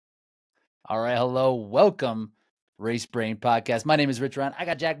All right, hello, welcome, Race Brain Podcast. My name is Rich Ryan. I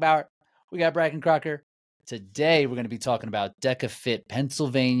got Jack Bauer. We got Bracken Crocker. Today, we're going to be talking about DEKAFIT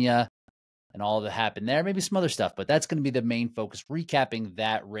Pennsylvania and all that happened there. Maybe some other stuff, but that's going to be the main focus, recapping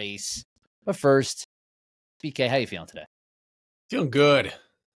that race. But first, BK, how you feeling today? Feeling good.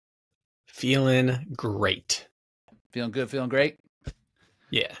 Feeling great. Feeling good, feeling great?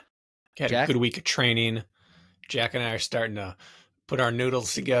 Yeah. Had Jack? a good week of training. Jack and I are starting to put our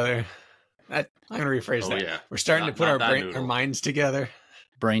noodles together. I'm going to rephrase that. Yeah. We're starting to put our minds together.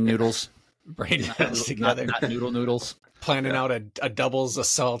 Brain noodles. Brain noodles together. Not noodles. Planning out a doubles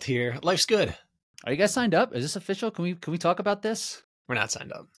assault here. Life's good. Are you guys signed up? Is this official? Can we talk about this? We're not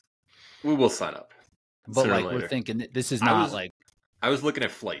signed up. We will sign up. But like we're thinking this is not I was looking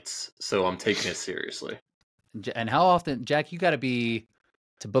at flights, so I'm taking it seriously. And how often, Jack, you got to be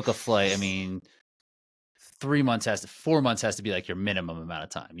to book a flight? I mean, 4 months has to be like your minimum amount of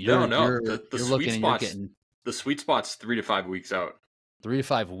time. The sweet spot's 3 to 5 weeks out. 3 to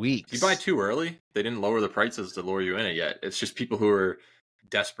 5 weeks. You buy too early, they didn't lower the prices to lure you in it yet. It's just people who are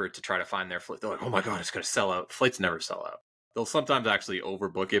desperate to try to find their flight. They're like, oh my God, it's going to sell out. Flights never sell out. They'll sometimes actually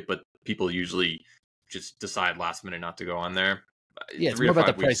overbook it, but people usually just decide last minute not to go on there. Yeah, it's more about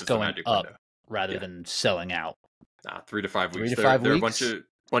the price going up rather than selling out. 3 to 5 weeks. 3 to 5 there weeks. There are a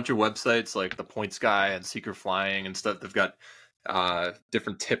bunch of websites like the Points Guy and Secret Flying and stuff. They've got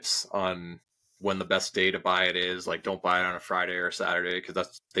different tips on when the best day to buy it is. Like, don't buy it on a Friday or a Saturday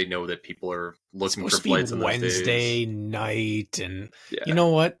because they know that people are looking for flights on those Wednesday night. And you know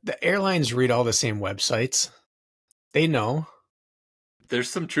what? The airlines read all the same websites. They know. There's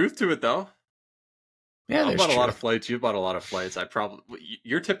some truth to it, though. Yeah, I've bought a lot of flights. You've bought a lot of flights.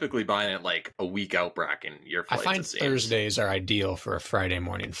 You're typically buying it like a week out, Bracken. Your flights. I find Thursdays are ideal for a Friday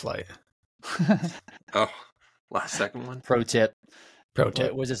morning flight. Oh, last second one. Pro tip. What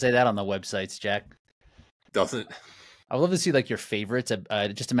does it say that on the websites, Jack? Doesn't. I would love to see like your favorites.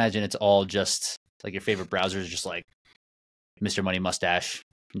 Just imagine it's all just like your favorite browsers, just like Mr. Money Mustache,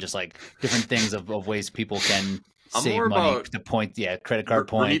 and just like different things of ways people can save money. The point, credit card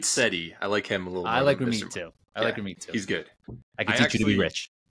points. Ramit Sethi, I like him a little. I like Ramit too. I like Ramit too. He's good. I can teach you to be rich.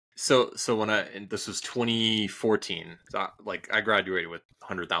 So when this was 2014, I graduated with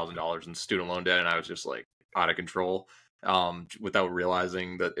 $100,000 in student loan debt, and I was just like out of control, without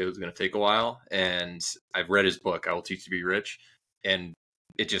realizing that it was going to take a while. And I've read his book, I Will Teach You to Be Rich, and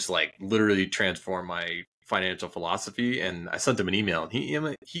it just like literally transformed my financial philosophy. And I sent him an email, and he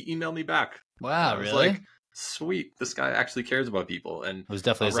emailed me back. Wow, really? Like, sweet, this guy actually cares about people. And it was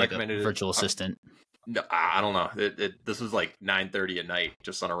definitely like a virtual assistant. No, I don't know. This was like 9:30 at night,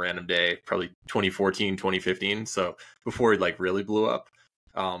 just on a random day, probably 2014, 2015. So before it like really blew up.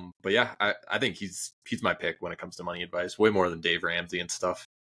 But yeah, I think he's my pick when it comes to money advice, way more than Dave Ramsey and stuff.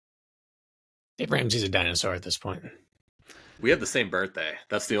 Dave Ramsey's a dinosaur at this point. We have the same birthday.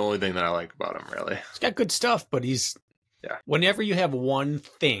 That's the only thing that I like about him, really. He's got good stuff, but whenever you have one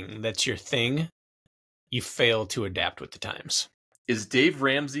thing that's your thing, you fail to adapt with the times. Is Dave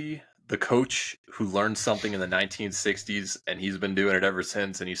Ramsey the coach who learned something in the 1960s and he's been doing it ever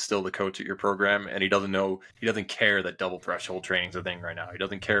since, and he's still the coach at your program, and he doesn't care that double threshold training's a thing right now? He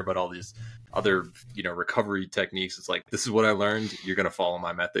doesn't care about all these other, recovery techniques. It's like, this is what I learned. You're going to follow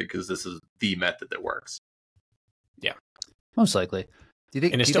my method because this is the method that works. Yeah. Most likely. Do you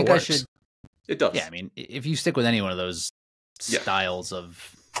think it still works? It does. Yeah, I mean, if you stick with any one of those styles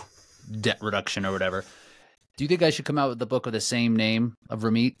of debt reduction or whatever, do you think I should come out with the book with the same name of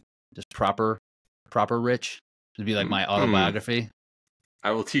Ramit? Just proper rich? It'd be like my autobiography.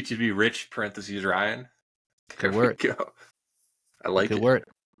 I Will Teach You to Be Rich, (Ryan). Good work. I like it. Good work.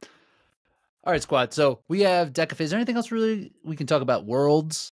 All right, squad. So we have DEKAFIT. Is there anything else really we can talk about?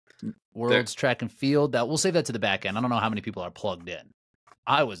 Worlds, track and field. That we'll save that to the back end. I don't know how many people are plugged in.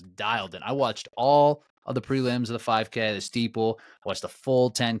 I was dialed in. I watched all of the prelims of the 5K, the steeple. I watched the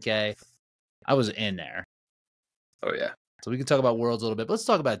full 10K. I was in there. Oh yeah. So we can talk about Worlds a little bit, but let's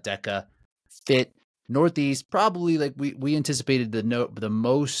talk about DEKAFIT Northeast. Probably like we anticipated the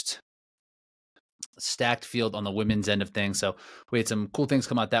most stacked field on the women's end of things. So we had some cool things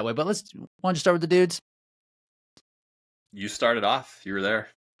come out that way. But why don't you start with the dudes? You started off. You were there.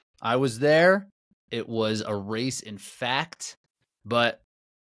 I was there. It was a race, in fact. But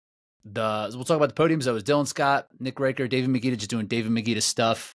we'll talk about the podiums. That was Dylan Scott, Nick Raker, David Magida just doing David Magida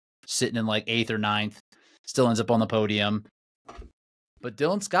stuff, sitting in like 8th or 9th. Still ends up on the podium. But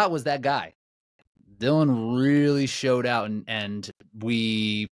Dylan Scott was that guy. Dylan really showed out, and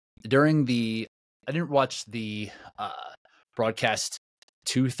I didn't watch the broadcast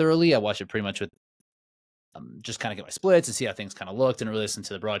too thoroughly. I watched it pretty much with just kind of get my splits and see how things kind of looked, and really listen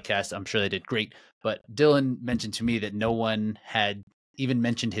to the broadcast. I'm sure they did great. But Dylan mentioned to me that no one had even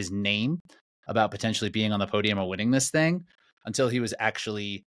mentioned his name about potentially being on the podium or winning this thing until he was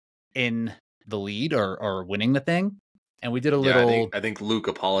actually in the lead or winning the thing. And we did a little. I think Luke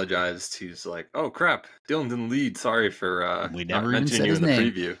apologized. He's like, "Oh crap, Dylan didn't lead. Sorry for we not never even mentioning said you his in the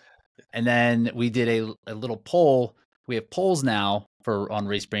name." preview. And then we did a little poll. We have polls now on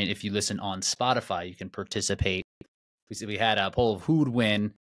Race Brain. If you listen on Spotify, you can participate. We had a poll of who would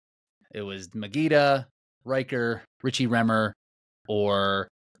win. It was Megita, Riker, Richie Remmer, or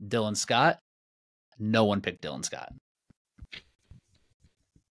Dylan Scott. No one picked Dylan Scott.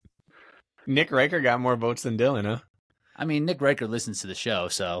 Nick Riker got more votes than Dylan, huh? I mean, Nick Riker listens to the show,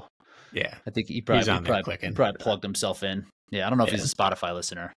 so yeah, I think he probably plugged himself in. Yeah, I don't know if he's a Spotify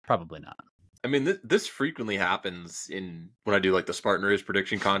listener. Probably not. I mean, this frequently happens when I do like the Spartan Race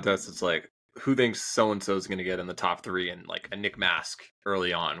prediction contest. It's like, who thinks so-and-so is going to get in the top 3, and like a Nick Mask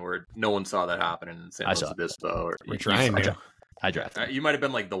early on, where no one saw that happen in San Luis Obispo. Or We're trying to. I drafted. You might have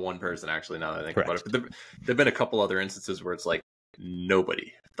been like the one person, actually, now that I think Correct. about it. But there've been a couple other instances where it's like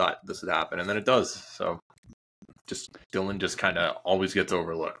nobody thought this would happen, and then it does. So Dylan just kind of always gets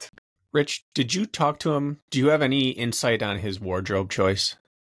overlooked. Rich, did you talk to him? Do you have any insight on his wardrobe choice?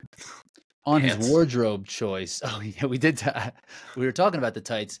 On his wardrobe choice. Oh, yeah, we did. We were talking about the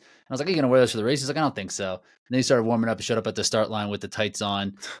tights. And I was like, "Are you going to wear those for the race?" He's like, "I don't think so." And then he started warming up. He showed up at the start line with the tights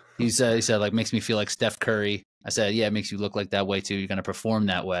on. He said, like, "Makes me feel like Steph Curry." I said, "Yeah, it makes you look like that way too. You're going to perform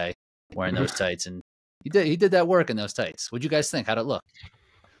that way wearing those tights." And he did that work in those tights. What'd you guys think? How'd it look?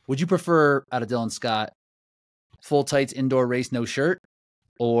 Would you prefer, out of Dylan Scott, full tights indoor race, no shirt,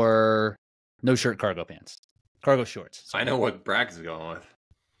 or no shirt cargo pants? Cargo shorts. I know what Brack is going with.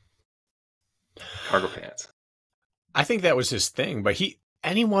 Cargo pants. I think that was his thing, but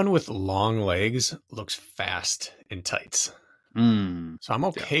anyone with long legs looks fast in tights. So I'm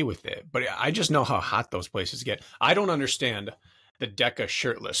okay with it, but I just know how hot those places get. I don't understand the DEKA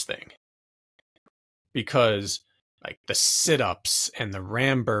shirtless thing, because like the sit-ups and the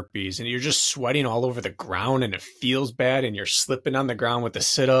ram burpees, and you're just sweating all over the ground, and it feels bad, and you're slipping on the ground with the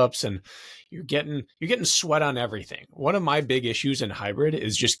sit-ups, and you're getting sweat on everything. One of my big issues in hybrid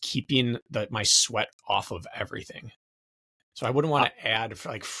is just keeping my sweat off of everything. So I wouldn't want to add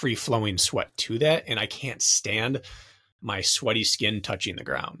like free-flowing sweat to that, and I can't stand my sweaty skin touching the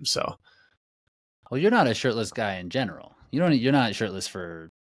ground. So, well, you're not a shirtless guy in general. You're not shirtless for.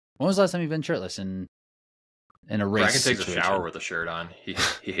 When was the last time you've been shirtless in a race? Bracken takes a shower with a shirt on.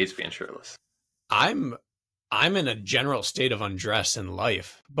 He hates being shirtless. I'm in a general state of undress in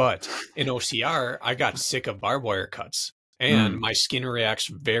life, but in OCR, I got sick of barbed wire cuts, and my skin reacts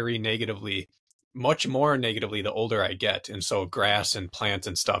very negatively, much more negatively the older I get. And so grass and plants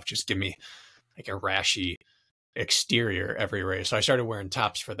and stuff just give me like a rashy exterior every race. So I started wearing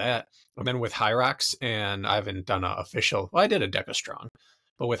tops for that. And then with High Rocks, and I haven't done an official, well, I did a DEKA Strong,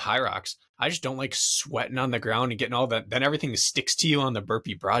 but with High Rocks, I just don't like sweating on the ground and getting all that. Then everything sticks to you on the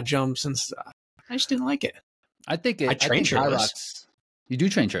burpee broad jumps and stuff. I just didn't like it. I think shirtless. High Rocks, you do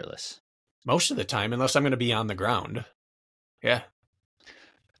train shirtless most of the time, unless I'm going to be on the ground. Yeah.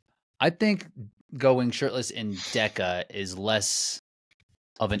 I think going shirtless in DEKA is less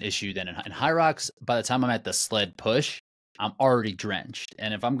of an issue than in High Rocks. By the time I'm at the sled push, I'm already drenched.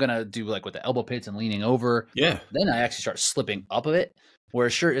 And if I'm going to do like with the elbow pits and leaning over, then I actually start slipping up a bit, where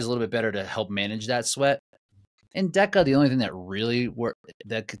a shirt is a little bit better to help manage that sweat. In DEKA, the only thing that really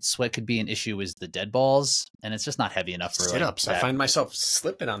sweat could be an issue is the dead balls, and it's just not heavy enough for sit-ups. I find myself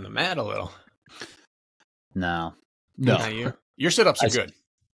slipping on the mat a little. No. Not you. Your sit-ups are good.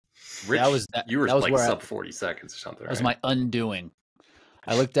 Rich, you were like sub 40 seconds or something. That was my undoing.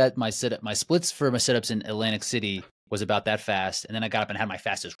 I looked at my splits for my sit-ups in Atlantic City was about that fast, and then I got up and had my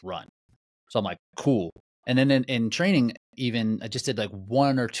fastest run. So I'm like, cool. And then in training, even I just did like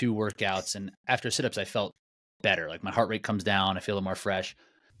 1 or 2 workouts, and after sit-ups, I felt better. Like my heart rate comes down. I feel a little more fresh.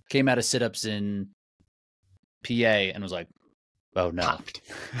 Came out of sit-ups in PA and was like, oh no.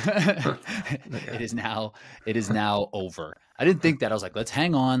 It is now over. I didn't think that. I was like, let's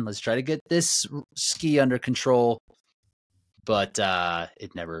hang on. Let's try to get this ski under control. But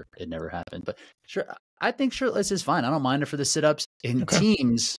it never happened. But sure, I think shirtless is fine. I don't mind it for the sit-ups in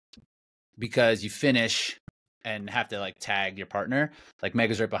teams, because you finish and have to like tag your partner. Like Meg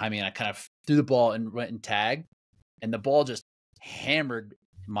was right behind me, and I kind of threw the ball and went and tagged, and the ball just hammered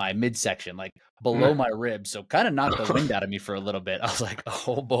my midsection, like below my ribs. So kind of knocked the wind out of me for a little bit. I was like,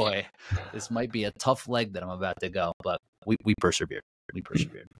 oh boy, this might be a tough leg that I'm about to go. But we persevered.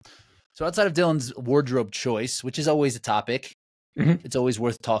 So outside of Dylan's wardrobe choice, which is always a topic, It's always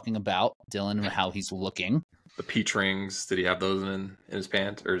worth talking about Dylan and how he's looking. The peach rings, did he have those in his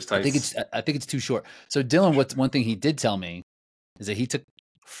pants or his tights? I think it's too short. So Dylan, one thing he did tell me is that he took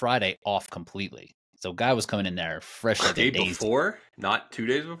Friday off completely. So guy was coming in there fresh like a day before, not 2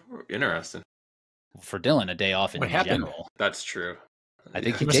 days before. Interesting. For Dylan, a day off in general. That's true. I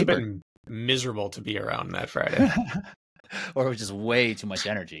think he must have been miserable to be around that Friday. Or it was just way too much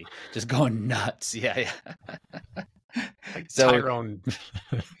energy, just going nuts. Yeah. Like so, Tyrone.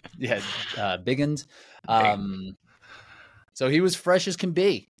 Yeah, Biggins. So he was fresh as can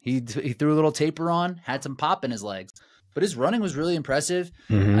be. He threw a little taper on, had some pop in his legs, but his running was really impressive.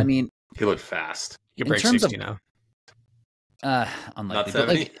 I mean, he looked fast. He breaks 60 now.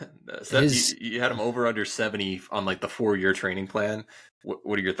 Unlikely. Not 70. Like, you had him over under 70 on like the 4-year training plan.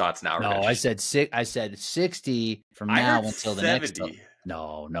 What are your thoughts now? No, I said 60 from now until the 70. Next.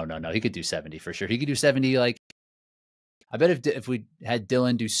 No. He could do 70 for sure. He could do 70. Like, I bet if we had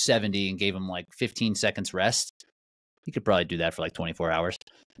Dylan do 70 and gave him like 15 seconds rest, he could probably do that for like 24 hours.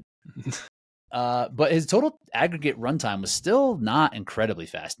 But his total aggregate run time was still not incredibly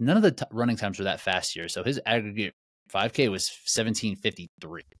fast. None of the running times were that fast here. So his aggregate 5K was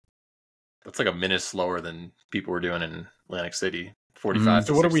 17:53. That's like a minute slower than people were doing in Atlantic City. 45.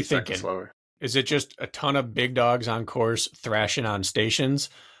 So what are we thinking? Slower. Is it just a ton of big dogs on course thrashing on stations,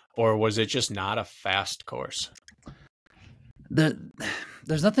 or was it just not a fast course?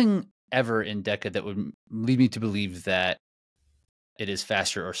 There's nothing ever in DEKA that would lead me to believe that it is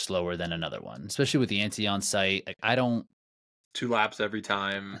faster or slower than another one, especially with the anti on site. Like, I don't 2 laps every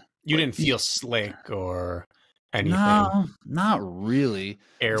time. You didn't feel slick or anything? No, not really.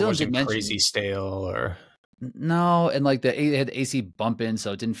 Air wasn't crazy stale or no, and like they had the AC bump in,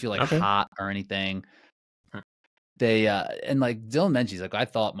 so it didn't feel like hot or anything. They and like Dylan mentioned, he's like, I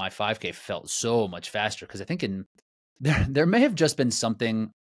thought my 5K felt so much faster because I think there may have just been something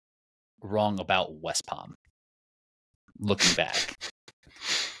wrong about West Palm. Looking back,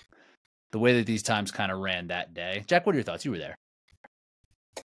 the way that these times kind of ran that day. Jack, what are your thoughts? You were there.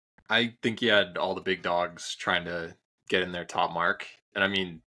 I think he had all the big dogs trying to get in their top mark. And I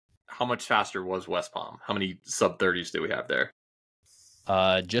mean, how much faster was West Palm? How many sub 30s do we have there?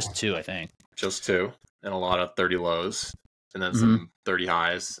 Just 2, I think. Just 2, and a lot of 30 lows, and then some 30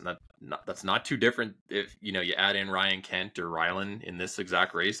 highs. And that's not too different. If you add in Ryan Kent or Rylan in this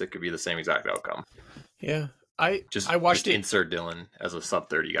exact race, it could be the same exact outcome. Yeah. I watched it. Insert Dylan as a sub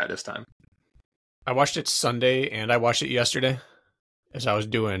 30 guy this time. I watched it Sunday and I watched it yesterday as I was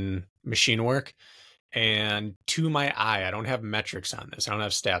doing machine work. And to my eye, I don't have metrics on this. I don't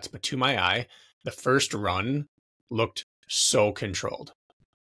have stats, but to my eye, the first run looked so controlled.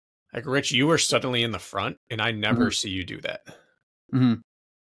 Like, Rich, you were suddenly in the front, and I never see you do that.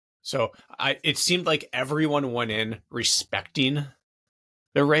 So it seemed like everyone went in respecting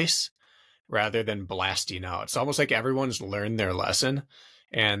the race rather than blasting out. It's almost like everyone's learned their lesson,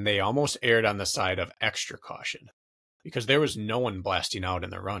 and they almost erred on the side of extra caution because there was no one blasting out in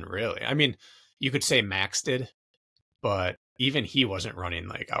the run, really. I mean, you could say Max did, but even he wasn't running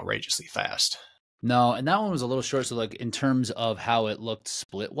like outrageously fast. No, and that one was a little short. So like in terms of how it looked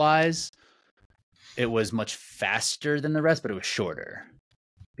split wise, it was much faster than the rest, but it was shorter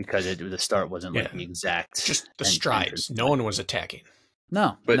because the start wasn't like the exact. Just the strides. No one was attacking.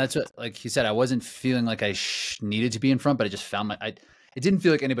 No, but and that's what, like he said, I wasn't feeling like I needed to be in front, but I just found it didn't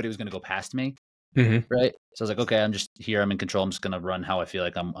feel like anybody was going to go past me. Right. So I was like, okay, I'm just here. I'm in control. I'm just going to run how I feel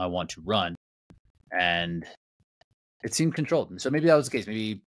like I want to run. And it seemed controlled. And so maybe that was the case.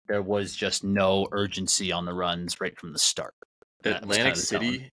 Maybe there was just no urgency on the runs right from the start. Atlantic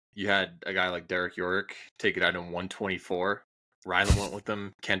City, you had a guy like Derek Yorick take it out in 124. Rylan went with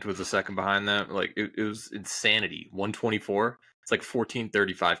them. Kent was a second behind them. Like it was insanity. 124. It's like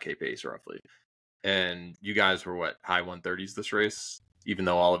 14:35K pace roughly. And you guys were what, high 130s this race, even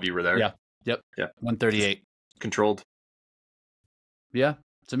though all of you were there? Yeah. Yep. Yeah. 138. Controlled. Yeah.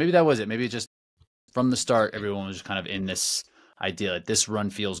 So maybe that was it. Maybe just from the start, everyone was just kind of in this idea that this run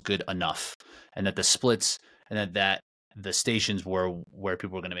feels good enough, and that the splits and that the stations were where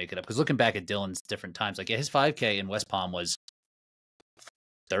people were going to make it up. Because looking back at Dylan's different times, like his 5K in West Palm was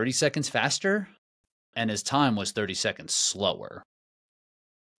 30 seconds faster, and his time was 30 seconds slower.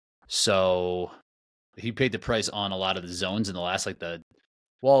 So he paid the price on a lot of the zones in the last, like the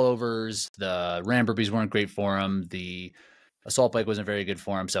wall overs, the ram burpees weren't great for him. The assault bike wasn't very good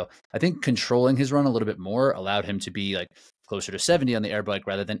for him. So I think controlling his run a little bit more allowed him to be like closer to 70 on the air bike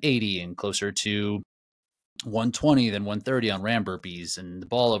rather than 80, and closer to 120 than 130 on ram burpees. And the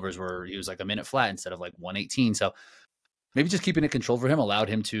ball overs he was like a minute flat instead of like 118. So maybe just keeping it controlled for him allowed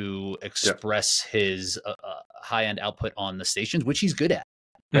him to express his high end output on the stations, which he's good at.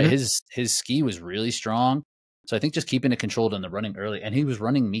 Right, his ski was really strong, so I think just keeping it controlled in the running early, and he was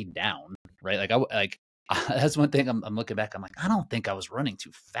running me down. Right, that's one thing I'm looking back. I'm like, I don't think I was running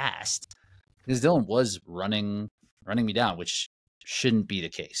too fast because Dylan was running me down, which shouldn't be the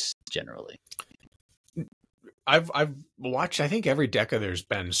case generally. I've watched, I think, every Deka there's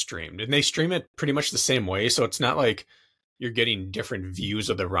been streamed, and they stream it pretty much the same way. So it's not like you're getting different views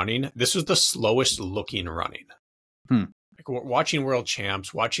of the running. This was the slowest looking running. Like watching World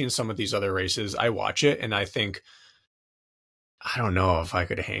Champs, watching some of these other races, I watch it and I think, I don't know if I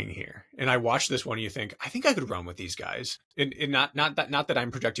could hang here. And I watch this one and you think, I think I could run with these guys. And not that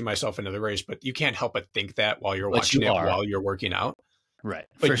I'm projecting myself into the race, but you can't help but think that while you're watching it while you're working out. Right.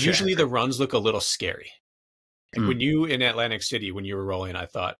 But usually the runs look a little scary. Like when you in Atlantic City, when you were rolling, I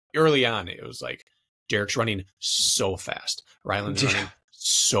thought early on, it was like, Derek's running so fast. Ryland's running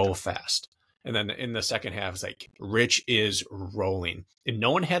so fast. And then in the second half, it's like Rich is rolling. And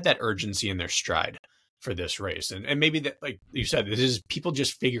no one had that urgency in their stride for this race. And maybe that, like you said, this is people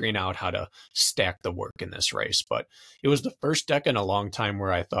just figuring out how to stack the work in this race. But it was the first Deka in a long time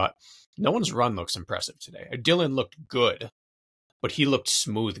where I thought, no one's run looks impressive today. Dylan looked good, but he looked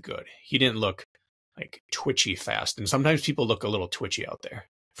smooth good. He didn't look like twitchy fast. And sometimes people look a little twitchy out there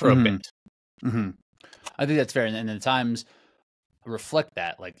for a bit. I think that's fair. And the times reflect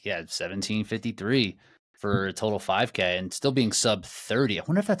that, like, 17:53 for a total 5K and still being sub 30. I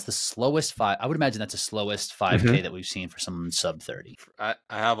wonder if that's the slowest I would imagine that's the slowest 5K that we've seen for someone sub 30. I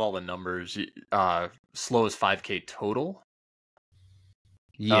have all the numbers. Slowest 5K total.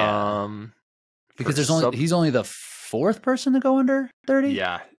 Yeah. Because he's only the fourth person to go under 30.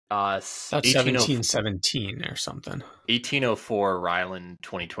 Yeah. That's 1717 or something. 1804 Ryland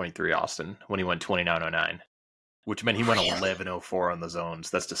 2023 Austin when he went 2909, which meant he went 1104 on the zones.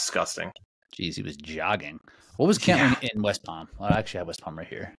 That's disgusting. Jeez, he was jogging. What was Kent in West Palm? Well, I actually have West Palm right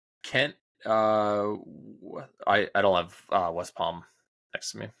here. Kent, I don't have West Palm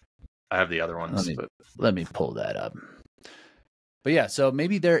next to me. I have the other ones. Let me pull that up. But yeah, so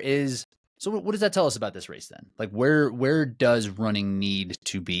maybe there is. So what does that tell us about this race then? Like where does running need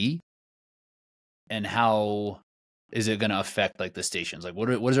to be, and how is it going to affect like the stations? Like what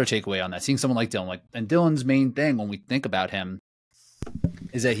is our takeaway on that? Seeing someone like Dylan, and Dylan's main thing when we think about him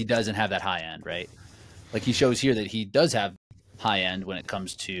is that he doesn't have that high end, right? Like he shows here that he does have high end when it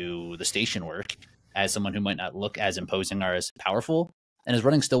comes to the station work as someone who might not look as imposing or as powerful, and his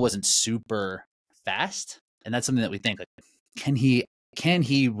running still wasn't super fast. And that's something that we think, like, can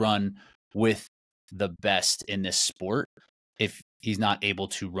he run with the best in this sport if he's not able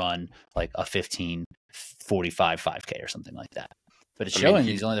to run like a 15:45 5K or something like that? But it's showing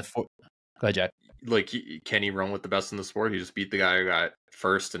he's only the four. Go ahead, Jack. Like, can he run with the best in the sport? He just beat the guy who got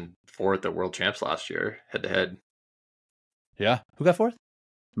first and fourth at World Champs last year, head to head. Yeah, who got fourth?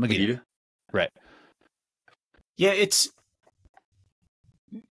 Magida. Right. Yeah, it's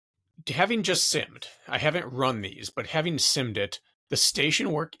having just simmed. I haven't run these, but having simmed it, the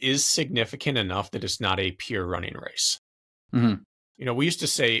station work is significant enough that it's not a pure running race. You know, we used to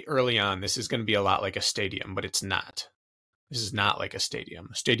say early on, this is going to be a lot like a stadium, but it's not. This is not like a stadium.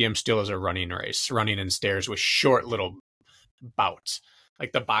 A stadium still is a running race, running in stairs with short little bouts.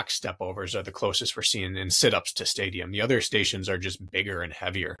 Like the box step overs are the closest we're seeing in sit-ups to stadium. The other stations are just bigger and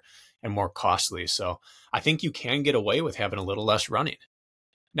heavier and more costly. So I think you can get away with having a little less running.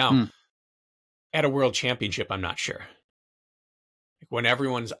 Now, at a world championship, I'm not sure. When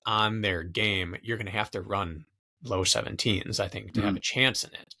everyone's on their game, you're going to have to run low 17s, I think, to have a chance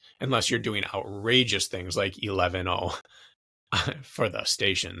in it. Unless you're doing outrageous things like 11:0 for the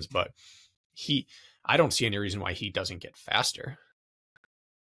stations. But I don't see any reason why he doesn't get faster.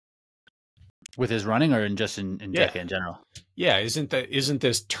 With his running or just in Deka in general? Yeah, isn't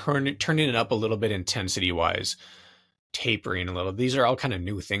this turning it up a little bit intensity-wise, tapering a little? These are all kind of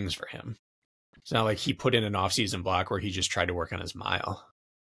new things for him. It's not like he put in an off-season block where he just tried to work on his mile.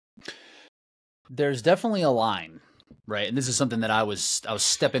 There's definitely a line, right? And this is something that I was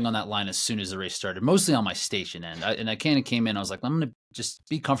stepping on that line as soon as the race started, mostly on my station end. I kind of came in, I was like, I'm going to just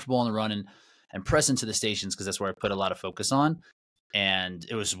be comfortable on the run and press into the stations because that's where I put a lot of focus on. And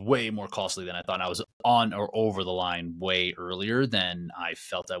it was way more costly than I thought. I was on or over the line way earlier than I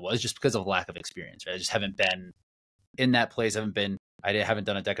felt I was, just because of lack of experience, right? I just haven't been in that place. I haven't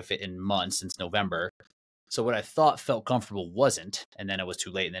done a DEKAFIT in months, since November. So what I thought felt comfortable wasn't, and then it was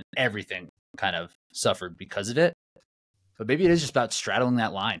too late, and then everything kind of suffered because of it. But maybe it is just about straddling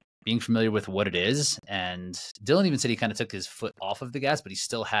that line, being familiar with what it is. And Dylan even said he kind of took his foot off of the gas, but he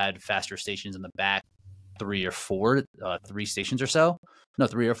still had faster stations in the back 3 or 4, 3 stations or so. No,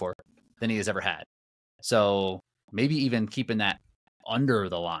 3 or 4 than he has ever had. So maybe even keeping that under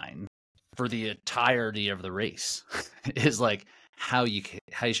the line for the entirety of the race is like how you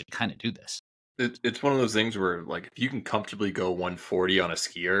should kind of do this. It's one of those things where, like, if you can comfortably go 140 on a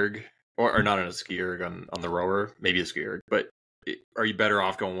ski erg, or not on a ski erg, on the rower, maybe a ski erg, but are you better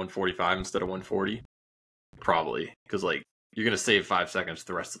off going 145 instead of 140? Probably, because like you're gonna save 5 seconds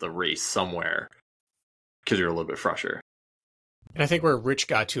the rest of the race somewhere because you're a little bit fresher. And I think where Rich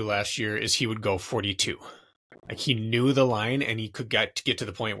got to last year is he would go 42. Like he knew the line and he could get to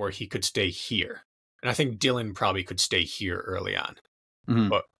the point where he could stay here. And I think Dylan probably could stay here early on. Mm-hmm.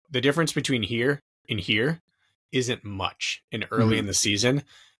 But the difference between here and here isn't much. And early in the season,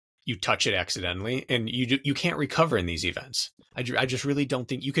 you touch it accidentally and you can't recover in these events. I just really don't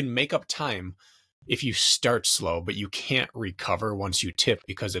think you can make up time if you start slow, but you can't recover once you tip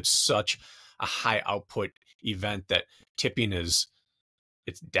because it's such a high output event that tipping it's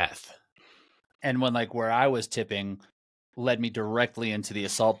death. And when like where I was tipping led me directly into the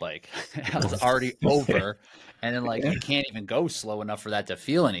assault bike. I was already over, and then like you can't even go slow enough for that to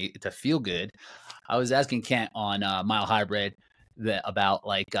feel good. I was asking Kent on Mile Hybrid about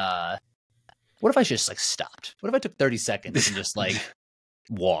like what if I just like stopped? What if I took 30 seconds and just like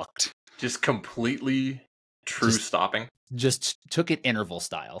walked? Just completely stopping. Just took it interval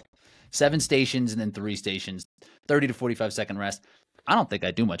style. 7 stations and then 3 stations, 30 to 45 second rest. I don't think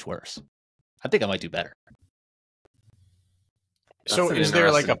I'd do much worse. I think I might do better. So is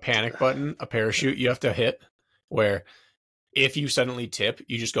there like a panic button, a parachute you have to hit where if you suddenly tip,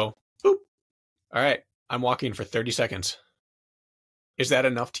 you just go, boop. All right, I'm walking for 30 seconds. Is that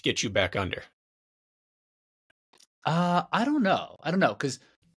enough to get you back under? I don't know. Because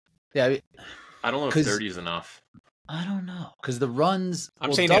I don't know if 30 is enough. I don't know. Because the runs,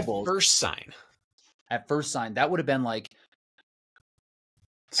 I'm saying doubles, at first sign. At first sign, that would have been like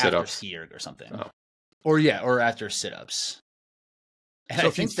sit-ups. After ski erg or something. Oh. Or after sit-ups. And so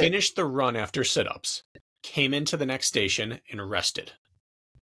if you finished the run after sit-ups, came into the next station and rested,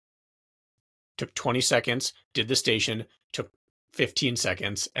 took 20 seconds, did the station, took 15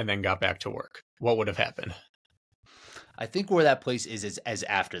 seconds, and then got back to work, what would have happened? I think where that place is as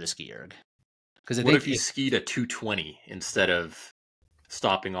after the ski erg. Because what if you skied at 220 instead of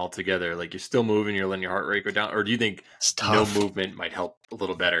stopping altogether? Like you're still moving, you're letting your heart rate go down, or do you think no movement might help a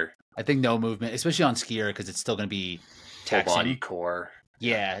little better? I think no movement, especially on ski erg, because it's still going to be taxing. Whole body core.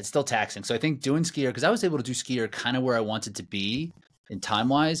 Yeah, it's still taxing. So I think doing ski erg, because I was able to do ski erg kind of where I wanted to be in time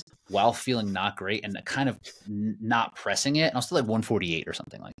wise, while feeling not great and kind of not pressing it. And I was still like 148 or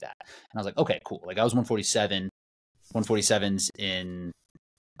something like that. And I was like, okay, cool. Like I was 147s in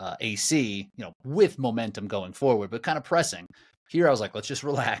AC, with momentum going forward, but kind of pressing. Here I was like, let's just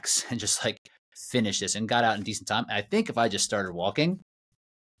relax and just like finish this, and got out in decent time. And I think if I just started walking,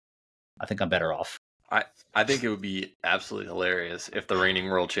 I think I'm better off. I think it would be absolutely hilarious if the reigning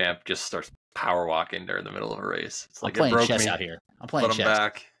world champ just starts power walking during the middle of a race. It's like I'm playing chess out here. I'm playing chess.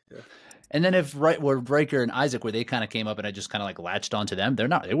 Back. Yeah. And then if Riker and Isaac, where they kind of came up and I just kind of like latched onto them, they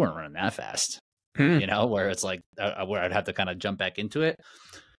weren't running that fast. Where it's like where I'd have to kind of jump back into it,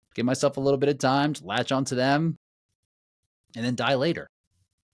 give myself a little bit of time to latch onto them, and then die later.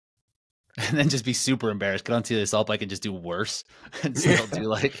 And then just be super embarrassed, get onto the assault bike and just do worse, and still do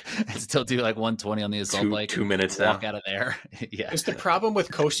like 120 on the assault bike. 2 minutes walk out of there. Yeah, it's the problem with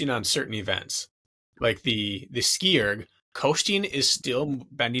coasting on certain events, like the ski erg. Coasting is still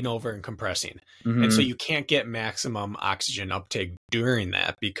bending over and compressing, and so you can't get maximum oxygen uptake during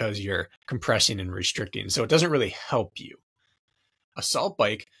that because you're compressing and restricting. So it doesn't really help you. Assault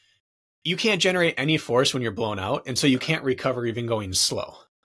bike, you can't generate any force when you're blown out, and so you can't recover even going slow.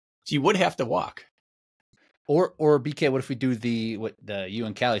 So you would have to walk. Or BK, what if we do the you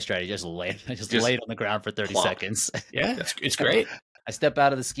and Callie strategy? Just lay it on the ground for 30 seconds. Yeah, it's great. I step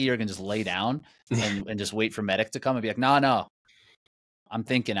out of the ski erg and just lay down and just wait for medic to come and be like, no, I'm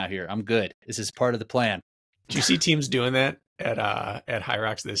thinking out here. I'm good. This is part of the plan. Did you see teams doing that at High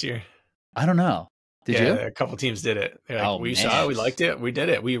Rocks this year? I don't know. Did you? A couple teams did it. Like, we saw it. We liked it. We did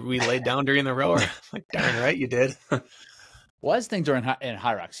it. We laid down during the rower. Like, darn right you did. Well, that's the thing in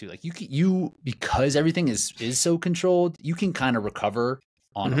High Rocks too. Like you because everything is so controlled, you can kind of recover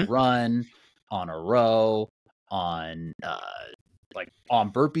on a run, on a row, on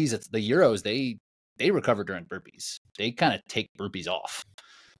on burpees. It's the Euros. They recover during burpees. They kind of take burpees off.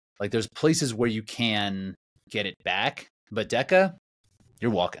 Like there's places where you can get it back, but Deka,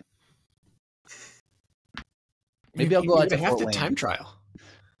 you're walking. Maybe I'll go out to have the time trial.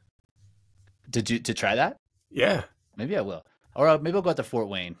 To try that? Yeah. Maybe I will. Or maybe I'll go out to Fort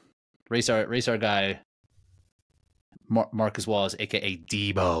Wayne, race our guy Marcus Wallace, aka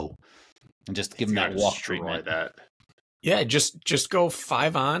Debo, and just give him that walk treatment. Yeah, just go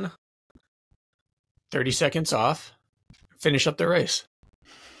 5 on, 30 seconds off, finish up the race.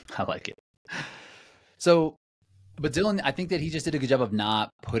 I like it. So, but Dylan, I think that he just did a good job of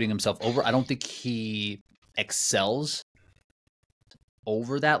not putting himself over. I don't think he excels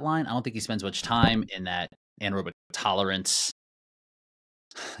over that line. I don't think he spends much time in that anaerobic tolerance,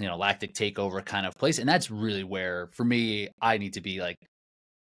 lactic takeover kind of place. And that's really where, for me, I need to be like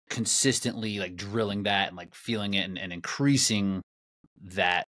consistently like drilling that and like feeling it and increasing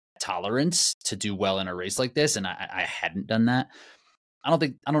that tolerance to do well in a race like this. And I hadn't done that. I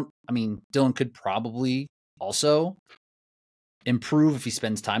mean, Dylan could probably also improve if he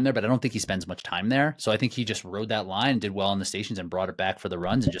spends time there, but I don't think he spends much time there. So I think he just rode that line and did well in the stations and brought it back for the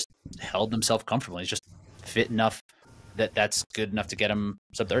runs and just held himself comfortable. He's just fit enough that's good enough to get him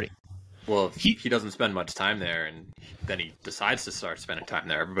sub 30. Well, if he doesn't spend much time there and then he decides to start spending time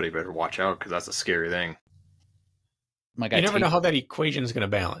there, everybody better watch out because that's a scary thing. You never know how that equation is going to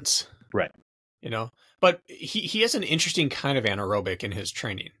balance. Right. But he has an interesting kind of anaerobic in his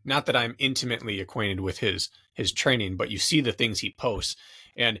training. Not that I'm intimately acquainted with his training, but you see the things he posts.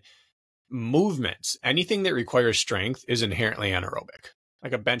 And movements, anything that requires strength is inherently anaerobic.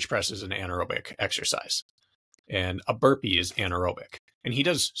 Like a bench press is an anaerobic exercise. And a burpee is anaerobic. And he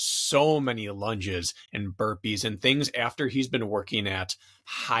does so many lunges and burpees and things after he's been working at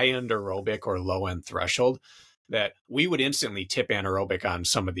high-end aerobic or low-end threshold that we would instantly tip anaerobic on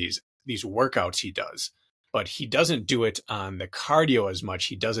some of these workouts he does, but he doesn't do it on the cardio as much.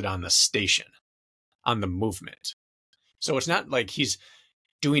 He does it on the station, on the movement. So it's not like he's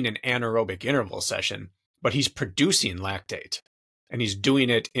doing an anaerobic interval session, but he's producing lactate and he's doing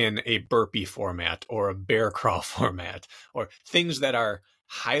it in a burpee format or a bear crawl format or things that are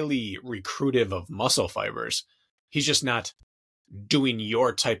highly recruitive of muscle fibers. He's just not doing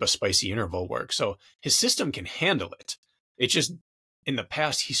your type of spicy interval work. So his system can handle it. It's just, in the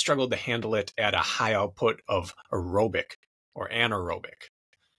past, he struggled to handle it at a high output of aerobic or anaerobic.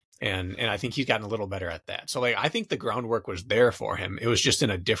 And I think he's gotten a little better at that. So I think the groundwork was there for him. It was just in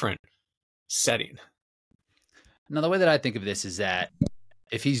a different setting. Now, the way that I think of this is that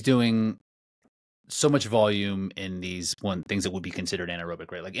if he's doing so much volume in these things that would be considered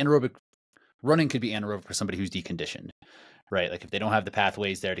anaerobic, right? Like anaerobic running could be anaerobic for somebody who's deconditioned, right? Like if they don't have the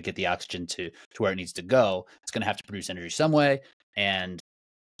pathways there to get the oxygen to where it needs to go, it's going to have to produce energy some way. And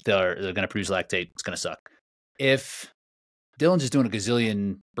they're going to produce lactate. It's going to suck. If Dylan's just doing a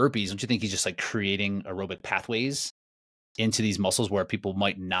gazillion burpees, don't you think he's just like creating aerobic pathways into these muscles where people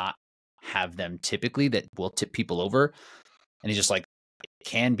might not have them typically that will tip people over? And he's just like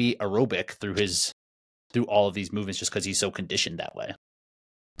can be aerobic through all of these movements just because he's so conditioned that way.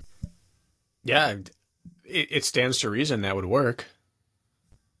 Yeah, it stands to reason that would work.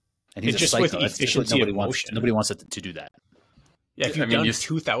 And he's just with efficiency of motion. Nobody wants to do that. Yeah, if you've done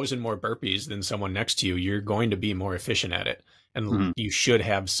 2,000 more burpees than someone next to you, you're going to be more efficient at it. And you should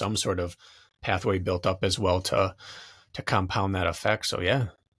have some sort of pathway built up as well to compound that effect. So, yeah.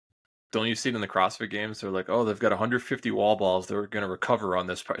 Don't you see it in the CrossFit games? They're like, oh, they've got 150 wall balls. They're going to recover on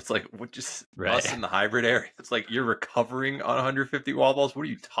this part. It's like, what, just us in the hybrid area? It's like, you're recovering on 150 wall balls? What are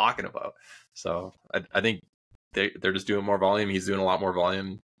you talking about? So I think they're just doing more volume. He's doing a lot more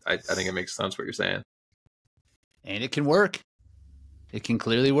volume. I think it makes sense what you're saying. And it can work. It can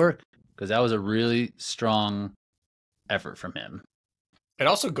clearly work because that was a really strong effort from him. It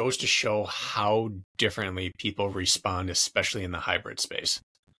also goes to show how differently people respond, especially in the hybrid space.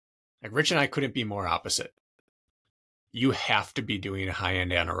 Like Rich and I couldn't be more opposite. You have to be doing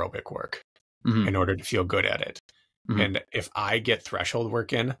high-end anaerobic work in order to feel good at it. And if I get threshold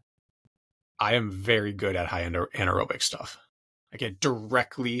work in, I am very good at high-end anaerobic stuff. I get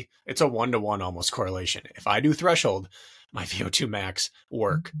directly, it's a 1-to-1 almost correlation. If I do threshold, my VO2 max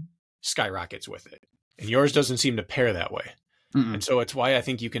work skyrockets with it. And yours doesn't seem to pair that way. And so it's why I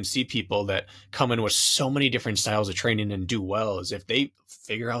think you can see people that come in with so many different styles of training and do well, is if they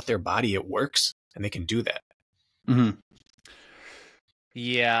figure out their body, it works and they can do that.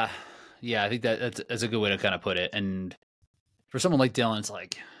 Yeah. I think that's a good way to kind of put it. And for someone like Dylan, it's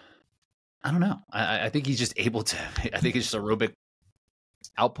like, I don't know. I think he's just able to, I think his aerobic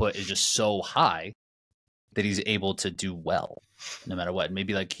output is just so high that he's able to do well no matter what.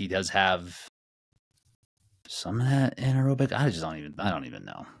 Maybe like he does have some of that anaerobic. I don't even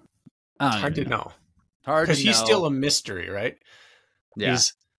know. Hard to know. Because he's still a mystery, right? Yeah.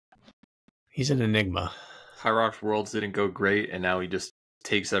 He's an enigma. High Rocks Worlds didn't go great, and now he just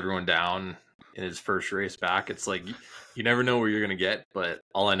takes everyone down in his first race back. It's like You never know where you're going to get, but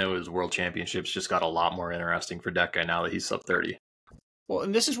all I know is World Championships just got a lot more interesting for Deka now that he's sub 30. Well,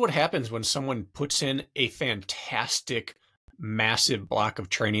 and this is what happens when someone puts in a fantastic, massive block of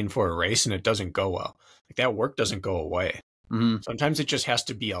training for a race and it doesn't go well. Like, that work doesn't go away. Sometimes it just has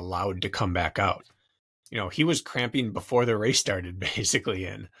to be allowed to come back out. You know, he was cramping before the race started, basically,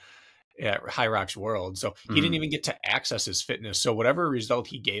 at High Rocks World. So he didn't even get to access his fitness. So whatever result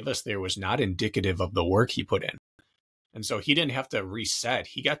he gave us there was not indicative of the work he put in. And so he didn't have to reset.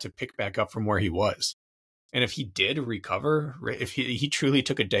 He got to pick back up from where he was. And if he did recover, if he truly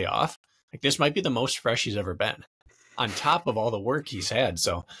took a day off, like, this might be the most fresh he's ever been on top of all the work he's had.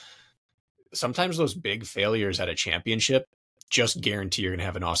 So sometimes those big failures at a championship just guarantee you're going to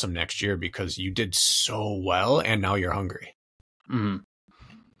have an awesome next year because you did so well and now you're hungry.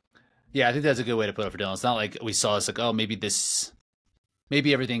 Yeah, I think that's a good way to put it for Dylan. It's not like we saw it's like, oh, maybe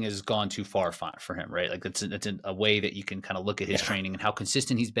everything has gone too far for him, right? Like, that's a way that you can kind of look at his training and how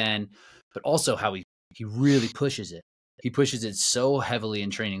consistent he's been, but also how he really pushes it. He pushes it so heavily in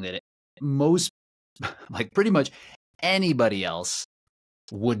training that like pretty much anybody else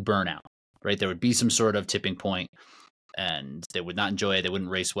would burn out, right? There would be some sort of tipping point and they would not enjoy it. They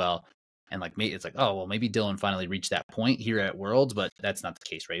wouldn't race well. And like, it's like, oh, well, maybe Dylan finally reached that point here at Worlds, but that's not the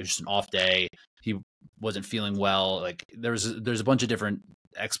case, right? It was just an off day. He wasn't feeling well. Like, there's a bunch of different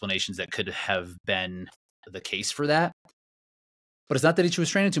explanations that could have been the case for that. But it's not that he was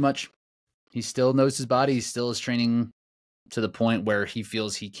training too much. He still knows his body. He still is training to the point where he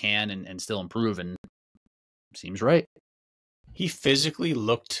feels he can and still improve, and seems right. He physically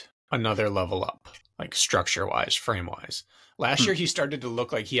looked another level up, like structure-wise, frame-wise. Last year, he started to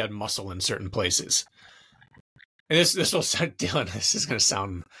look like he had muscle in certain places. And this will sound, Dylan, this is going to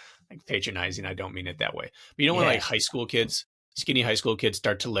sound like patronizing. I don't mean it that way. But you know when like high school kids, skinny high school kids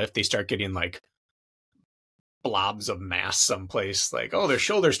start to lift, they start getting like blobs of mass someplace. Like, oh, their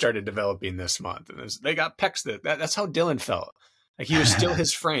shoulders started developing this month. And they got pecs. That's how Dylan felt. Like, he was still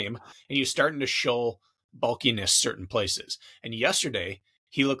his frame, and he was starting to show bulkiness certain places. And yesterday,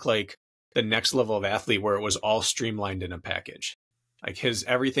 he looked like the next level of athlete where it was all streamlined in a package. Like,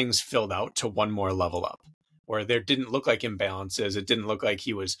 everything's filled out to one more level up, where there didn't look like imbalances. It didn't look like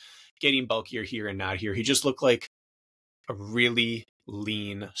he was getting bulkier here and not here. He just looked like a really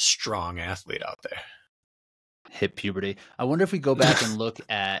lean, strong athlete out there. Hit puberty. I wonder if we go back and look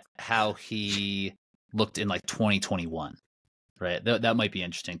at how he looked in like 2021, right? That might be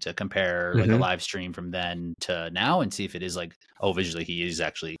interesting to compare like a live stream from then to now and see if it is like, oh, visually he is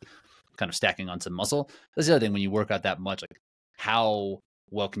actually kind of stacking on some muscle. That's the other thing when you work out that much, like, how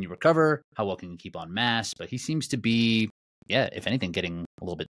well can you recover? How well can you keep on mass? But he seems to be, if anything, getting a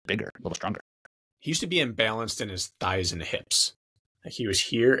little bit bigger, a little stronger. He used to be imbalanced in his thighs and hips. Like, he was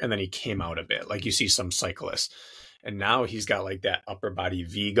here and then he came out a bit, like you see some cyclists. And now he's got like that upper body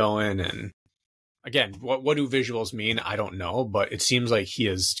V going. And again, what do visuals mean? I don't know, but it seems like he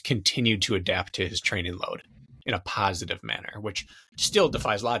has continued to adapt to his training load in a positive manner, which still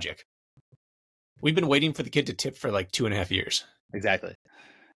defies logic. We've been waiting for the kid to tip for like 2.5 years. Exactly.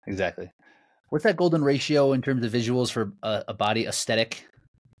 What's that golden ratio in terms of visuals for a body aesthetic?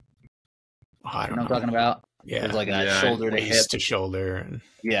 Oh, I don't know what I'm talking about. Yeah. There's like a shoulder to hip to shoulder. And...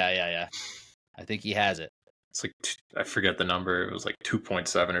 Yeah. I think he has it. It's like, I forget the number. It was like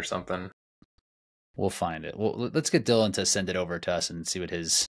 2.7 or something. We'll find it. Well, let's get Dylan to send it over to us and see what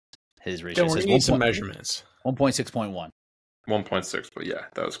his ratio is. We need some measurements. 1.6.1. 1.6, but yeah,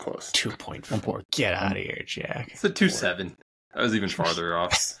 that was close. 2.4. Get out of here, Jack. It's a 2.7. That was even farther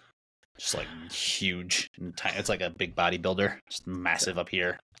off. Just like huge and tiny. It's like a big bodybuilder. Just massive up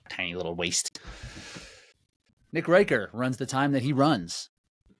here. Tiny little waist. Nick Riker runs the time that he runs.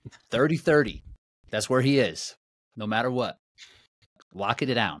 30-30. That's where he is. No matter what. Locking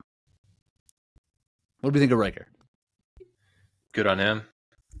it down. What do we think of Riker? Good on him.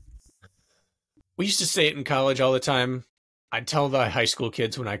 We used to say it in college all the time. I'd tell the high school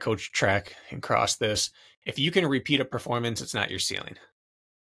kids when I coached track and cross this, if you can repeat a performance, it's not your ceiling.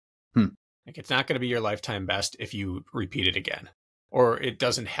 Like, it's not going to be your lifetime best if you repeat it again. Or it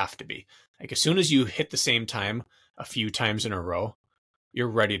doesn't have to be. Like, as soon as you hit the same time a few times in a row, you're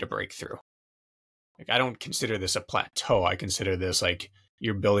ready to break through. Like, I don't consider this a plateau. I consider this like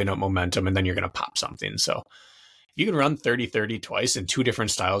you're building up momentum and then you're going to pop something. So if you can run 30-30 twice in two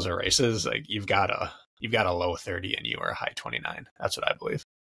different styles of races, like, you've got a low 30 in you or a high 29. That's what I believe.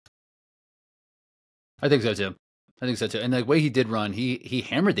 I think so too. And the way he did run, he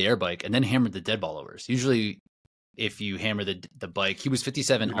hammered the air bike and then hammered the dead ball overs. Usually if you hammer the bike, he was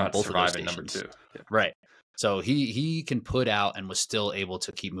 57 on both of those stations. Number 2. Yeah. Right. So he can put out and was still able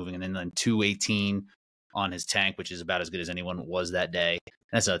to keep moving. And then 218, on his tank, which is about as good as anyone was that day. And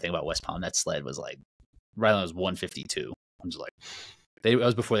that's another thing about West Palm. That sled was like, right on, it was 152. I'm just like, it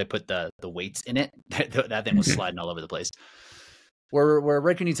was before they put the weights in it. That thing was sliding all over the place. Where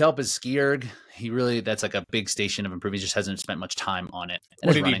Riker needs help is ski erg. That's like a big station of improvement. He just hasn't spent much time on it. And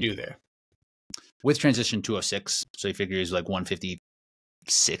what did he do there? With transition 206. So he figures like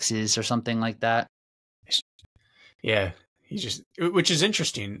 156s or something like that. Yeah. Which is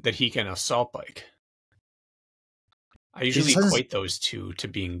interesting that he can assault bike. I usually equate those two to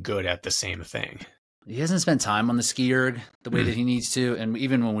being good at the same thing. He hasn't spent time on the ski erg the way that he needs to. And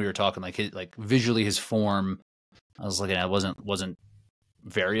even when we were talking, like visually his form, I was looking at it, wasn't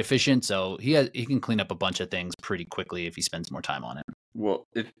very efficient. So he can clean up a bunch of things pretty quickly if he spends more time on it. Well,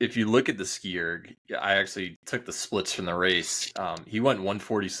 if you look at the ski erg, I actually took the splits from the race. He went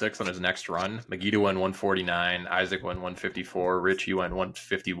 146 on his next run. Megiddo went 149. Isaac went 154. Rich, you went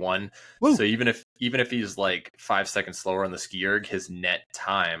 151. Woo! So even if he's like 5 seconds slower on the ski erg, his net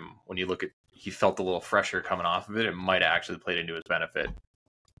time, when you look at, he felt a little fresher coming off of it. It might have actually played into his benefit.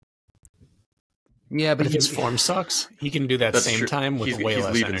 Yeah, but if his form sucks, he can do that same time with way less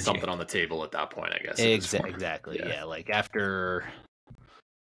energy. He's leaving something on the table at that point, I guess. Exactly. Yeah, like after,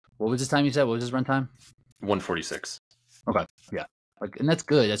 what was his time you said? What was his run time? 146. Okay, yeah, like, and that's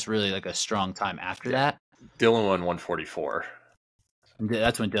good. That's really like a strong time after that. Dylan won 144.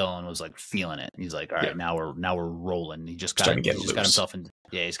 That's when Dylan was like feeling it. He's like, all right, now we're rolling. He just got himself in.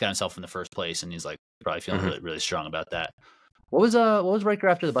 Yeah, he's got himself in the first place, and he's like probably feeling really, really strong about that. What was Riker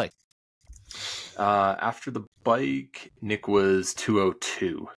after the bike? After the bike, Nick was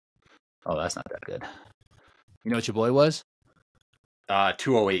 202. Oh, that's not that good. You know what your boy was?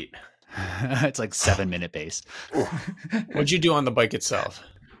 208. It's like 7-minute pace. What'd you do on the bike itself?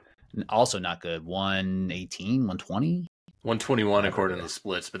 Also not good. 118, 120? 121 according to the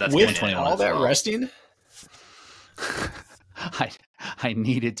splits, but that's with all that resting. I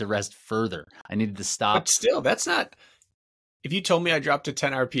needed to rest further. I needed to stop. But still, that's not. If you told me I dropped to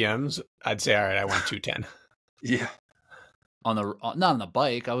 10 RPMs, I'd say, all right, I went 210. Yeah. Not on the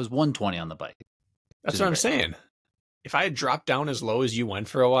bike. I was 120 on the bike. That's what I'm saying. If I had dropped down as low as you went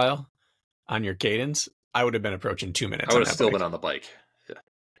for a while on your cadence, I would have been approaching 2 minutes. I would have still been on the bike. Yeah.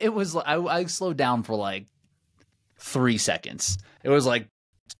 It was, I slowed down for like 3 seconds. It was like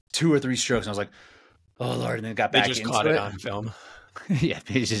 2 or 3 strokes. And I was like, oh Lord. And then got back into it. They just caught it on film. Yeah.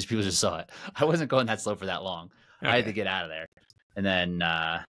 People just saw it. I wasn't going that slow for that long. Okay. I had to get out of there. And then,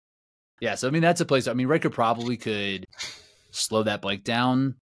 so, I mean, that's a place. I mean, Riker probably could slow that bike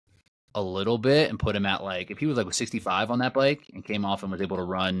down a little bit and put him at like, if he was like 65 on that bike and came off and was able to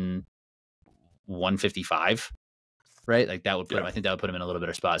run 155, right? Like that would put him, I think that would put him in a little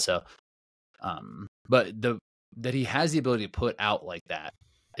better spot. So, but that he has the ability to put out like that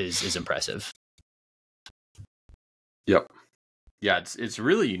is impressive. Yep. Yeah, it's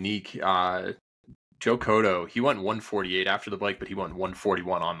really unique. Joe Cotto, he went 148 after the bike, but he went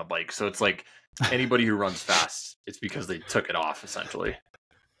 141 on the bike. So it's like anybody who runs fast, it's because they took it off, essentially.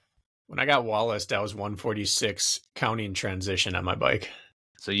 When I got Wallaced, I was 146 counting transition on my bike.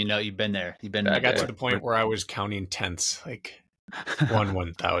 So you've been there. I got to the point where I was counting tenths, like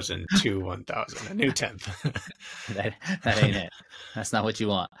 1,000, 2 1,000, a new tenth. that ain't it. That's not what you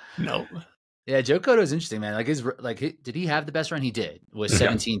want. Nope. Yeah, Joe Cotto is interesting, man. Did he have the best run? He did. Was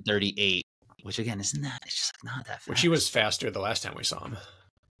 17:38. Which again, it's just like not that fast. Which he was faster the last time we saw him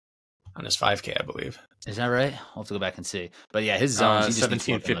on his 5K, I believe. Is that right? I'll have to go back and see. But yeah, his zones,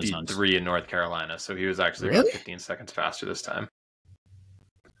 17:53 in North Carolina, so he was actually about 15 seconds faster this time.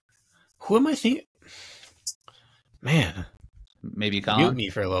 Who am I thinking? Man, maybe Colin. Mute me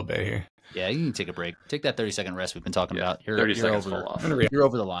for a little bit here. Yeah, you can take a break. Take that 30-second rest we've been talking about. You're 30 seconds over. Off. You're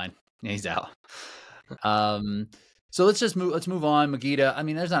over the line. Yeah, he's out. So let's move on. Megiddo. I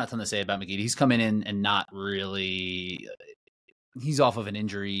mean, there's not a ton to say about Megiddo. He's coming in and not really. He's off of an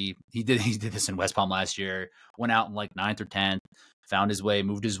injury. He did this in West Palm last year. Went out in like 9th or 10th. Found his way,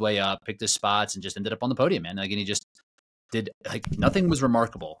 moved his way up, picked his spots, and just ended up on the podium. Man, like, and he just did like nothing was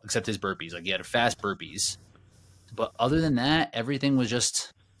remarkable except his burpees. Like he had fast burpees, but other than that, everything was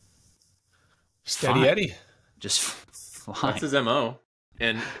just steady fine. Eddie. Just fine. That's his MO.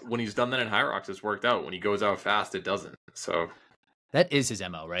 And when he's done that in High Rocks, it's worked out. When he goes out fast, it doesn't. So that is his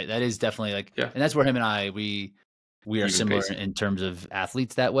MO, right? That is definitely like, and that's where him and I, we are even similar in terms of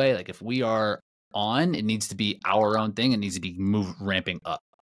athletes that way. Like if we are on, it needs to be our own thing. It needs to be ramping up,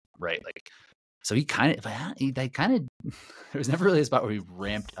 right? Like, so he kind of, there was never really a spot where he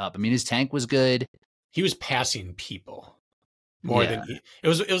ramped up. I mean, his tank was good. He was passing people more than it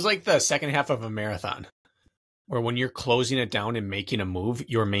was like the second half of a marathon. Where when you're closing it down and making a move,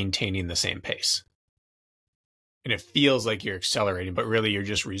 you're maintaining the same pace. and it feels like you're accelerating, but really you're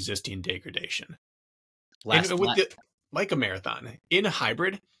just resisting degradation. Like a marathon. In a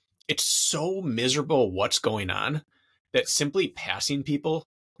hybrid, it's so miserable what's going on that simply passing people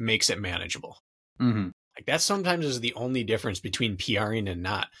makes it manageable. Mm-hmm. Like that sometimes is the only difference between PRing and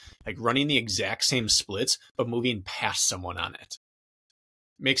not. Like running the exact same splits, but moving past someone on it.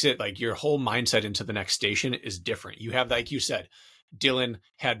 Makes it like your whole mindset into the next station is different. You have, like you said, Dylan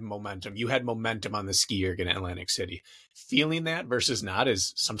had momentum. You had momentum on the ski erg in Atlantic City. Feeling that versus not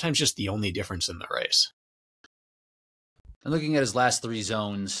is sometimes just the only difference in the race. And looking at his last 3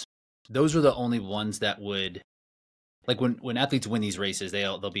 zones, those were the only ones that would, like when athletes win these races,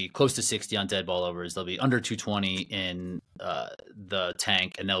 they'll be close to 60 on dead ball overs. They'll be under 220 in the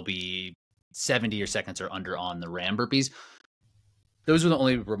tank, and they'll be 70 or seconds or under on the ram burpees. Those were the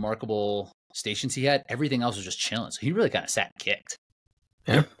only remarkable stations he had. Everything else was just chilling. So he really kind of sat and kicked.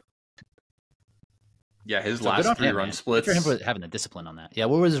 Yeah. Yeah, his last 3 run splits. Good for him for having the discipline on that. Yeah,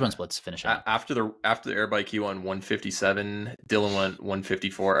 what were his run splits finishing? After the air bike, he won 157. Dylan went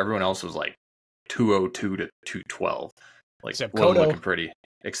 154. Everyone else was like 202 to 212. Like, except wasn't Kodo. looking pretty.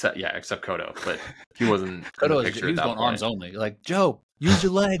 Except Kodo, but he wasn't. Kodo he was going arms only. Like, Joe, use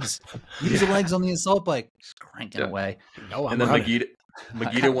your legs. Use your legs on the assault bike. Just cranking away. No, I'm and then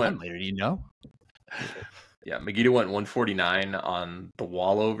Megita went later. Do you know? Yeah, Megita went 149 on the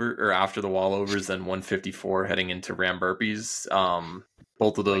wall over, or after the wall overs, then 154 heading into ram burpees.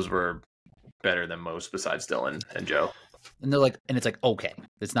 Both of those were better than most besides Dylan and Joe. And they're like, and it's like, okay,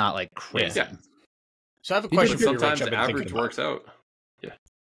 it's not like crazy. Yeah. So I have a question for you, sometimes Rich, the average works out. Yeah.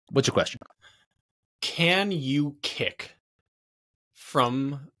 What's your question? Can you kick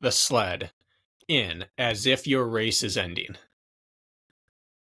from the sled in as if your race is ending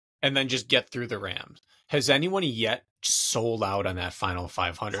and then just get through the rams? Has anyone yet sold out on that final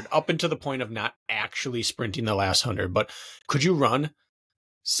 500 up until the point of not actually sprinting the last 100? But could you run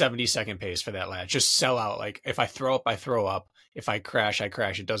 70-second pace for that lad? Just sell out. Like, if I throw up, I throw up. If I crash, I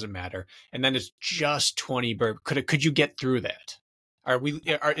crash. It doesn't matter. And then it's just 20 burp. Could you get through that?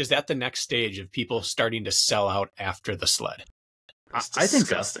 Is that the next stage of people starting to sell out after the sled? I think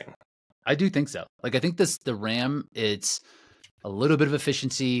so. I do think so. Like, I think the ram, it's a little bit of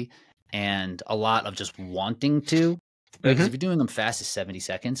efficiency and a lot of just wanting to. Because if you're doing them fast as 70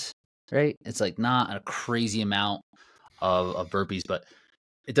 seconds, right? It's like not a crazy amount of burpees, but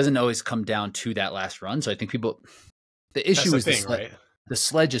it doesn't always come down to that last run. So I think the issue is the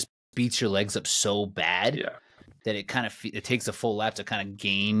sled just beats your legs up so bad that it takes a full lap to kind of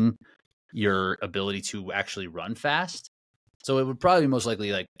gain your ability to actually run fast. So it would probably most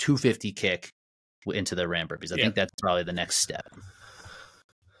likely like 250 kick into the ram burpees. I think that's probably the next step.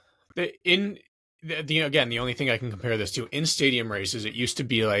 Again, the only thing I can compare this to in stadium races, it used to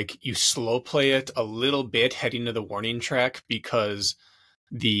be like you slow play it a little bit heading to the warning track because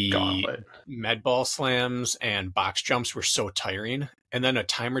the med ball slams and box jumps were so tiring. And then a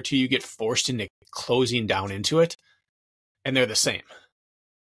time or two, you get forced into closing down into it. And they're the same.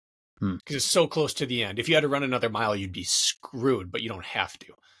 Because it's so close to the end. If you had to run another mile, you'd be screwed, but you don't have to.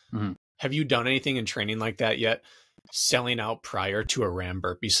 Mm-hmm. Have you done anything in training like that yet? Selling out prior to a ram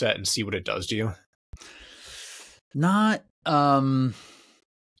burpee set and see what it does to you? Not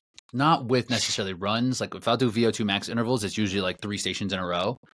with necessarily runs. Like if I'll do VO2 max intervals, it's usually like 3 stations in a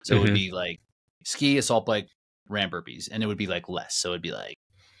row. So it would be like ski, assault bike, ram burpees, and it would be like less. So it'd be like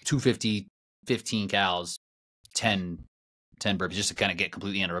 250, 15 cals, 10 burpees, just to kind of get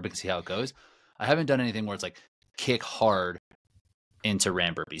completely anaerobic and see how it goes. I haven't done anything where it's like kick hard into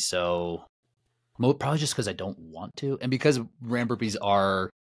ram burpees. So probably just because I don't want to, and because ram burpees are,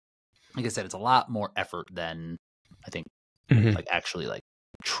 like I said, it's a lot more effort than I think like actually like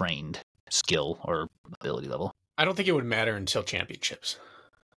trained skill or ability level. I don't think it would matter until championships.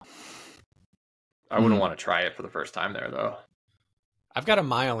 I wouldn't want to try it for the first time there, though. I've got a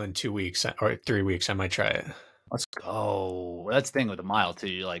mile in 2 weeks or 3 weeks. I might try it. Let's go. That's the thing with a mile too.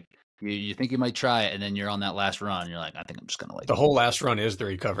 You're like, you think you might try it, and then you're on that last run. You're like, I think I'm just gonna like the whole last run is the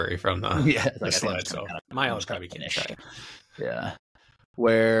recovery from the the sled. So mile is probably gonna try. Yeah,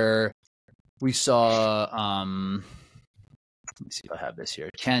 where we saw. Let me see if I have this here.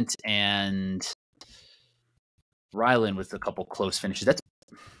 Kent and Ryland with a couple close finishes.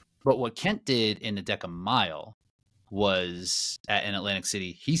 But what Kent did in the Deka Mile was in Atlantic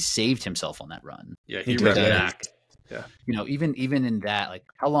City. He saved himself on that run. Yeah, he ran back. Yeah, you know, even in that, like,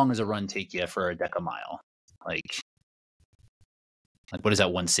 how long does a run take you for a Deka Mile? Like what is that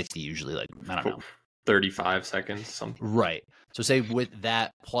 160 usually? Like, I don't know, 35 seconds, something. Right. So say with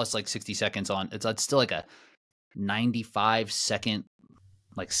that plus like 60 seconds on, it's still like a 95-second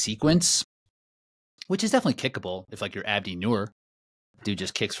like sequence. which is definitely kickable if like you're Abdi Noor. Dude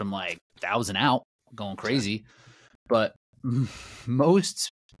just kicks from like 1,000 out, going crazy. But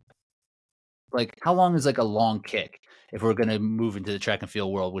most, like, how long is like a long kick if we're going to move into the track and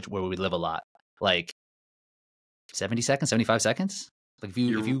field world, where we live a lot? Like 70 seconds, 75 seconds? Like if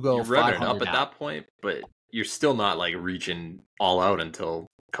you go you're revving 500 it up at out, that point, but you're still not like reaching all out until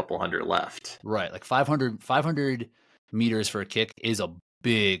a couple hundred left. right? Like 500 meters for a kick is a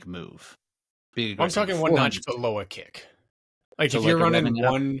big move. Big. I'm talking one notch below a kick. Like, so if you're running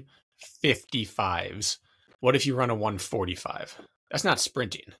 155s, what if you run a 145? That's not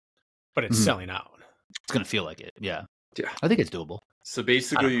sprinting, but it's selling out. It's gonna feel like it. Yeah. Yeah. I think it's doable. So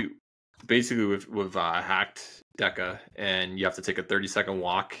basically we've hacked Deka, and you have to take a 30-second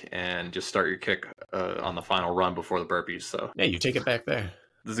walk and just start your kick on the final run before the burpees. So yeah, you take it back there.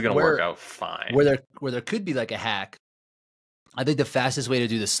 This is gonna work out fine. Where there could be like a hack. I think the fastest way to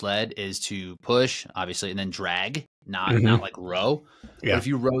do the sled is to push, obviously, and then drag, not like row. Yeah. But if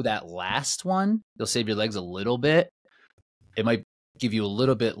you row that last one, you'll save your legs a little bit. It might give you a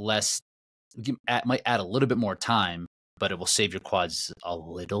little bit less. Might add a little bit more time, but it will save your quads a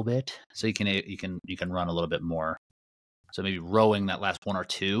little bit, so you can run a little bit more. So maybe rowing that last one or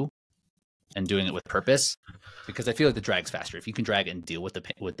two, and doing it with purpose, because I feel like the drag's faster. If you can drag and deal with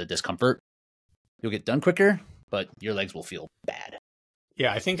the discomfort, you'll get done quicker, but your legs will feel bad.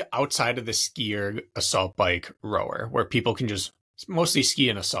 Yeah, I think outside of the skier, assault bike, rower, where people can just mostly ski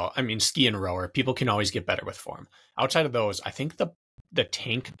and rower, people can always get better with form. Outside of those, I think the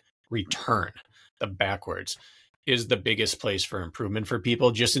tank return, the backwards, is the biggest place for improvement for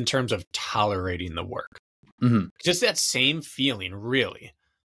people, just in terms of tolerating the work. Just that same feeling, really,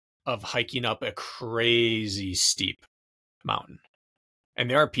 of hiking up a crazy steep mountain. And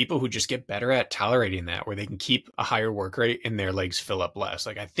there are people who just get better at tolerating that, where they can keep a higher work rate and their legs fill up less.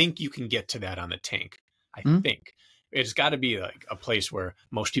 Like, I think you can get to that on the tank. I think it's got to be like a place where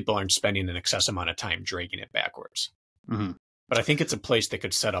most people aren't spending an excess amount of time dragging it backwards. But I think it's a place that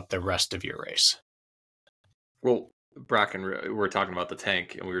could set up the rest of your race. Well, Bracken, we're talking about the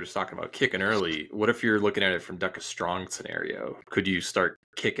tank, and we were just talking about kicking early. What if you're looking at it from Deka Strong scenario? Could you start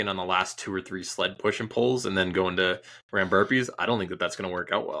kicking on the last 2 or 3 sled push and pulls and then go into ram burpees? I don't think that's going to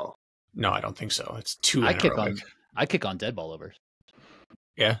work out well. No, I don't think so. It's too anaerobic. I kick on dead ball overs.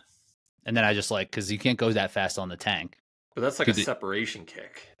 Yeah. And then I just because you can't go that fast on the tank. But that's like a separation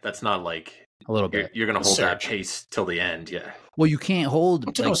kick. That's not like a little bit. You're going to hold that pace till the end. Yeah. Well, you can't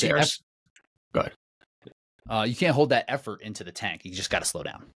hold go ahead. You can't hold that effort into the tank. You just got to slow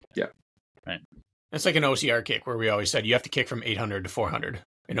down. Yeah. Right. It's like an OCR kick, where we always said you have to kick from 800 to 400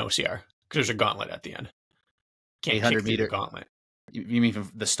 in OCR, because there's a gauntlet at the end. Can't 800 meter gauntlet. You mean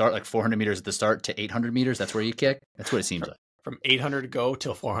from the start, like 400 meters at the start to 800 meters? That's where you kick? That's what it seems like. From 800 to go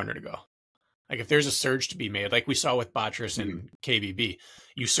till 400 to go. Like, if there's a surge to be made, like we saw with Botris and KBB,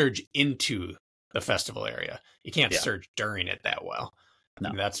 you surge into the festival area. You can't surge during it that well.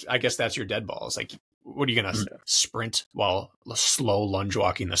 No. I guess that's your dead ball. It's like, what are you going to sprint while slow lunge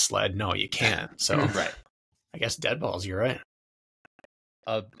walking the sled? No, you can't. So right. I guess dead balls, you're right.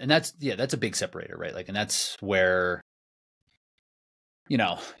 And that's a big separator, right? Like, and that's where, you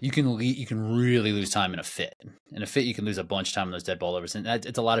can really lose time in a fit. In a fit, you can lose a bunch of time in those dead ball overs. And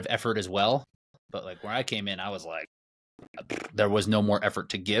it's a lot of effort as well. But like, where I came in, I was like, there was no more effort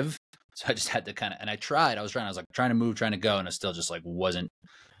to give. So I just had to and I was trying to move, trying to go. And it still just like wasn't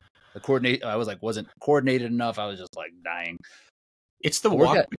coordinated enough. I was just like dying. It's the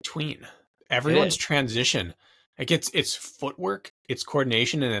walk between everyone's transition. Like, it's footwork, it's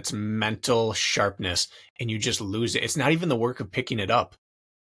coordination, and it's mental sharpness, and you just lose it. It's not even the work of picking it up,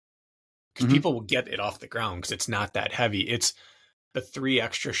 because people will get it off the ground because it's not that heavy. It's the 3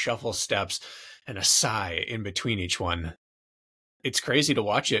 extra shuffle steps and a sigh in between each one. It's crazy to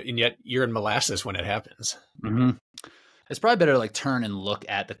watch it, and yet you're in molasses when it happens. It's probably better to like turn and look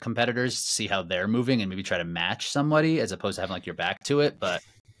at the competitors, see how they're moving, and maybe try to match somebody as opposed to having like your back to it. But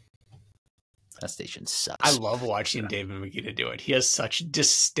that station sucks. I love watching David McGee do it. He has such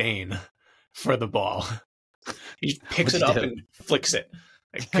disdain for the ball. He picks it up and flicks it.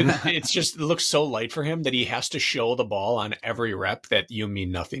 It looks so light for him that he has to show the ball on every rep that you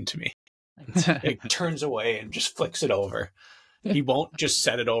mean nothing to me. It turns away and just flicks it over. He won't just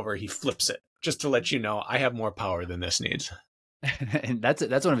set it over. He flips it just to let you know I have more power than this needs. And that's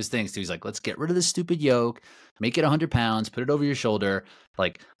one of his things too. He's like, let's get rid of this stupid yoke, make it 100 pounds, put it over your shoulder.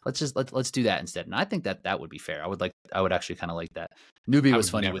 Like, let's do that instead. And I think that would be fair. I would actually kind of like that. Newbie was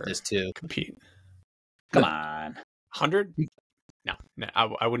funny with this too. Compete. Come on. 100? No,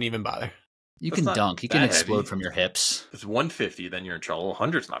 I wouldn't even bother. You can dunk. You can explode from your hips. If it's 150, then you're in trouble.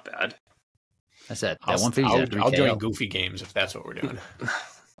 100's not bad. I said that 150. I'll join Goofy Games if that's what we're doing.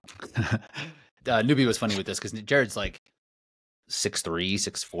 Newbie was funny with this because Jared's like 6'3",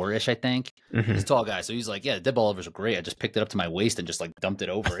 6'4" ish, I think. Mm-hmm. He's a tall guy, so he's like, "Yeah, the dead ball overs are great. I just picked it up to my waist and just like dumped it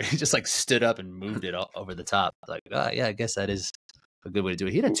over." He just like stood up and moved it over the top. Like, yeah, I guess that is a good way to do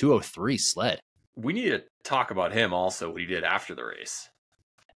it. He had a 203 sled. We need to talk about him also, what he did after the race.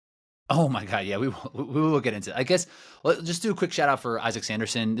 Oh my God, yeah, we will get into it. I guess let's just do a quick shout out for Isaac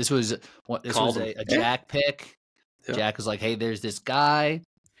Sanderson. This was a Jack pick. Yeah. Jack was like, "Hey, there's this guy,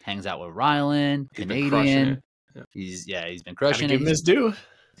 hangs out with Rylan, Canadian. He's been crushing it. Give him his due.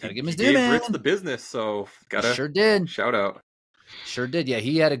 Gotta give him his due, man. Rich the business, so sure did. Shout out. Sure did. Yeah,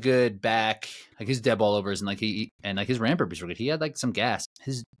 he had a good back, like his dead ball overs and like his ramp burpees were good. He had like some gas.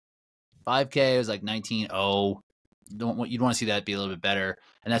 His 5K was like 19.0. You'd want to see that be a little bit better,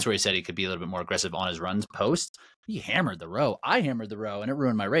 and that's where he said he could be a little bit more aggressive on his runs post. He hammered the row. I hammered the row, and it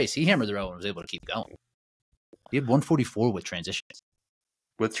ruined my race. He hammered the row and was able to keep going. He had 144 with transitions.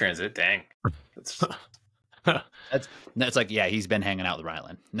 With transit, dang. That's like, yeah, he's been hanging out with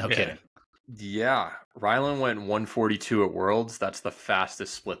Rylan. No kidding. Yeah, Rylan went 142 at Worlds. That's the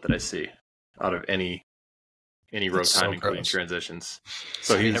fastest split that I see out of any road time, including transitions.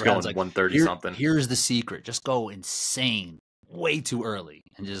 So he was going like 130 something. Here's the secret: just go insane way too early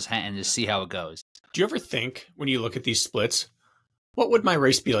and just see how it goes. Do you ever think when you look at these splits, what would my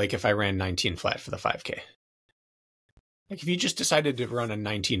race be like if I ran 19 flat for the 5K? Like if you just decided to run a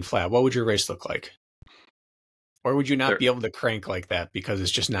 19 flat, what would your race look like? Or would you not be able to crank like that because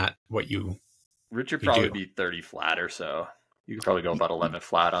it's just not what you? Rich would probably be 30 flat or so. You could probably go about 11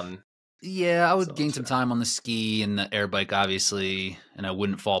 flat on. Yeah, I would gain some time on the ski and the air bike, obviously, and I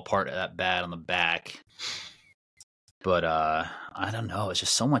wouldn't fall apart that bad on the back. But I don't know. It's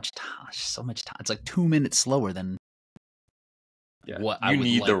just so much time. It's like 2 minutes slower than what I would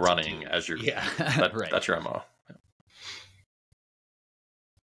need like the running as your right. That's your MO.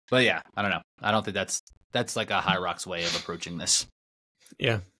 But yeah, I don't know. I don't think that's like a High Rocks way of approaching this.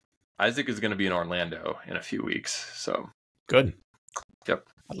 Yeah, Isaac is going to be in Orlando in a few weeks, so good. Yep.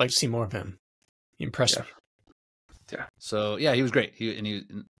 I'd like to see more of him. He impressed me. Yeah. So yeah, he was great. He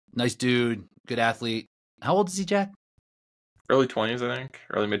was nice dude, good athlete. How old is he, Jack? Early 20s, I think.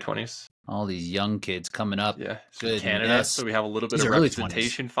 Early mid 20s. All these young kids coming up. Yeah. Canada, so we have a little bit of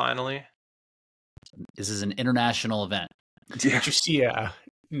representation finally. This is an international event. Yeah. Did you see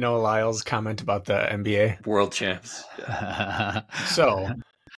Noah Lyle's comment about the NBA? World champs. Yeah. So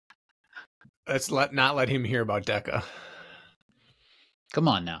let's not let him hear about DEKA. Come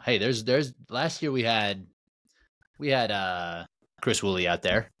on now. Hey, there's last year we had Chris Woolley out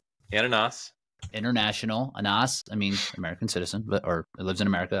there. And Anas. International. Anas, I mean, American citizen, or lives in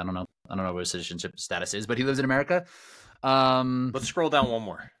America. I don't know what his citizenship status is, but he lives in America. Let's scroll down one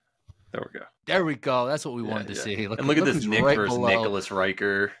more. There we go. That's what we wanted to see. Look at this Nick versus Nicholas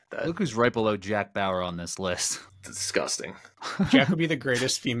Riker. Look who's right below Jack Bauer on this list. Disgusting. Jack would be the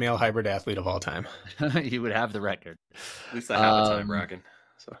greatest female hybrid athlete of all time. He would have the record. At least I have the time, Bracken.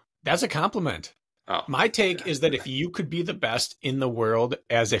 So that's a compliment. Oh, my take is that if you could be the best in the world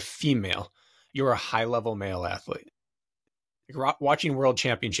as a female, you're a high-level male athlete. Like watching world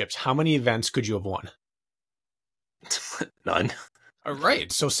championships, how many events could you have won? None. All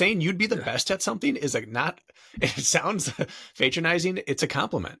right. So saying you'd be the best at something is like not, it sounds patronizing. It's a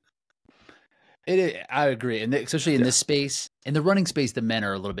compliment. I agree. And especially in this space, in the running space, the men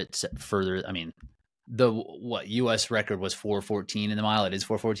are a little bit further. I mean, the US record was 4:14 in the mile. It is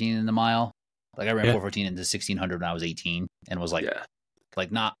 4:14 in the mile. Like I ran 4:14 into 1600 when I was 18 and was like,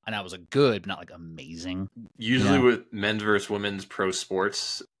 not, and I was good, but not like amazing. Usually with men's versus women's pro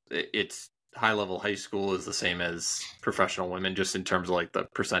sports, it's high level high school is the same as professional women, just in terms of like the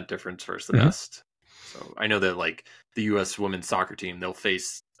percent difference versus the best. So I know that like the U.S. women's soccer team, they'll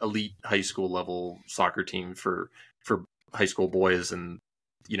face elite high school level soccer team for high school boys, and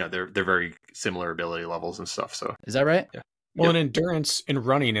they're very similar ability levels and stuff. So is that right? Yeah. Well, in endurance in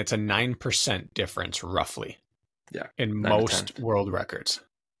running, it's a 9% difference roughly. Yeah. In most world records.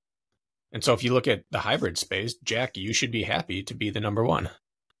 And so if you look at the hybrid space, Jack, you should be happy to be the number one.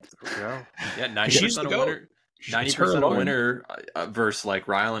 There we go. Yeah, 90% of winner. 90% of winner versus like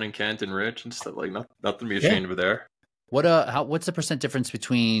Rylan and Kent and Rich and stuff, like nothing to be ashamed of there. What's the percent difference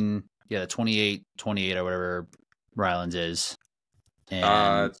between the 28 or whatever Rylan's is?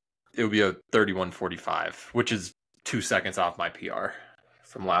 And it would be a 31:45, which is 2 seconds off my PR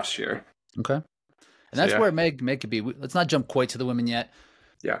from last year. Okay. And that's where Meg could be. Let's not jump quite to the women yet.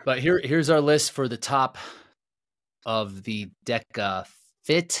 Yeah. But here's our list for the top of the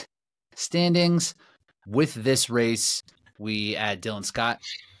DEKAFIT standings. With this race, we add Dylan Scott.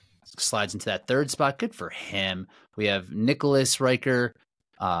 slides into that third spot. Good for him. We have Nicholas Riker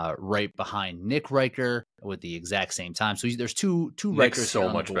right behind Nick Riker with the exact same time. So there's two Nick's Rikers so on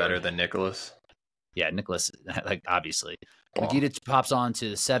the much board. better than Nicholas. Yeah, Nicholas, like obviously. Wow. Megiddo pops on to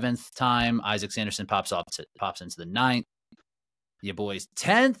the 7th time. Isaac Sanderson pops into the 9th. Your boys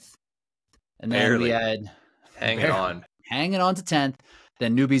 10th. And then we had hanging on to 10th.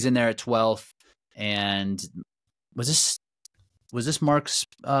 Then Newbie's in there at 12th. And was this Mark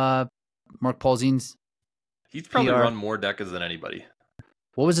Paulzine's? He's probably PR? run more Dekas than anybody.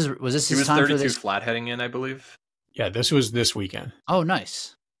 What was this? Was this he his was time 32 for this? flat heading in, I believe. Yeah, this was this weekend. Oh,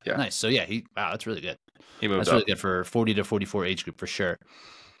 nice. Yeah. Nice. So yeah, wow, that's really good. He moved That's up. really good for 40 to 44 age group for sure.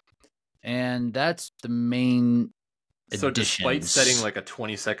 And that's the main So additions. despite setting like a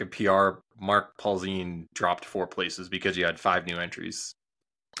 20-second PR, Mark Paulzine dropped 4 places because you had 5 new entries,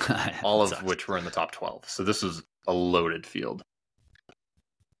 all of which were in the top 12. So this was a loaded field.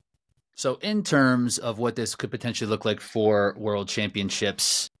 So in terms of what this could potentially look like for World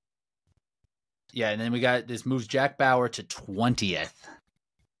Championships, yeah, and then we got this moves Jack Bauer to 20th.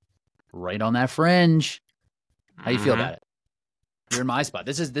 Right on that fringe. How you feel about it? You're in my spot.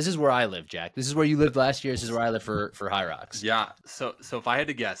 This is where I live, Jack. This is where you lived last year. This is where I live for High Rocks. Yeah. So if I had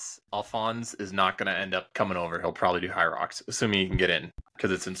to guess, Alphonse is not going to end up coming over. He'll probably do High Rocks, assuming he can get in,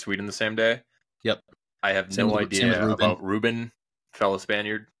 because it's in Sweden the same day. Yep. I have no idea about Ruben, fellow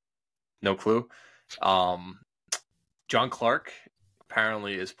Spaniard. No clue. John Clark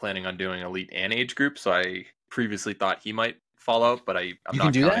apparently is planning on doing elite and age group, so I previously thought he might fall out, but I'm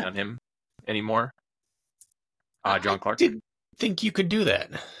not counting on him anymore. John Clark. I didn't think you could do that.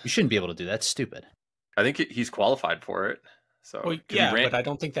 You shouldn't be able to do that. That's stupid. I think he's qualified for it. So well, yeah, but I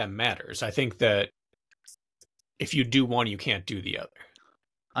don't think that matters. I think that if you do one, you can't do the other.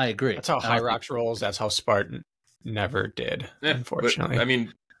 I agree. That's how High Rocks rolls. That's how Spartan never did, unfortunately. But, I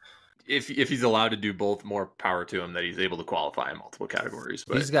mean, if he's allowed to do both, more power to him that he's able to qualify in multiple categories.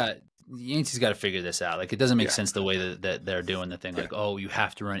 But Yancey's got to figure this out. Like, it doesn't make sense the way that they're doing the thing. Like, oh, you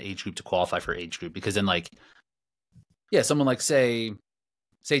have to run age group to qualify for age group, because then, like, yeah, someone like say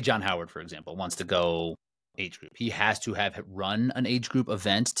John Howard, for example, wants to go age group. He has to have run an age group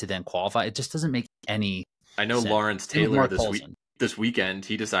event to then qualify. It just doesn't make any. I know sense. Lawrence Taylor this weekend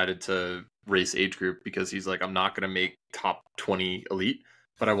he decided to race age group because he's like, I'm not going to make top 20 elite,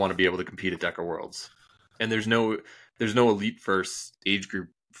 but I want to be able to compete at Deka Worlds. And there's no elite first age group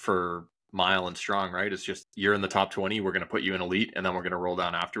for mile and strong, right? It's just you're in the top 20, we're going to put you in elite, and then we're going to roll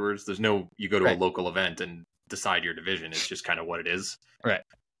down afterwards. There's no you go to a local event and decide your division. It's just kind of what it is. Right.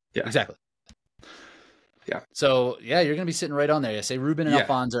 Yeah. Exactly. Yeah. So yeah, you're going to be sitting right on there. You say Ruben and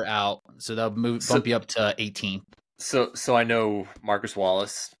Alphonse are out, so they'll bump you up to 18th. So I know Marcus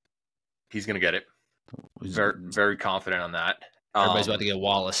Wallace, he's going to get it. Very, very confident on that. Everybody's about to get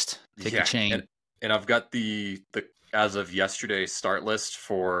Wallaced. Take the chain. And I've got the as of yesterday start list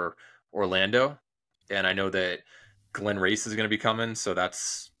for Orlando, and I know that Glenn Race is going to be coming, so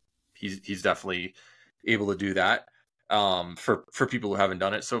he's definitely able to do that. For people who haven't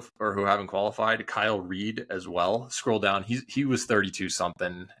done it or who haven't qualified, Kyle Reed as well. Scroll down, he was 32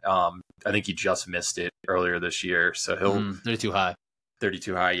 something. I think he just missed it earlier this year, so he'll 32 high.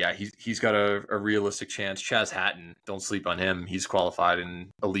 32 high, yeah. He's got a realistic chance. Chaz Hatton, don't sleep on him. He's qualified in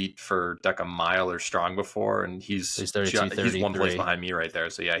elite for Deka Mile or Strong before, and he's 32, he's 1 place behind me right there.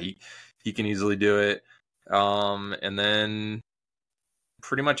 So yeah, he can easily do it. And then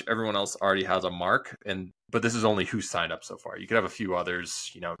pretty much everyone else already has a mark, but this is only who signed up so far. You could have a few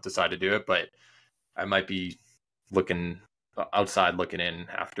others, decide to do it, but I might be looking outside, looking in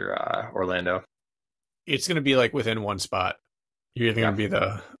after Orlando. It's going to be like within one spot. You're either going to be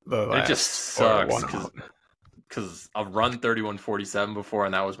the last. It just sucks because I've run 31:47 before,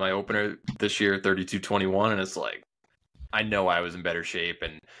 and that was my opener this year, 32:21, and it's like I know I was in better shape,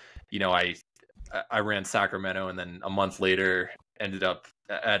 and I ran Sacramento, and then a month later ended up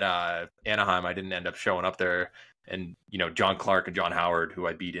at Anaheim. I didn't end up showing up there, and John Clark and John Howard, who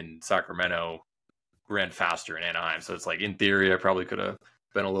I beat in Sacramento, ran faster in Anaheim. So it's like in theory I probably could have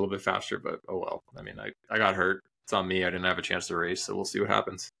been a little bit faster, but oh well. I mean, I got hurt. It's on me. I didn't have a chance to race, so we'll see what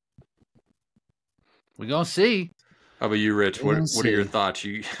happens. We're gonna see. How about you, Rich? What are your thoughts?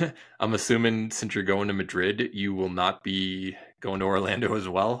 I'm assuming since you're going to Madrid, you will not be going to Orlando as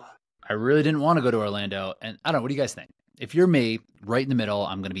well. I really didn't want to go to Orlando, and I don't know. What do you guys think? If you're me, right in the middle,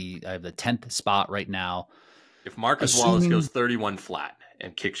 I have the 10th spot right now. If Marcus Wallace goes 31 flat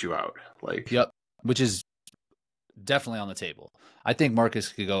and kicks you out, yep, which is definitely on the table. I think Marcus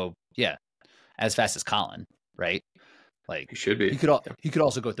could go, as fast as Colin, right? Like he should be. He could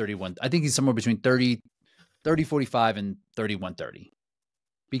also go 31. I think he's somewhere between 30:45 and 31:30.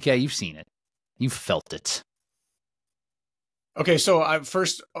 BK, you've seen it. You've felt it. Okay, so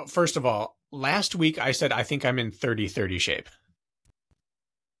first of all, last week I said I think I'm in 30-30 shape.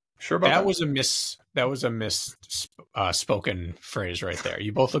 Sure about that? That was a spoken phrase right there.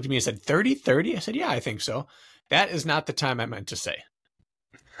 You both looked at me and said 30-30. I said, yeah, I think so. That is not the time I meant to say.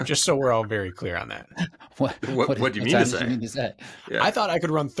 Just so we're all very clear on that. What do you mean to say? Yeah. I thought I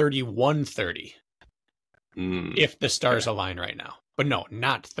could run 31-30 if the stars align right now. But no,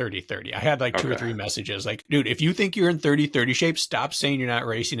 not 30-30. I had like 2 or 3 messages like, dude, if you think you're in 30-30 shape, stop saying you're not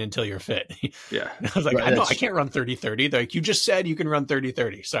racing until you're fit. Yeah. And I was like, right, I can't run 30-30. They're like, you just said you can run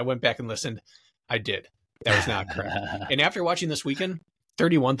 30-30. So I went back and listened. I did. That was not correct. And after watching this weekend,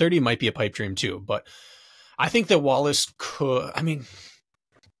 31-30 might be a pipe dream too. But I think that Wallace could, I mean,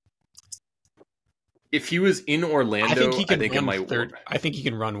 if he was in Orlando, I think it might work. I think he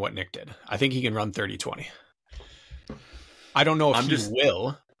can run what Nick did. I think he can run 30-20. I don't know if he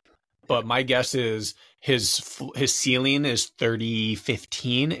will, but my guess is his ceiling is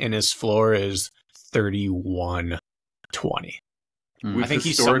 30-15 and his floor is 31-20. I think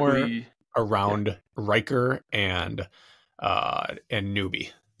he's somewhere around Riker and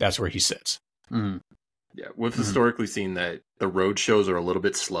Newbie. That's where he sits. Mm-hmm. Yeah, we've historically seen that the road shows are a little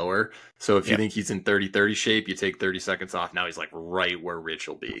bit slower. So if you think he's in 30-30 shape, you take 30 seconds off. Now he's like right where Rich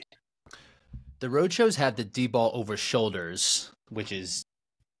will be. The road shows have the D-ball over shoulders, which is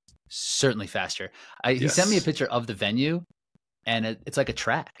certainly faster. He sent me a picture of the venue, and it's like a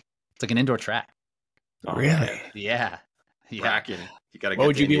track. It's like an indoor track. Oh, really? Yeah. Tracking. You gotta. What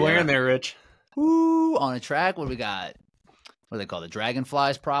would you be wearing there, Rich? Ooh, on a track. What do we got? What do they call the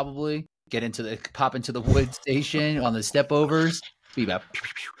dragonflies? Probably pop into the wood station on the step overs. Dude, I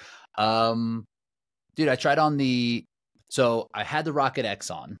tried on so I had the Rocket X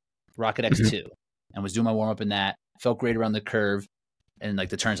on. Rocket X2 and was doing my warm up in that. Felt great around the curve and like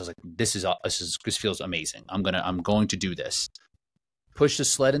the turns. I was like, this feels amazing. I'm going to do this. Pushed the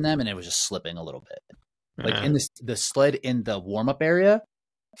sled in them and it was just slipping a little bit. Like in the sled in the warm up area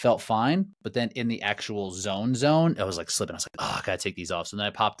felt fine, but then in the actual zone, it was like slipping. I was like, oh, I gotta take these off. So then I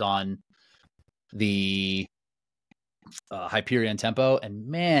popped on the Hyperion Tempo, and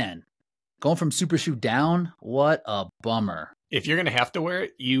man, going from Super Shoe down, what a bummer. If you're going to have to wear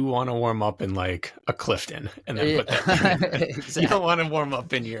it, you want to warm up in like a Clifton and then put that exactly. You don't want to warm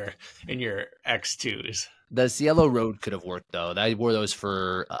up in your X2s. The Cielo Road could have worked though. I wore those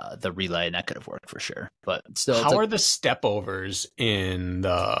for the relay and that could have worked for sure. But still, how are the step overs in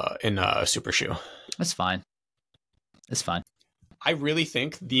Super Shoe? That's fine. It's fine. I really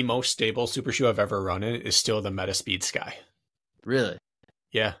think the most stable Super Shoe I've ever run in is still the Metaspeed Sky. Really?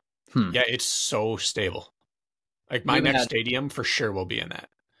 Yeah. Yeah, it's so stable. Like my next stadium for sure will be in that.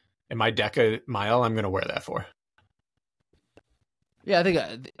 And my Deka mile, I'm going to wear that for. Yeah, I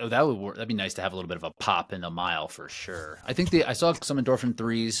think that would work. That'd be nice to have a little bit of a pop in the mile for sure. I think I saw some Endorphin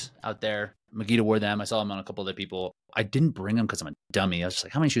 3s out there. Magita wore them. I saw them on a couple other people. I didn't bring them because I'm a dummy. I was just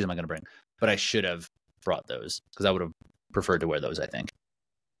like, how many shoes am I going to bring? But I should have brought those because I would have preferred to wear those, I think.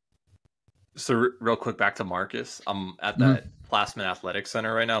 So real quick, back to Marcus. I'm at that Plasman Athletics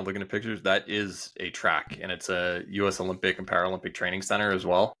Center right now, looking at pictures. That is a track, and it's a U.S. Olympic and Paralympic Training Center as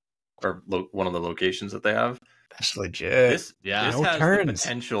well, or one of the locations that they have. That's legit. This has the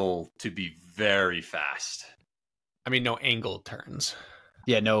potential to be very fast. I mean, no angled turns.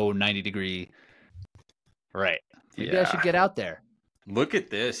 Yeah, no 90-degree. Right. Maybe I should get out there. Look at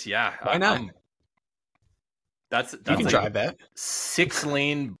this. Yeah. Why not? That's you can drive that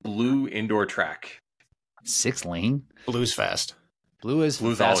 6-lane blue indoor track. 6-lane? Blue's fast. Blue is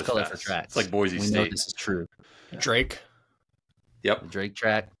fast color for tracks. It's like Boise State. We know this is true. Drake. Yep. The Drake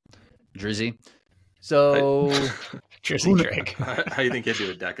track. Drizzy. So Drizzy Drake. How do you think he'd do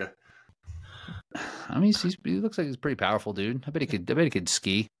with Deka? I mean, he looks like he's a pretty powerful dude. I bet he could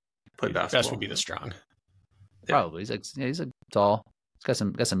ski. Play basketball. Best would be the strong. Probably. He's like tall. He's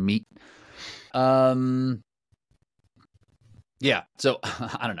got some meat. Yeah. So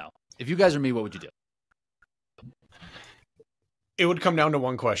I don't know. If you guys are me, what would you do? It would come down to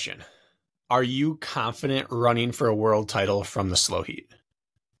one question. Are you confident running for a world title from the slow heat?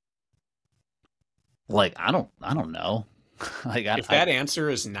 Like, I don't know. Like, if that answer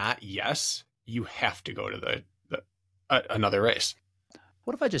is not yes, you have to go to another race.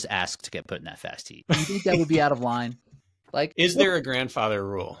 What if I just asked to get put in that fast heat? Do you think that would be out of line? Like, is there a grandfather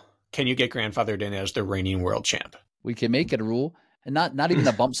rule? Can you get grandfathered in as the reigning world champ? We can make it a rule, and not even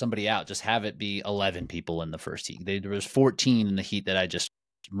to bump somebody out. Just have it be 11 people in the first heat. There was 14 in the heat that I just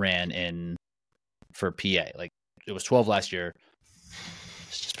ran in for PA. Like, it was 12 last year.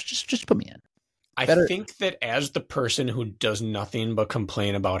 Just put me in. I think that as the person who does nothing but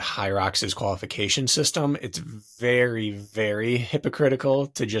complain about Hyrox's qualification system, it's very, very hypocritical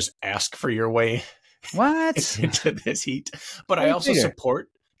to just ask for your way into this heat. But I also support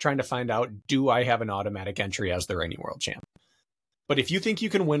trying to find out, do I have an automatic entry as the reigning world champ? But if you think you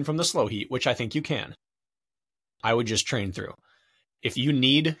can win from the slow heat, which I think you can, I would just train through. If you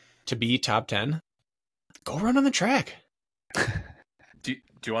need to be top 10, go run on the track. Do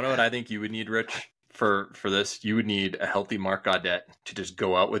you want to know what I think you would need, Rich, for this? You would need a healthy Marc Gaudet to just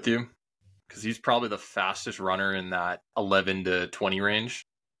go out with you, because he's probably the fastest runner in that 11 to 20 range.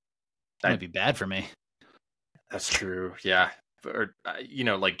 That might be bad for me. That's true. Yeah. Or,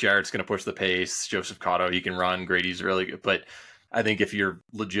 like Jarrett's going to push the pace. Joseph Cotto, he can run. Grady's really good. But I think if you're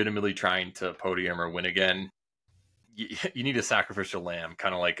legitimately trying to podium or win again, you need a sacrificial lamb,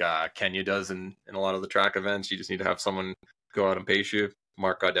 kind of like Kenya does in a lot of the track events. You just need to have someone go out and pace you.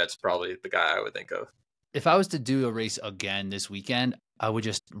 Marc Gaudet's probably the guy I would think of. If I was to do a race again this weekend, I would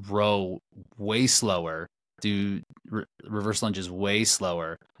just row way slower, do reverse lunges way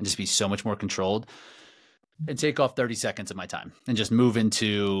slower, and just be so much more controlled, and take off 30 seconds of my time and just move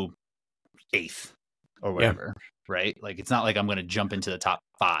into 8th or whatever, right? Like, it's not like I'm going to jump into the top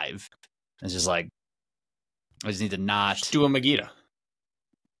 5. It's just like, I just need to not just do a Megiddo.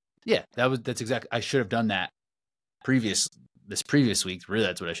 Yeah, that's exactly. I should have done that this previous week. Really,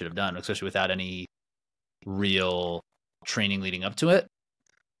 that's what I should have done, especially without any real training leading up to it.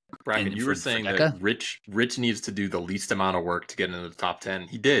 Bracken, you were saying that Rich needs to do the least amount of work to get into the top 10.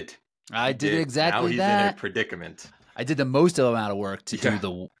 He did. I did exactly now he's that. in a predicament. I did the most amount of work to get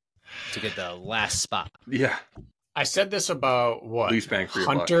the last spot. Yeah. I said this about Loose bang for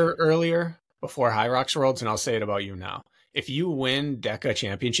Hunter earlier before Hyrox Worlds, and I'll say it about you now. If you win DEKA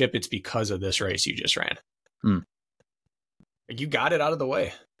championship, it's because of this race you just ran. You got it out of the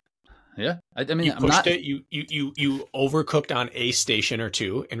way. Yeah, I mean, you pushed it. You overcooked on a station or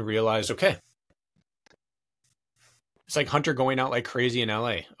two and realized, okay, it's like Hunter going out like crazy in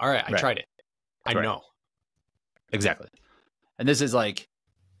LA. All right, I tried it. I know exactly. And this is like,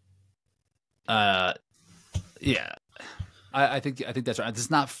 I think that's right.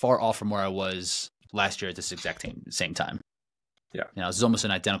 It's not far off from where I was last year at this exact same time. Yeah, this is almost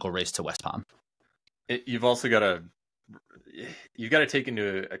an identical race to West Palm. You've also got to. You've got to take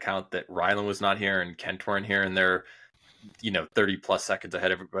into account that Rylan was not here and Kent weren't here, and they're 30 plus seconds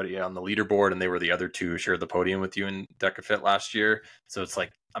ahead of everybody on the leaderboard, and they were the other two who shared the podium with you in DEKAFIT last year. So it's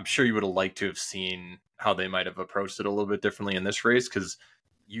like, I'm sure you would have liked to have seen how they might have approached it a little bit differently in this race, because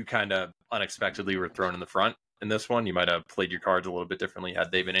you kind of unexpectedly were thrown in the front in this one. You might have played your cards a little bit differently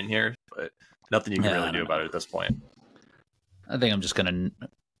had they been in here, but nothing you can really do about it at this point. I think I'm just gonna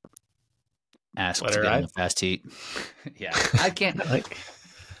ask to get in the fast heat. Yeah, I can't.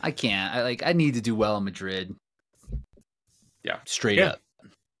 I can't. I need to do well in Madrid. Yeah, straight up.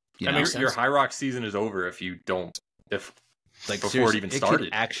 I mean, your Hyrox season is over if you don't. Before it even started, it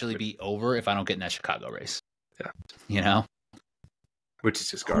could actually be over if I don't get in that Chicago race. Yeah, which is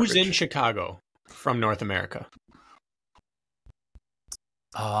just garbage. Who's in Chicago from North America?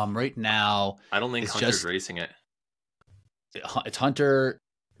 Right now, I don't think Hunter's racing it. It's Hunter,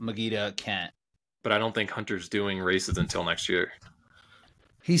 Megiddo, Kent. But I don't think Hunter's doing races until next year.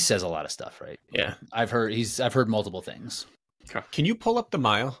 He says a lot of stuff, right? Yeah. I've heard multiple things. Okay. Can you pull up the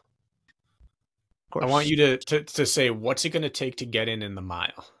mile? Of course. I want you to say, what's it going to take to get in the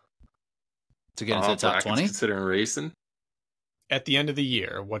mile? To get into the top 20? Considering racing? At the end of the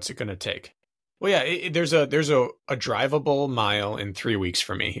year, what's it going to take? Well, yeah, there's a drivable mile in 3 weeks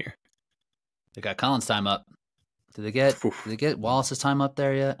for me here. They got Colin's time up. Did they get Wallace's time up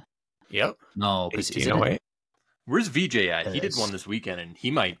there yet? Yep. No, because where's VJ at? He did one this weekend, and he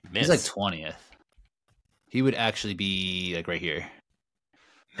might miss. He's like 20th. He would actually be like right here.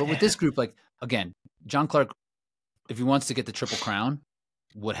 But with this group, like, again, John Clark, if he wants to get the Triple Crown,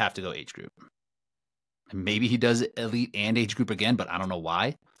 would have to go age group. And maybe he does elite and age group again, but I don't know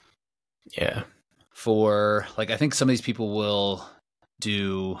why. Yeah. I think some of these people will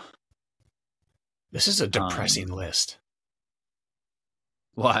do. This is a depressing list.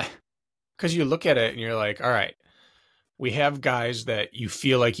 Why? Because you look at it and you're like, all right, we have guys that you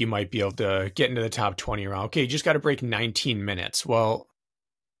feel like you might be able to get into the top 20 around. Okay, you just got to break 19 minutes. Well,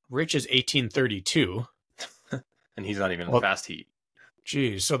 Rich is 18:32. And he's not even in the fast heat.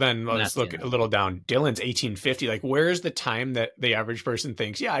 Geez. So then let's look a little down. Dylan's 18:50. Like, where is the time that the average person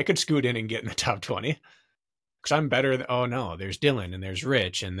thinks, yeah, I could scoot in and get in the top 20? Because I'm better. Oh, no, there's Dylan and there's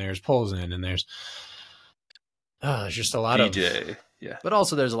Rich and there's Polzin and there's just a lot DJ. of. Yeah. But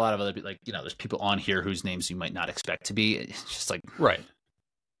also there's a lot of other, there's people on here whose names you might not expect to be. It's just like, right.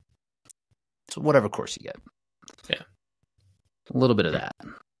 So whatever course you get. Yeah. A little bit of that.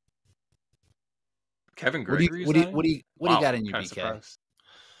 Kevin Gregory. What do you got in your BK? Surprised.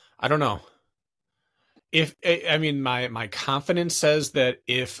 I don't know. My confidence says that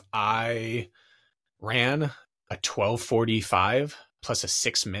if I ran a 12:45 plus a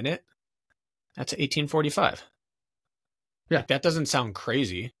 6 minute, that's 18:45. Yeah. Like, that doesn't sound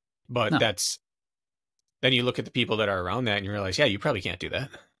crazy, but then you look at the people that are around that and you realize, yeah, you probably can't do that.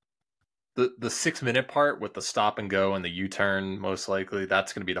 The 6 minute part with the stop and go and the U-turn, most likely,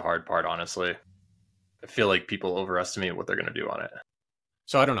 that's going to be the hard part, honestly. I feel like people overestimate what they're going to do on it.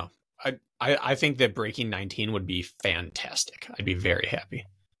 So I don't know. I think that breaking 19 would be fantastic. I'd be very happy.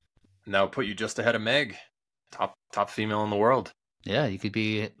 And that would put you just ahead of Meg, top female in the world. Yeah, you could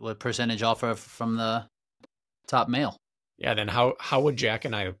be what percentage off from the top male. Yeah, then how would Jack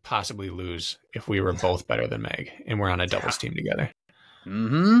and I possibly lose if we were both better than Meg and we're on a doubles team together?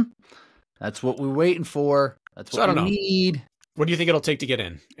 Mm-hmm. That's what we're waiting for. That's what we need. What do you think it'll take to get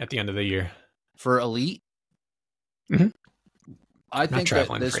in at the end of the year? For elite? Mm-hmm. I think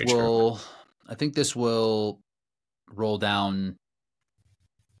this will roll down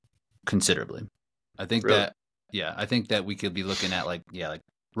considerably. I think that we could be looking at like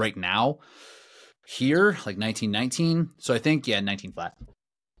right now here, like 1919. So I think 19 flat.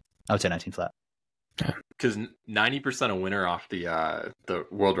 I would say 19 flat. Because 90% of winner off the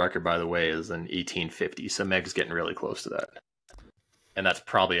world record, by the way, is an 1850. So Meg's getting really close to that, and that's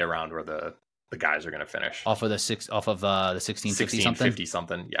probably around where the guys are going to finish off of the 1650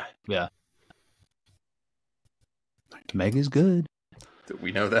 something. Yeah. Meg is good.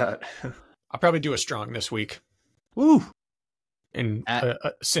 We know that. I'll probably do a strong this week. Woo! And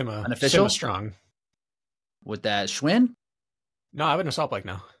Sima, an official Sima strong with that Schwinn. No, I have an assault bike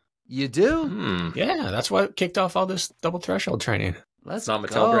now. You do? Yeah, that's what kicked off all this double threshold training. Let's not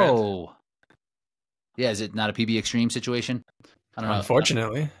Mattel brand. Yeah, is it not a PB Extreme situation? I don't know.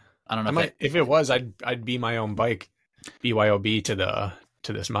 Unfortunately, I don't know. If it was, I'd be my own bike, BYOB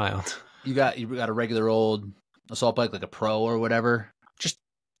to this mile. You got a regular old assault bike, like a pro or whatever. Just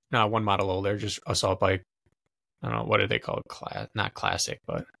one model older, just assault bike. I don't know, what do they call it? Not classic,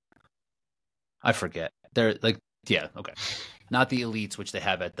 but I forget. They're like, yeah, okay. Not the elites, which they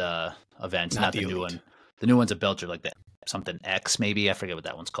have at the events. Not the new one. The new one's a Belcher, like that something X maybe. I forget what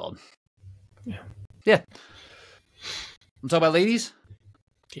that one's called. Yeah. I'm talking about ladies.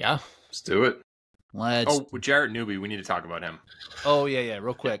 Yeah, let's do it. With Jared Newby, we need to talk about him. Oh yeah,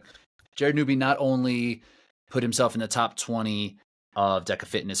 real quick. Jared Newby not only put himself in the top 20 of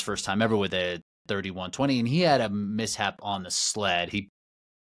DEKAFIT in his first time ever with a 31:20, and he had a mishap on the sled. He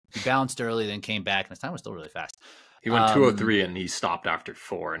bounced early, then came back, and his time was still really fast. He went 2:03 and he stopped after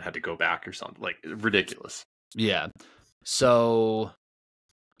 4 and had to go back or something. Like, ridiculous. Yeah. So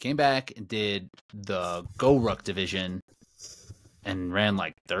came back and did the Go Ruck division and ran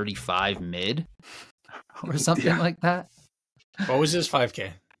like 35 mid or something like that. What was his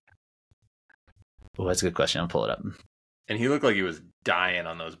 5K? Oh, that's a good question. I'll pull it up. And he looked like he was dying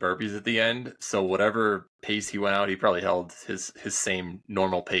on those burpees at the end. So whatever pace he went out, he probably held his same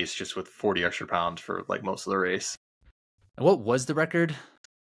normal pace, just with 40 extra pounds for like most of the race. And what was the record?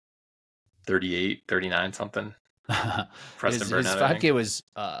 38, 39 something. His 5K was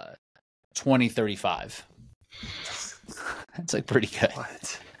 20:35. That's like pretty good.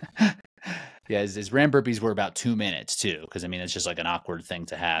 What? Yeah, his ram burpees were about 2 minutes too, because I mean it's just like an awkward thing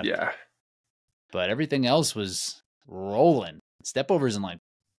to have. Yeah. But everything else was rolling. Step overs in like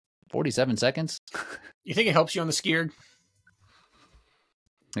 47 seconds. You think it helps you on the skier?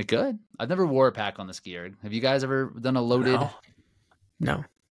 It could. I've never wore a pack on the skier. Have you guys ever done a loaded? No.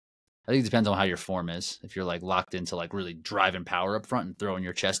 I think it depends on how your form is. If you're like locked into like really driving power up front and throwing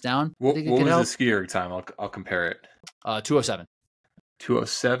your chest down. What was the skier time? I'll compare it. 207.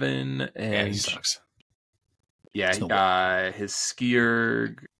 207 and he sucks. Yeah, his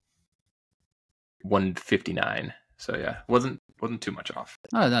skier 159. So yeah, wasn't too much off.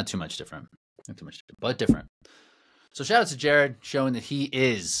 No, not too much different. Not too much different, but different. So shout out to Jared, showing that he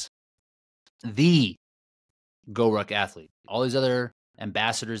is the Go Ruck athlete. All these other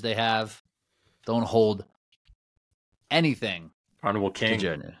ambassadors they have don't hold anything. Honorable King.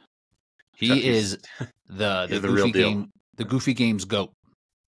 He is the real deal. The Goofy Games GOAT.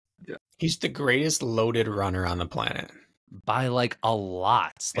 Yeah. He's the greatest loaded runner on the planet. By like a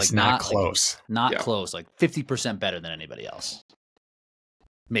lot. It's like not close. Close. Like 50% better than anybody else.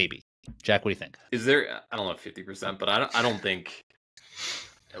 Maybe. Jack, what do you think? Is there, I don't know, 50%, but I don't think,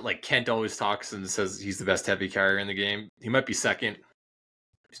 like Kent always talks and says he's the best heavy carrier in the game. He might be second.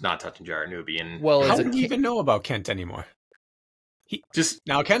 He's not touching Jared Newby. And how do you even know about Kent anymore? He just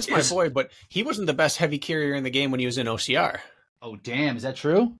now Kent's my boy, but he wasn't the best heavy carrier in the game when he was in OCR. Oh, damn. Is that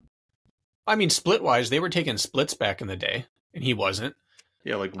true? I mean, split-wise, they were taking splits back in the day, and he wasn't.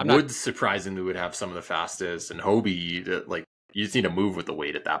 Yeah, like Woods surprisingly would have some of the fastest, and Hobie, like, you just need to move with the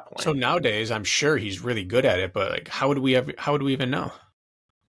weight at that point. So nowadays, I'm sure he's really good at it, but like, how would we even know?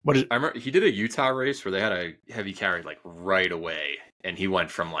 I remember he did a Utah race where they had a heavy carry like right away, and he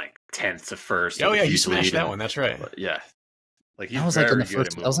went from like 10th to 1st. Oh yeah, he smashed that one. That's right. Yeah, like that was like in the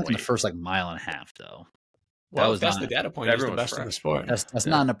first. That was like in the first like mile and a half, though. Well, that's the data point. He's the best in the sport. That's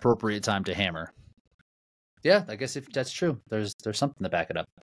not an appropriate time to hammer. Yeah, I guess if that's true, there's something to back it up.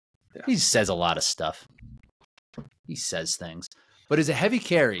 Yeah. He says a lot of stuff. He says things, but is a heavy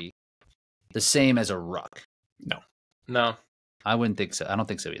carry the same as a ruck? No, I wouldn't think so. I don't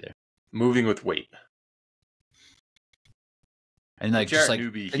think so either. Moving with weight, and like Jarrett just like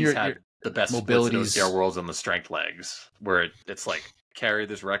Newby, he's had the best mobility OCR worlds on the strength legs, where it's like carry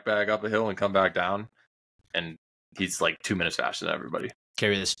this rec bag up a hill and come back down, and he's like 2 minutes faster than everybody.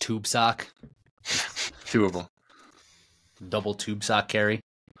 Carry this tube sock. 2 of them. Double tube sock carry.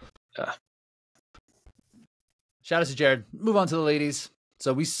 Yeah. Shout out to Jared. Move on to the ladies.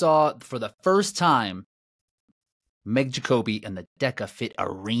 So we saw for the first time Meg Jacoby in the DEKAFIT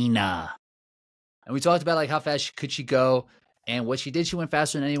arena. And we talked about like how fast could she go, and what she did. She went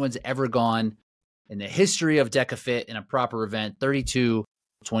faster than anyone's ever gone in the history of DEKAFIT in a proper event.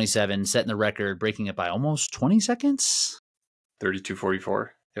 32:27, setting the record, breaking it by almost 20 seconds. 32:44.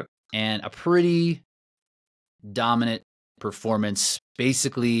 Yep. And a pretty dominant performance,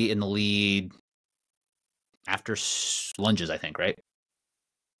 basically in the lead after lunges, I think, right?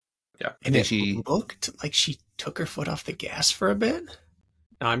 Yeah. And she looked like she took her foot off the gas for a bit.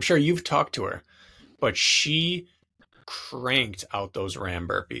 Now, I'm sure you've talked to her, but she cranked out those ram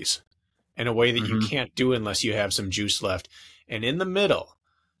burpees in a way that you can't do unless you have some juice left. And in the middle,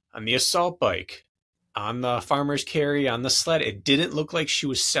 on the assault bike, on the farmer's carry, on the sled, it didn't look like she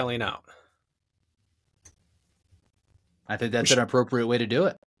was selling out. I think that's an appropriate way to do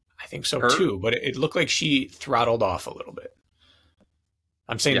it. I think so too, but it looked like she throttled off a little bit.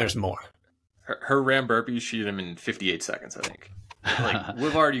 I'm saying there's more. Her ram burpees, she did them in 58 seconds, I think. Like,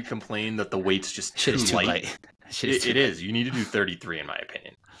 we've already complained that the weight's just too light. It is. You need to do 33, in my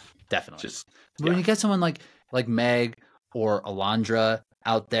opinion. Definitely. When you get someone like Meg or Alondra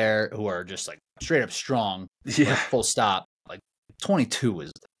out there who are just like straight up strong, like, full stop, like 22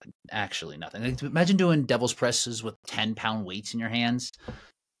 is actually nothing. Like, imagine doing devil's presses with 10-pound weights in your hands.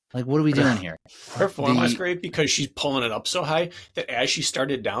 Like, what are we doing here? Her form was great because she's pulling it up so high that as she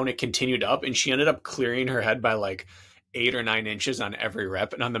started down, it continued up, and she ended up clearing her head by like 8 or 9 inches on every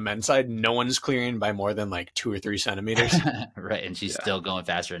rep. And on the men's side, no one's clearing by more than like 2 or 3 centimeters. Right, and she's still going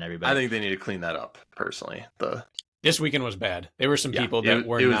faster than everybody. I think they need to clean that up, personally. This weekend was bad. There were some people that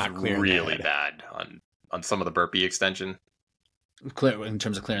were not clearing. It was really bad on some of the burpee extension. Clear in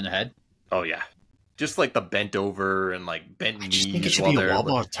terms of clearing the head? Oh, yeah. Just like the bent over and like bent knees. I just think it should be a wall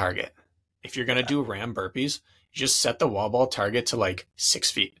ball target. If you're going to do ram burpees, you just set the wall ball target to like 6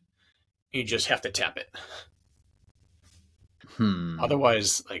 feet. You just have to tap it.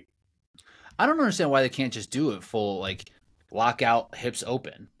 Otherwise, like, I don't understand why they can't just do it full, like, lock out, hips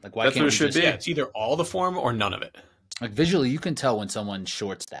open. Like, why can't it should be? Yeah, it's either all the form or none of it. Like, visually, you can tell when someone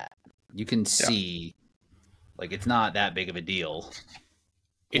shorts that. You can see, like, it's not that big of a deal.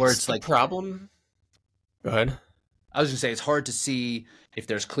 It's like problem. Go ahead. I was going to say, it's hard to see if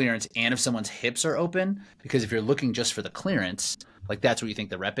there's clearance and if someone's hips are open, because if you're looking just for the clearance, like, that's what you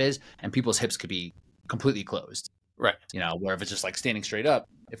think the rep is, and people's hips could be completely closed. Right. You know, where if it's just like standing straight up,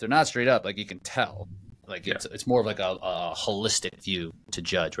 if they're not straight up, like, you can tell. Like, it's more of like a holistic view to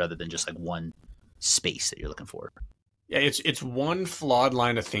judge rather than just like one space that you're looking for. Yeah, it's one flawed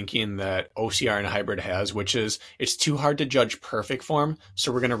line of thinking that OCR and hybrid has, which is it's too hard to judge perfect form,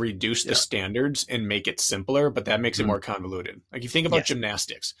 so we're going to reduce the standards and make it simpler, but that makes it more convoluted. Like, you think about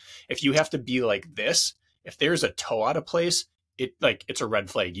gymnastics. If you have to be like this, if there's a toe out of place, it's a red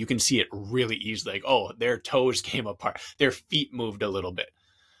flag. You can see it really easily. Like, oh, their toes came apart. Their feet moved a little bit.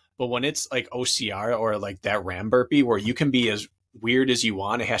 But when it's like OCR or like that ram burpee where you can be as weird as you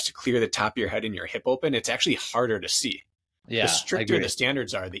want, it has to clear the top of your head and your hip open. It's actually harder to see. Yeah, the stricter the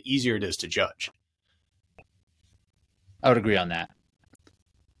standards are, the easier it is to judge. I would agree on that.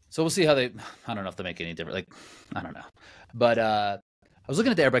 So we'll see how I don't know if they make any difference. Like, I don't know. But I was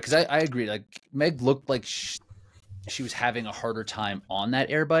looking at the air bike because I agree. Like, Meg looked like she was having a harder time on that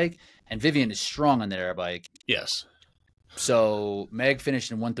air bike, and Vivian is strong on that air bike. Yes. So Meg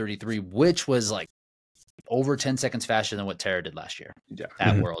finished in 133, which was like over 10 seconds faster than what Tara did last year. Yeah.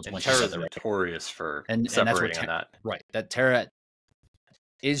 At Worlds. And Tara's notorious for separating on that. Right. That Tara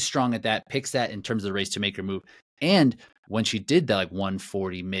is strong at that, picks that in terms of the race to make her move. And when she did that, like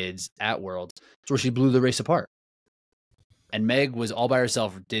 140 mids at Worlds, it's where she blew the race apart. And Meg was all by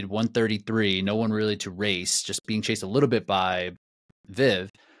herself, did 133, no one really to race, just being chased a little bit by Viv.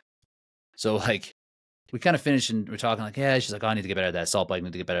 So like we kind of finished and we're talking like, yeah, she's like, oh, I need to get better at that salt bike,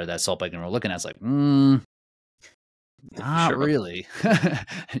 need to get better at that salt bike. And we're looking at it's like, not really.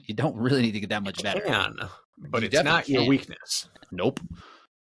 You don't really need to get that much better. But it's not your weakness. Nope.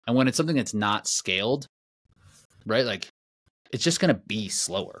 And when it's something that's not scaled, right? Like it's just going to be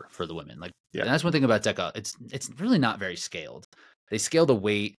slower for the women. Like, and that's one thing about Deka. It's really not very scaled. They scale the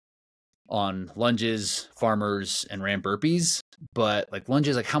weight on lunges, farmers, and ramp burpees, but like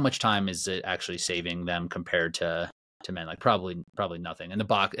lunges, like how much time is it actually saving them compared to men? Like probably nothing. And the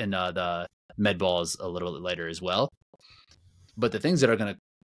box and the med ball is a little bit later as well. But the things that are going to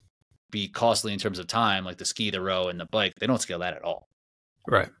be costly in terms of time, like the ski, the row, and the bike, they don't scale that at all.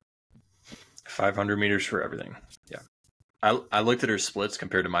 Right. 500 meters for everything. Yeah. I looked at her splits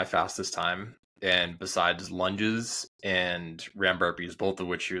compared to my fastest time, and besides lunges and ram burpees, both of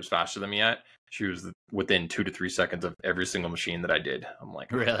which she was faster than me at, she was within 2 to 3 seconds of every single machine that I did. I'm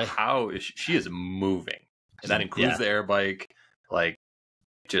like, really? How is she is moving? And that includes the air bike. Like,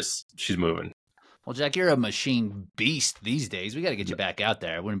 just she's moving. Well, Jack, you're a machine beast these days. We got to get you back out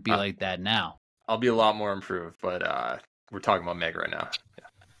there. It wouldn't be like that now. I'll be a lot more improved, but we're talking about Meg right now. Yeah.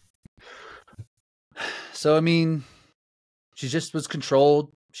 So, I mean, she just was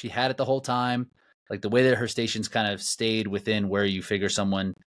controlled. She had it the whole time. Like the way that her stations kind of stayed within where you figure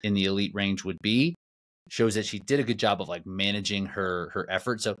someone in the elite range would be shows that she did a good job of like managing her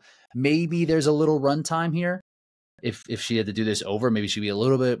effort. So maybe there's a little run time here. If she had to do this over, maybe she'd be a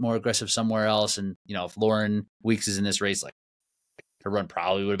little bit more aggressive somewhere else. And, you know, if Lauren Weeks is in this race, like her run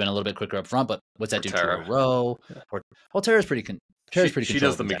probably would have been a little bit quicker up front, but what's that do to a row? Yeah. Tara's pretty controlled. She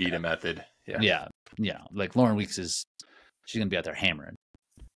does the Megita method. Yeah. Like Lauren Weeks she's going to be out there hammering.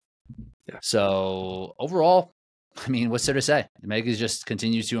 Yeah. So overall, I mean, what's there to say? Meg just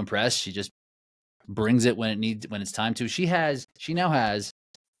continues to impress. She just brings it when it's time to. She now has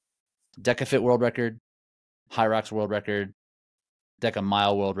DEKAFIT world record, High Rocks world record, Deka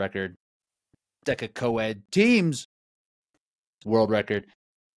mile world record, Deka co-ed teams world record,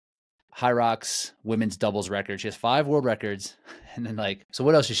 High Rocks women's doubles record. She has 5 world records. And then like, so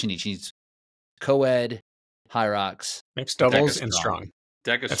what else does she need? She needs co-ed, High Rocks, mixed doubles, and strong.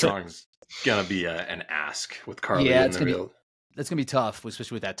 Deka strong's gonna be an ask with Carly. Yeah, that's gonna be tough,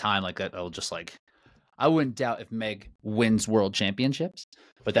 especially with that time. Like that, I wouldn't doubt if Meg wins world championships,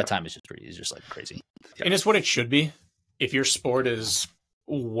 but that time is just like crazy. Yeah. And it's what it should be. If your sport is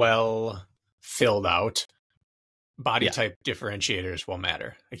well filled out, body type differentiators will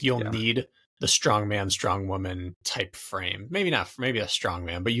matter. Like you'll need the strong man, strong woman type frame. Maybe a strong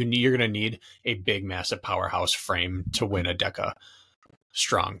man, but you're going to need a big, massive powerhouse frame to win a Deka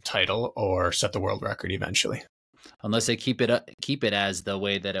strong title or set the world record eventually. Unless they keep it as the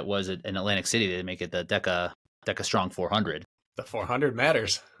way that it was in Atlantic City, they make it the Deka strong 400. The 400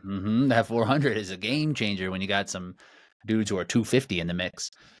 matters. That 400 is a game changer when you got some dudes who are 250 in the mix.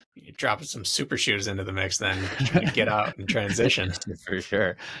 You're dropping some super shoes into the mix, then trying to get out and transition. For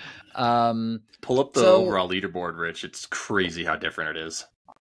sure. Pull up the overall leaderboard, Rich. It's crazy how different it is.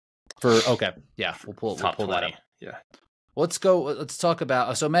 We'll pull that up. Yeah. Let's talk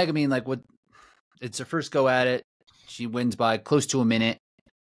about. So Meg, I mean, like it's her first go at it. She wins by close to a minute,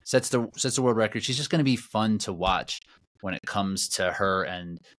 sets the world record. She's just going to be fun to watch when it comes to her.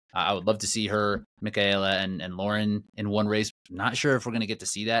 And I would love to see her, Michaela, and Lauren in one race. Not sure if we're going to get to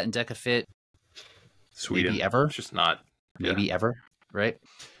see that in DEKAFIT. Sweden. Maybe ever. It's just not. Maybe ever, right?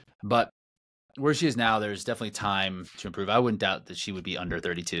 But where she is now, there's definitely time to improve. I wouldn't doubt that she would be under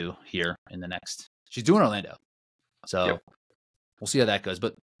 32 here in the next. She's doing Orlando. So we'll see how that goes.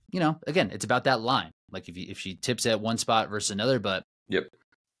 But, you know, again, it's about that line. Like if she tips at one spot versus another, but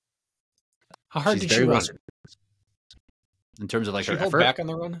how hard did she run? In terms of like her hold effort? Back on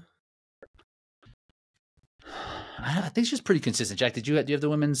the run? I think she's pretty consistent. Jack, do you have the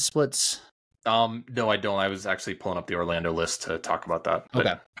women's splits? No, I don't. I was actually pulling up the Orlando list to talk about that.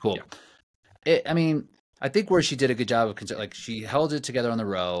 Okay, cool. Yeah. I think where she did a good job of like she held it together on the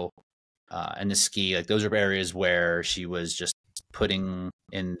row and the ski. Like those are areas where she was just putting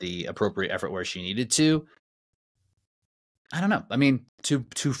in the appropriate effort where she needed to. I don't know. I mean, to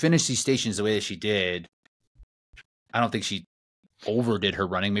finish these stations the way that she did, I don't think she overdid her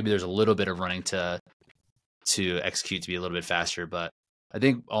running. Maybe there's a little bit of running to execute to be a little bit faster, but I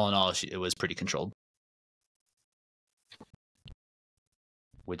think all in all, it was pretty controlled.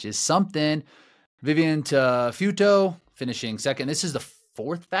 Which is something. Vivian Tafuto finishing second. This is the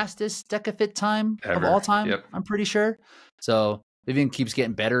 4th fastest DEKAFIT time Ever. of all time. Yep. I'm pretty sure. So Vivian keeps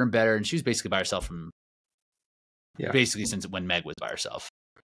getting better and better, and she was basically by herself from basically since when Meg was by herself.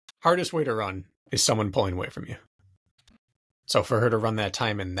 Hardest way to run is someone pulling away from you. So for her to run that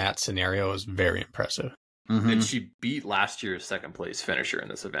time in that scenario is very impressive. Mm-hmm. And she beat last year's 2nd place finisher in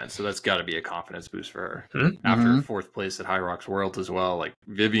this event, so that's got to be a confidence boost for her. Mm-hmm. After 4th place at High Rocks Worlds as well, like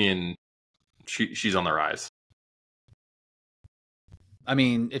Vivian, she's on the rise. I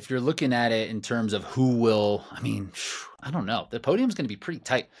mean, if you're looking at it in terms of who will, I mean, I don't know. The podium's going to be pretty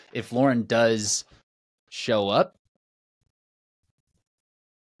tight if Lauren does show up.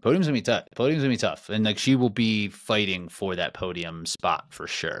 Podium's going to be tough. And like she will be fighting for that podium spot for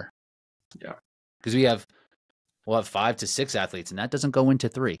sure. Yeah. Because we'll have 5 to 6 athletes, and that doesn't go into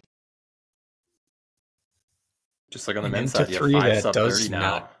 3. Just like on the men's side, you have 3 5 that sub does 30 now.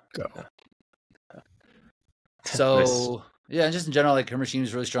 not go. So yeah, just in general, like her machine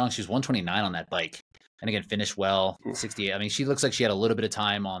was really strong. She was 129 on that bike, and again finished well. 68. I mean, she looks like she had a little bit of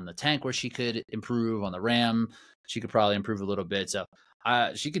time on the tank where she could improve. On the ram, she could probably improve a little bit. So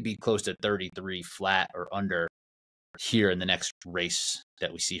she could be close to 33 flat or under here in the next race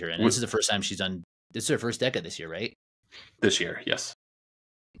that we see her in. This is the first time she's done. This is her first DEKA this year, right? This year, yes.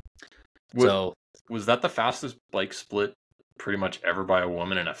 So was that the fastest bike split pretty much ever by a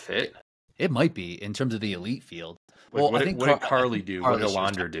woman in a fit? it might be in terms of the elite field. Like, Well, what I did think Carly do? Carly,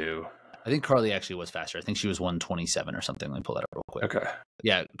 What did Alondra do? I think Carly actually was faster. I think she was 127 or something. Let me pull that up real quick. Okay.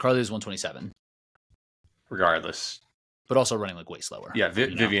 Yeah, Carly was 127, Regardless. but also running like way slower. Yeah,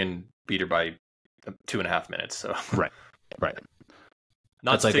 Vivian beat her by 2.5 minutes. So Right.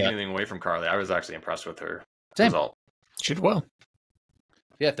 Not That's to like take anything away from Carly. I was actually impressed with her Same. result. She did well.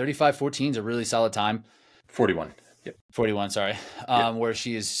 Yeah, 35:14 is a really solid time. 41. Yep. 41, sorry. Where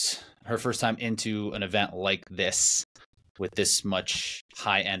she is her first time into an event like this with this much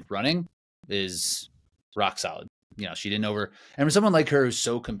high-end running is rock solid. You know, she didn't and for someone like her who's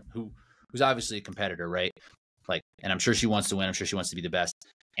who's obviously a competitor, right? Like, and I'm sure she wants to win. I'm sure she wants to be the best.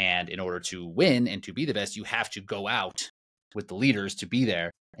 And in order to win and to be the best, you have to go out with the leaders to be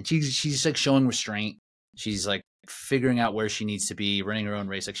there. And she's like showing restraint. She's like figuring out where she needs to be, running her own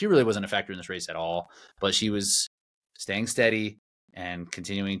race. Like she really wasn't a factor in this race at all, but she was staying steady and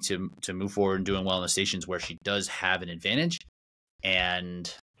continuing to move forward and doing well in the stations where she does have an advantage.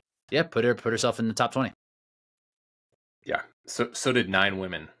 And yeah, put herself in the top 20. Yeah. So did 9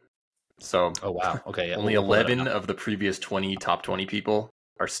 women. So oh wow. Okay. Yeah, only 11 of the previous 20 top 20 people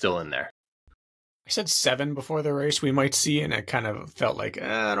are still in there. I said 7 before the race we might see, and I kind of felt like,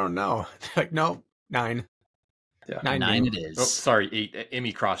 I don't know. Like, no, 9. Yeah. 9 it is. Oh, sorry, 8.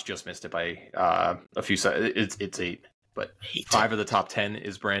 Emmy Cross just missed it by a few seconds. It's 8, but 5 of the top 10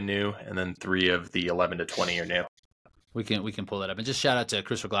 is brand new, and then 3 of the 11 to 20 are new. We can pull that up. And just shout out to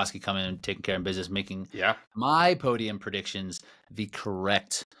Chris Rogloski coming and taking care of business, making my podium predictions the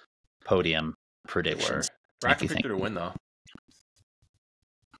correct podium predictions. Bracken picked her to win, though.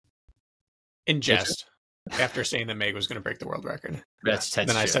 In jest, after saying that Meg was going to break the world record. That's then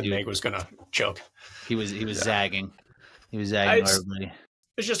I said Meg was going to choke. He was zagging. He was zagging everybody.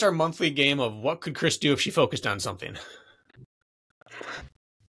 It's just our monthly game of what could Chris do if she focused on something.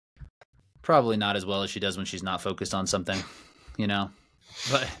 Probably not as well as she does when she's not focused on something, you know.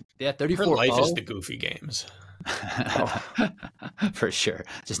 But yeah, 34. Her life is the goofy games. For sure.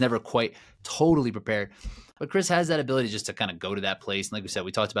 Just never quite totally prepared. But Chris has that ability just to kind of go to that place. And like we said,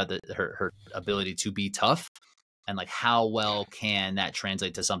 we talked about her ability to be tough and like how well can that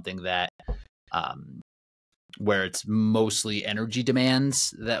translate to something that where it's mostly energy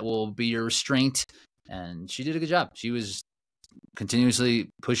demands that will be your restraint. And she did a good job. She was continuously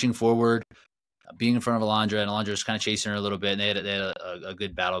pushing forward, being in front of Alondra, and Alondra was kind of chasing her a little bit. And they had a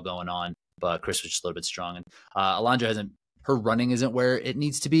good battle going on, but Chris was just a little bit strong. And Alondra her running isn't where it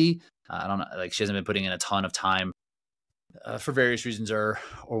needs to be. I don't know, like she hasn't been putting in a ton of time for various reasons or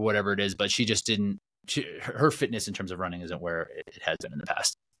whatever it is, but she just didn't. Her fitness in terms of running isn't where it has been in the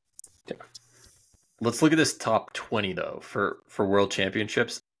past. Yeah. Let's look at this top 20 though for World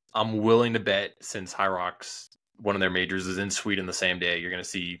Championships. I'm willing to bet, since High Rocks, one of their majors, is in Sweden the same day, you're going to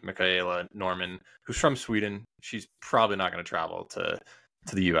see Michaela Norman, who's from Sweden. She's probably not going to travel to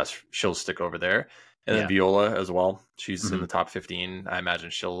the U.S. She'll stick over there. And then Viola as well. She's in the top 15. I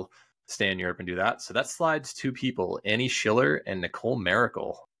imagine she'll stay in Europe and do that. So that slides 2 people, Annie Schiller and Nicole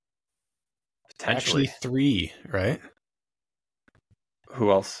Miracle. Potentially. Actually 3, right?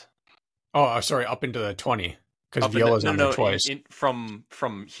 Who else? Oh, sorry, up into the 20. Because Viola's on there twice. From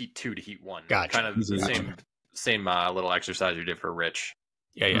Heat 2 to Heat 1. Gotcha. Kind of the same little exercise you did for Rich.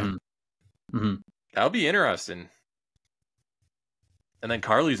 Yeah. Mm-hmm. That'll be interesting. And then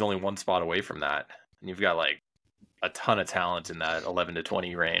Carly's only one spot away from that. And you've got like a ton of talent in that 11 to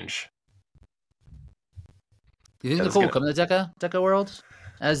 20 range. Do you think Nicole will come to the Deka World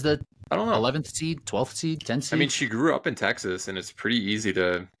as the I don't know 11th seed, 12th seed, 10th seed? I mean, she grew up in Texas, and it's pretty easy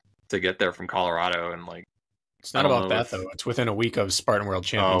to get there from Colorado. And like, it's not about that though. It's within a week of Spartan World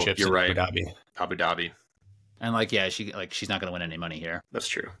Championships. You're right. Abu Dhabi. And she's not going to win any money here. That's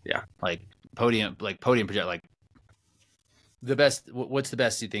true. Yeah. Like podium project, like the best. What's the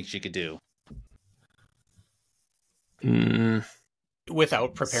best you think she could do?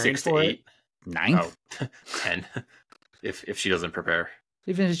 Without preparing 6 to for 8. it? 9th? 10. if she doesn't prepare.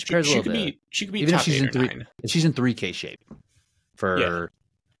 Even if she prepares a little bit. She could be even top if she's 8 in or 3. 9. If she's in 3K shape.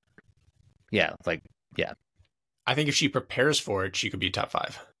 I think if she prepares for it, she could be top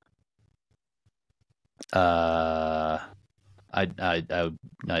 5. I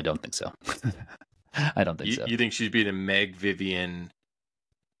don't think so. I don't think so. You think she's beating Meg, Vivian,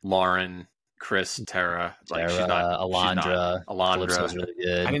 Lauren, Chris, Tara? Like Tara, she's not Alondra. Alondra. Really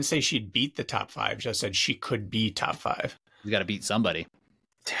good. I didn't say she'd beat the top 5. Just said she could be top 5. You got to beat somebody.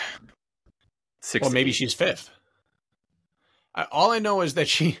 6 Well, to maybe 8. she's 5th. All I know is that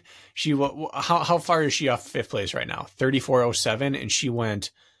she how far is she off 5th place right now? 34.07, and she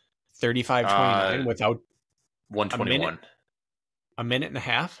went 35.29 without 121. A minute and a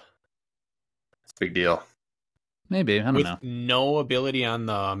half. It's a big deal. Maybe. I don't know. With no ability on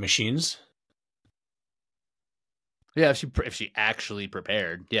the machines. Yeah, if she actually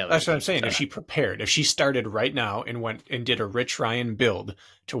prepared. Yeah, That's what I'm saying. If she prepared, if she started right now and went and did a Rich Ryan build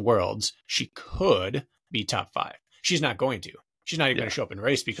to Worlds, she could be top 5. She's not going to. She's not even going to show up and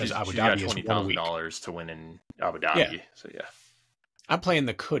race because Abu Dhabi is $20,000 to win in Abu Dhabi. Yeah. So yeah, I'm playing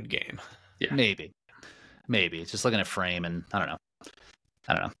the could game. Yeah, maybe. It's just looking at frame, and I don't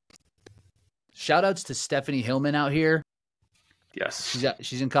know. Shout outs to Stephanie Hillman out here. Yes,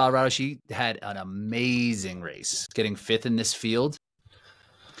 she's in Colorado. She had an amazing race, getting 5th in this field,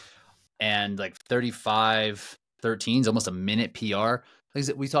 and like 35:13 is almost a minute PR.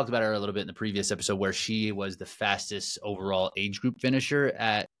 We talked about her a little bit in the previous episode, where she was the fastest overall age group finisher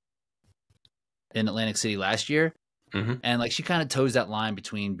in Atlantic City last year, and like she kind of toes that line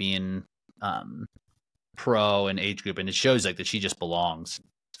between being pro and age group, and it shows like that she just belongs,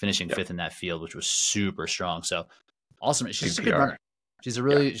 finishing 5th in that field, which was super strong. So awesome. She's a good runner. She's a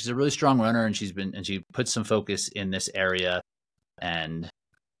really strong runner, and she puts some focus in this area, and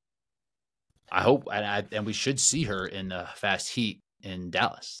I hope and we should see her in the fast heat in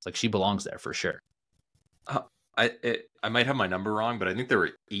Dallas. Like she belongs there for sure. I might have my number wrong, but I think there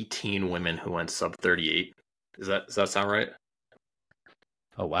were 18 women who went sub 38. Does that sound right?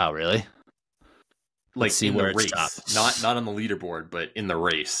 Oh wow, really? Like see in the race, not on the leaderboard, but in the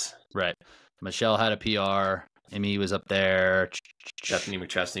race. Right. Michelle had a PR. Amy was up there. Bethany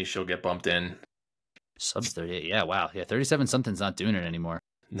McChesney, she'll get bumped in. Sub 38. Yeah, wow. Yeah, 37 something's not doing it anymore.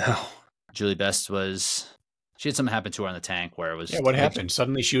 No. Julie Best she had something happen to her on the tank where it was. Yeah, what happened?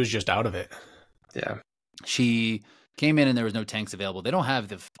 Suddenly she was just out of it. Yeah. She came in and there was no tanks available. They don't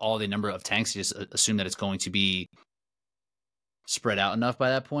have all the number of tanks. You just assume that it's going to be spread out enough by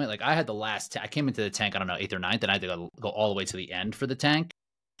that point. Like I had the last I came into the tank, I don't know, 8th or 9th, and I had to go all the way to the end for the tank.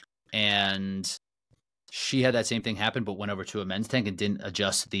 And she had that same thing happen, but went over to a men's tank and didn't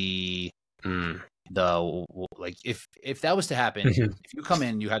adjust the like if that was to happen, if you come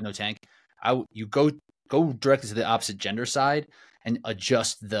in, you have no tank, you go directly to the opposite gender side and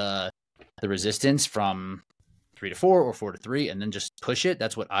adjust the resistance from 3 to 4 or 4 to 3, and then just push it.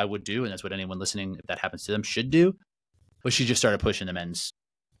 That's what I would do, and that's what anyone listening, if that happens to them, should do. But she just started pushing the men's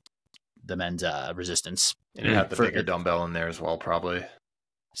resistance, and it had the bigger dumbbell in there as well, probably.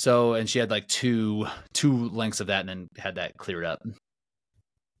 So, and she had like two lengths of that, and then had that cleared up.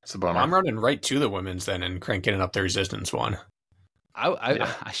 It's a bummer. I'm running right to the women's then and cranking up the resistance one.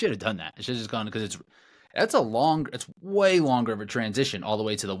 I should have done that. I should have just gone, because it's way longer of a transition all the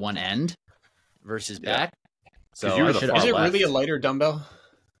way to the one end versus back. So is it really a lighter dumbbell?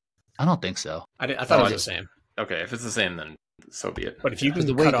 I don't think so. I thought it was the same. Okay, if it's the same, then so be it. But if you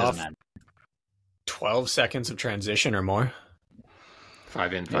can cut off 12 seconds of transition or more,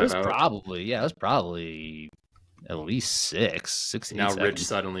 5 in, 5 out. It was probably at least 6 to 8 now seconds. Rich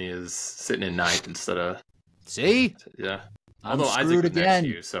suddenly is sitting in 9th instead of. See? Yeah. I'm Although screwed Isaac was again. next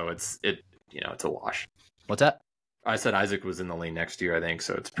to you, so it's a wash. What's that? I said Isaac was in the lane next to you, I think,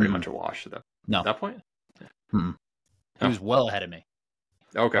 so it's pretty much a wash at that point. Yeah. He was well ahead of me.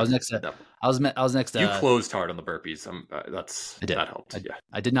 Okay. I was next to. I was next to. You closed hard on the burpees. That helped.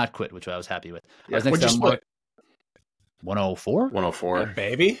 I did not quit, which I was happy with. Yeah. I was next to Mark. 104. 104.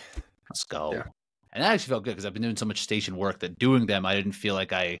 baby. Let's go. Yeah. And that actually felt good because I've been doing so much station work that doing them, I didn't feel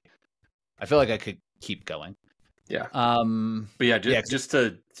like I feel like I could keep going. Yeah. But yeah, just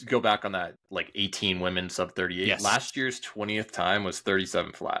to go back on that, like 18 women sub 38. Yes. Last year's 20th time was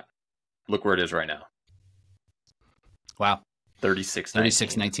 37 flat. Look where it is right now. Wow.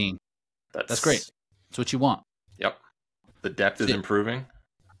 36-19. That's great. That's what you want. Yep. The depth is improving.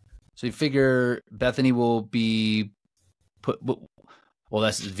 So you figure Bethany will be put. Well,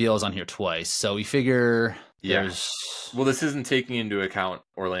 that's VL's on here twice. So we figure there's. Well, this isn't taking into account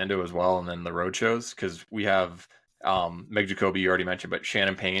Orlando as well, and then the road shows, because we have Meg Jacoby, you already mentioned, but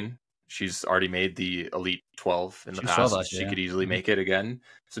Shannon Payne, she's already made the Elite 12 in the past. She could easily make it again.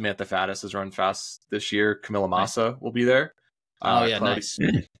 Samantha Faddis has run fast this year. Camilla Massa will be there. Nice.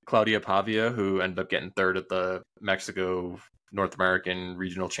 Claudia Pavia, who ended up getting third at the Mexico North American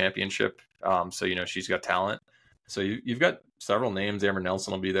Regional Championship. So, she's got talent. So you've got several names. Amber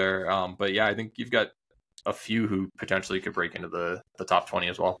Nelson will be there. But yeah, I think you've got a few who potentially could break into the top 20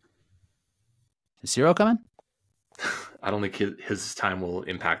 as well. Is Ciro coming? I don't think his time will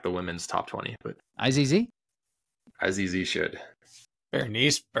impact the women's top 20, but IZZ should.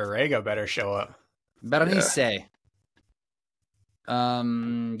 Berenice Barrega better show up. Berenice.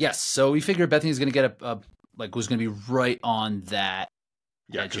 Yes. So we figure Bethany's going to get who's going to be right on that.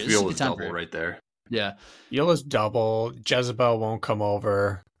 Yeah, because Viola's double right there. Yeah. Viola's double. Jezebel won't come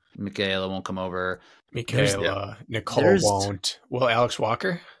over. Michaela won't come over. Nicole won't. Will Alex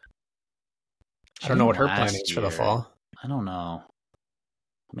Walker? I don't know what her plan is for the fall. I don't know.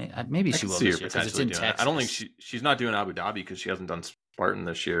 Maybe she will this year because it's in Texas. I don't think she's not doing Abu Dhabi because she hasn't done Spartan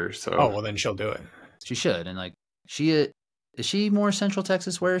this year. So then she'll do it. She should. And is she more Central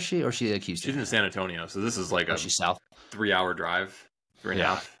Texas? Where is she? Or is she like Houston? She's in San Antonio, so this is like she's south. 3-hour drive,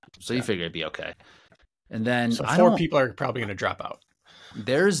 3.5. So you figure it'd be okay. And then so 4 people are probably going to drop out.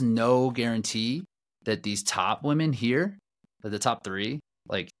 There's no guarantee that these top women here, the top 3,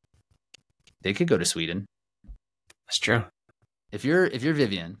 they could go to Sweden. That's true. If you're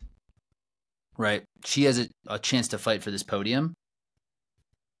Vivian, right? She has a chance to fight for this podium.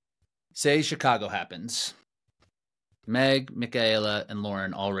 Say Chicago happens. Meg, Michaela, and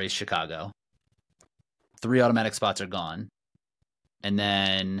Lauren all race Chicago. 3 automatic spots are gone. And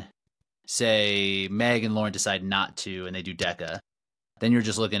then say Meg and Lauren decide not to and they do DEKA. Then you're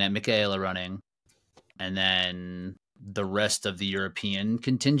just looking at Michaela running and then the rest of the European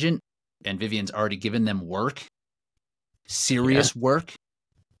contingent. And Vivian's already given them work. Serious work.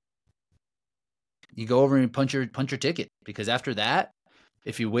 You go over and punch your ticket. Because after that,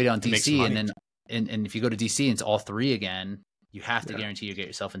 if you wait on DC and then and if you go to DC and it's all 3 again, you have to guarantee you get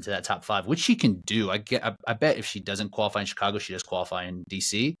yourself into that top 5, which she can do. I bet if she doesn't qualify in Chicago, she does qualify in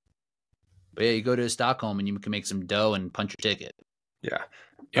DC. But yeah, you go to Stockholm and you can make some dough and punch your ticket.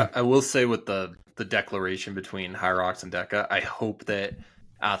 Yeah. I will say with the declaration between High Rocks and DEKA, I hope that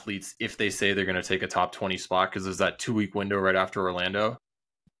athletes, if they say they're going to take a top 20 spot, because there's that 2-week window right after Orlando,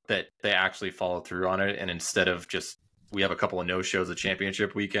 that they actually follow through on it. And instead of just, we have a couple of no-shows at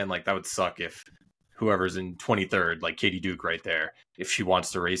championship weekend, that would suck if whoever's in 23rd, like Katie Duke right there, if she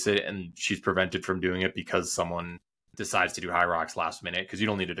wants to race it and she's prevented from doing it because someone decides to do High Rocks last minute, because you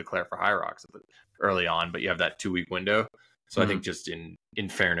don't need to declare for High Rocks early on, but you have that 2-week window. So I think just in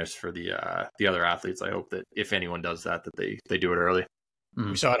fairness for the other athletes, I hope that if anyone does that they do it early.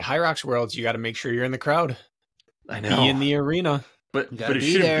 We saw at High Rocks Worlds, you got to make sure you're in the crowd. I know. Be in the arena. But it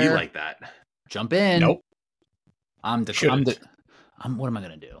shouldn't be like that. Jump in. Nope. What am I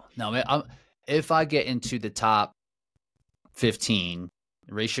going to do? No, if I get into the top 15,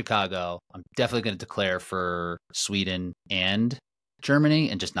 race Chicago, I'm definitely going to declare for Sweden and Germany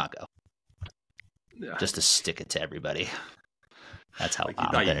and just not go. Yeah. Just to stick it to everybody. That's how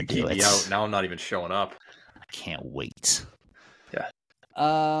I'm going to do it. Out. Now I'm not even showing up. I can't wait. Yeah.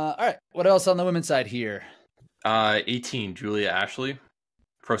 All right. What else on the women's side here? 18, Julia Ashley,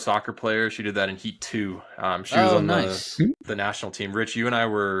 pro soccer player. She did that in Heat 2. She was on the national team. Rich, you and I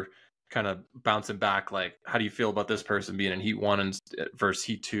were kind of bouncing back. How do you feel about this person being in Heat 1 versus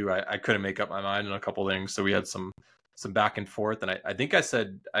Heat 2? I couldn't make up my mind on a couple things. So we had some back and forth. And I think I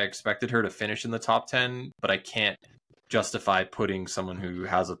said I expected her to finish in the top 10, but I can't justify putting someone who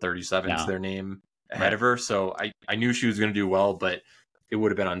has a 37 to their name ahead of her. So I knew she was going to do well, but it would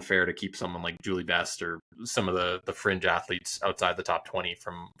have been unfair to keep someone like Julie Best or some of the fringe athletes outside the top 20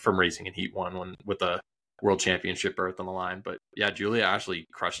 from racing in Heat 1 with a world championship berth on the line. But yeah, Julia Ashley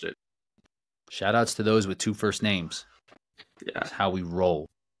crushed it. Shout outs to those with 2 first names. Yeah. That's how we roll.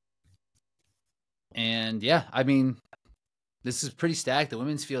 And yeah, I mean, this is pretty stacked. The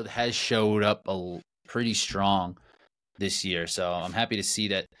women's field has showed up pretty strong this year. So I'm happy to see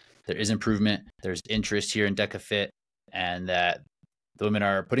that there is improvement. There's interest here in DEKAFIT, and that the women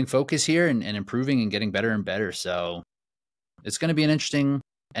are putting focus here and improving and getting better and better. So it's going to be an interesting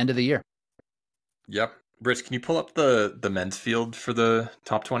end of the year. Yep. Rich, can you pull up the men's field for the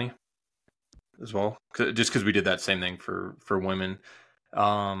top 20 as well? Just because we did that same thing for women.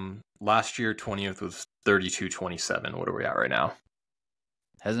 Last year, 20th was 32-27. What are we at right now?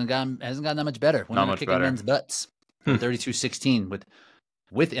 Hasn't gotten that much better. Women are kicking men's butts. 32-16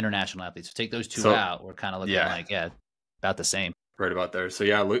 with international athletes. So take those two out. We're kind of looking about the same. Right about there. So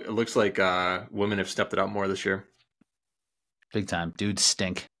yeah, it looks like women have stepped it up more this year. Big time. Dudes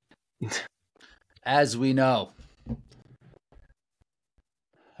stink. As we know.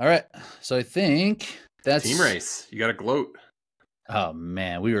 All right. So I think that's team race. You got to gloat. Oh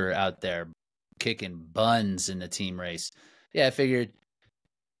man, we were out there kicking buns in the team race. Yeah, I figured,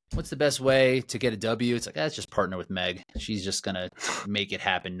 what's the best way to get a W? It's like, let's just partner with Meg. She's just gonna make it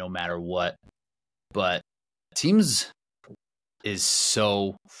happen no matter what. But teams is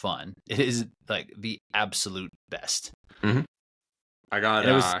so fun. It is like the absolute best. Mm-hmm. I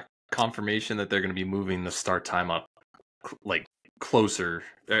got confirmation that they're going to be moving the start time up like closer.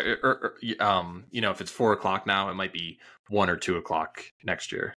 If it's 4:00 now, it might be 1 or 2 o'clock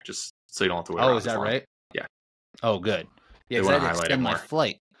next year, just so you don't have to wait. Oh, is that right? Yeah. Oh, good. Yeah, because I had to extend my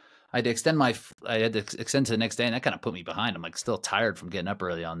flight. I had to extend to the next day, and that kind of put me behind. I'm like still tired from getting up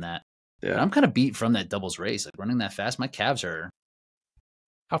early on that. Yeah. And I'm kind of beat from that doubles race. Like running that fast, my calves are.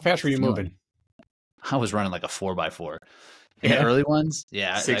 How fast were you moving? I was running like a 4x4. In the early ones,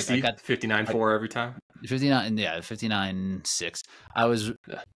 60, I got 59.4 every time. 59, 59.6. I was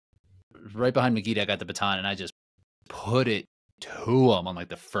right behind Megiddo. I got the baton, and I just put it to him on like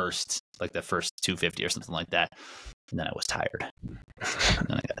the first 250 or something like that. And then I was tired. And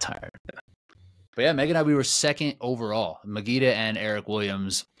then I got tired. But yeah, Meg and I, we were second overall. Megiddo and Eric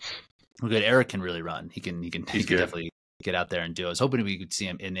Williams were good. Eric can really run. He can definitely get out there and do it. I was hoping we could see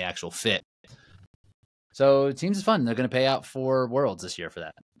him in the actual fit. So teams is fun. They're going to pay out for Worlds this year for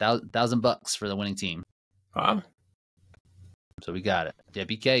that. $1,000 for the winning team. Wow. So we got it. Yeah,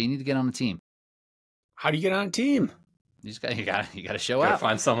 BK, you need to get on the team. How do you get on a team? You got to show out.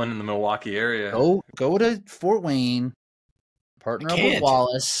 Find someone in the Milwaukee area. Go to Fort Wayne. Partner up with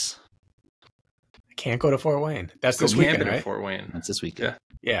Wallace. I can't go to Fort Wayne. That's this weekend, right? Fort Wayne. That's this weekend.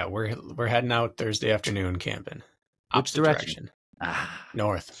 Yeah, we're heading out Thursday afternoon camping. Opposite direction.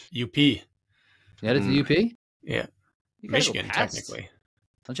 North. UP. You headed to the UP? Yeah. Michigan, technically.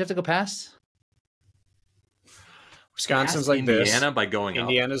 Don't you have to go past? Wisconsin's like Indiana this. Indiana by going up.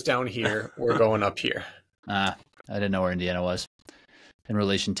 Indiana's down here. We're going up here. I didn't know where Indiana was in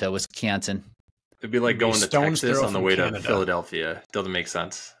relation to Wisconsin. It'd be like going to Texas on the way to Philadelphia. Doesn't make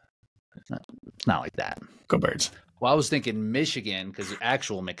sense. It's not like that. Go Birds. Well, I was thinking Michigan, because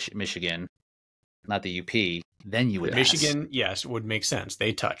actual Michigan, not the UP, then you would Michigan, yes, would make sense.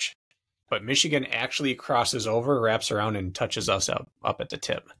 They touch. But Michigan actually crosses over, wraps around, and touches us up at the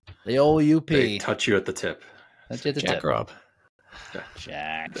tip. The old UP. They touch you at the tip. Touch you at the Jack tip. Her up. Yeah.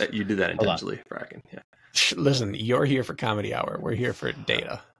 Jack. You did that intentionally, Bracken. Yeah. Listen, you're here for Comedy Hour. We're here for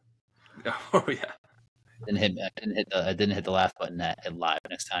data. Oh yeah. I didn't hit the laugh button live.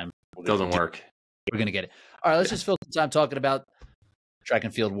 Next time Doesn't work. We're gonna get it. All right, let's just fill some time talking about track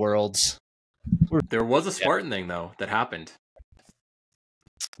and field worlds. There was a Spartan thing though that happened.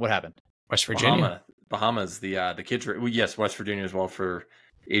 What happened? West Virginia. Bahamas, the kids. Yes, West Virginia as well for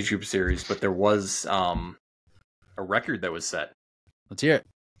age group series, but there was a record that was set. Let's hear it.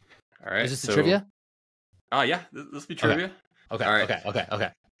 All right. Is this the trivia? Yeah. This be trivia. Okay. All right. Okay.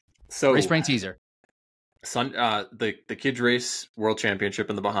 So race brain teaser. The kids race world championship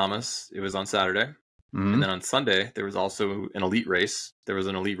in the Bahamas. It was on Saturday. Mm-hmm. And then on Sunday, there was also an elite race. There was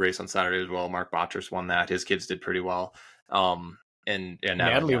an elite race on Saturday as well. Mark Botras won that. His kids did pretty well. And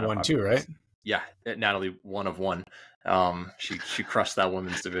Natalie won too, right? Yeah, Natalie, 1 of 1. She crushed that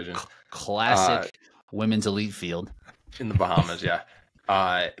women's division. Classic women's elite field in the Bahamas. Yeah.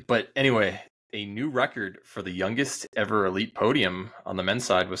 But anyway, a new record for the youngest ever elite podium on the men's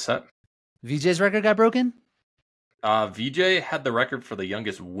side was set. VJ's record got broken? VJ had the record for the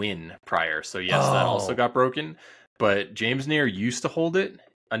youngest win prior. So yes, that also got broken. But James Nair used to hold it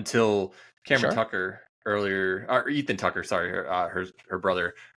until Cameron Tucker Ethan Tucker, sorry, her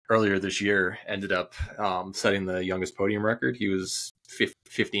brother, earlier this year ended up setting the youngest podium record. He was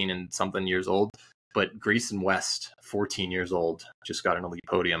 15 and something years old. But Grayson West, 14 years old, just got an elite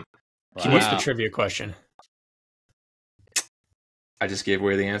podium. Wow. What's the trivia question? I just gave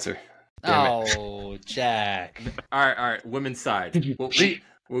away the answer. Oh, Jack. All right. Women's side.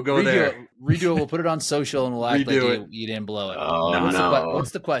 We'll go there. Redo it. We'll put it on social and we'll act like you didn't blow it. Oh,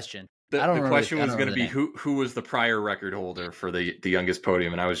 What's the question? The question was going to be who was the prior record holder for the youngest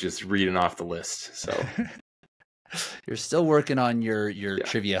podium, and I was just reading off the list. So you're still working on your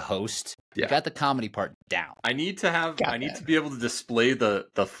trivia host. Yeah. You got the comedy part down. I need to be able to display the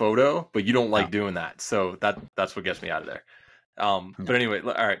photo, but you don't like doing that, so that's what gets me out of there. But anyway,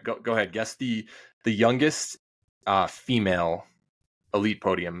 all right, go ahead. Guess the youngest female elite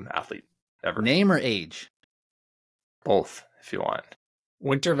podium athlete ever. Name or age? Both, if you want.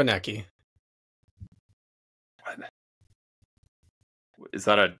 Winter Vanecki. What? Is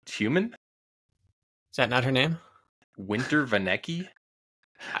that a human? Is that not her name? Winter Vanecki?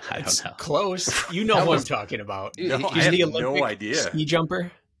 I don't know. Close. You know who I'm talking about. No, I have no idea. Ski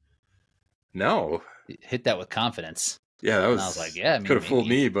jumper? No. Hit that with confidence. Yeah, that was. And I was like, yeah, could have fooled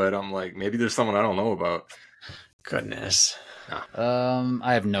me, but I'm like, maybe there's someone I don't know about. Goodness.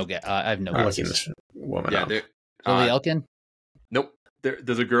 I have no guess. I have no I'm guesses. looking this woman up. Julie Elkin? Nope.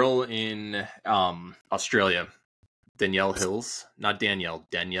 There's a girl in Australia, Danielle Hills. Not Danielle.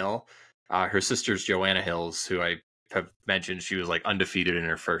 Danielle. Her sister's Joanna Hills, who I have mentioned. She was like undefeated in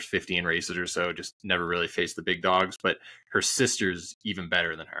her first 15 races or so, just never really faced the big dogs. But her sister's even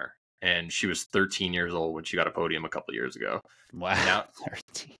better than her. And she was 13 years old when she got a podium a couple years ago. Wow. Now,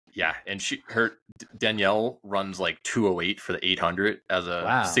 13. Yeah, and Danielle runs like 2:08 for the 800 as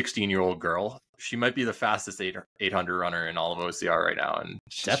a 16-year-old girl. She might be the fastest 800 runner in all of OCR right now, and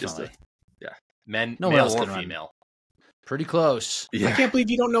she's definitely male or female. Pretty close. Yeah. I can't believe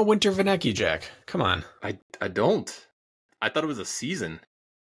you don't know Winter Vanecki, Jack. Come on. I don't. I thought it was a season.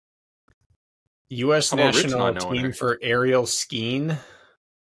 U.S. national team for aerial skiing.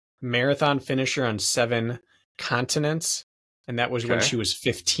 Marathon finisher on 7 continents, and that was when she was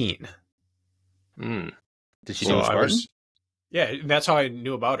 15. Did she do Spartan? Yeah, that's how I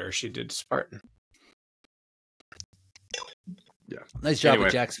knew about her. She did Spartan. Yeah, nice job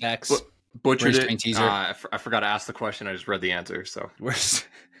with Jack's facts. Butchered it. Teaser. I forgot to ask the question. I just read the answer. So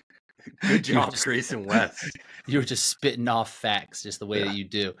good job, Grayson West. You were just spitting off facts, just the way that you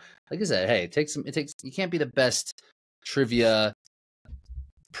do. Like I said, hey, it takes. You can't be the best trivia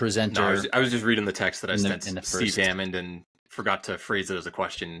presenter. No, I was just reading the text that I sent Steve Hammond and forgot to phrase it as a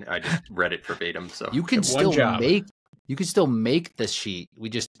question. I just read it verbatim. So you can still make the sheet.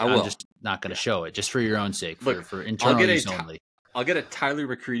 I'm just not going to show it, just for your own sake, for internal use only. I'll get a Tyler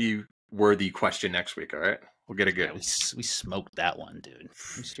McCready worthy question next week. All right, we'll get a good. Yeah, we smoked that one, dude.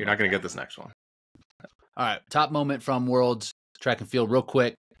 You're not going to get this next one. All right, top moment from Worlds Track and Field, real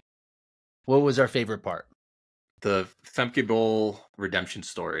quick. What was our favorite part? The Femke Bowl redemption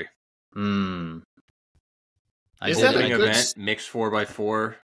story. Is that an event? Mixed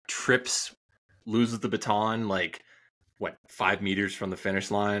 4x4, trips, loses the baton, 5 meters from the finish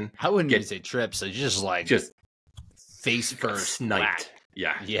line. I wouldn't even say trips. So just face first, sniped.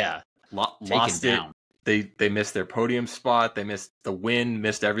 Yeah. Lost it. Down. They missed their podium spot. They missed the win.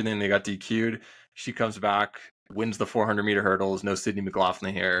 Missed everything. They got DQ'd. She comes back, wins the 400-meter hurdles. No Sydney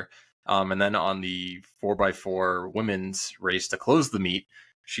McLaughlin here. And then on the 4x4 women's race to close the meet,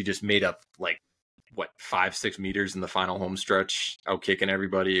 she just made up 5-6 meters in the final home stretch, out kicking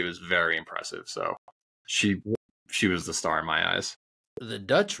everybody. It was very impressive. So she was the star in my eyes. The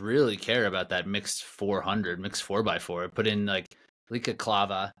Dutch really care about that mixed 400, mixed 4x4. Put in Lika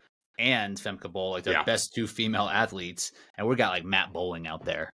Klava and Femke Bol, their best 2 female athletes, and we got Matt Bowling out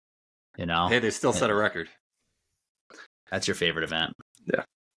there. You know, hey, they still set a record. That's your favorite event. Yeah.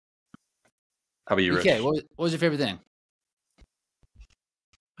 How about you, Rich? Okay, what was your favorite thing?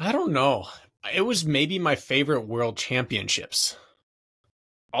 I don't know. It was maybe my favorite World Championships.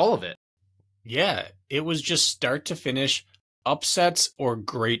 All of it? Yeah. It was just start to finish, upsets or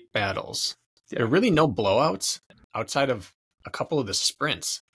great battles. Yeah. There are really no blowouts outside of a couple of the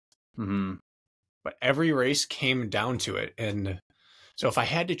sprints. Mm-hmm. But every race came down to it. And so if I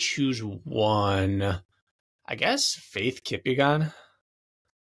had to choose one, I guess Faith Kipyegon.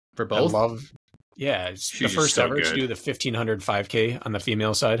 For both? It's the first ever to do the 1500 5K on the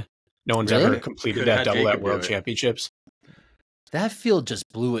female side. No one's ever completed that double at World Championships. That field just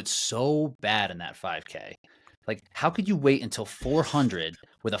blew it so bad in that 5K. How could you wait until 400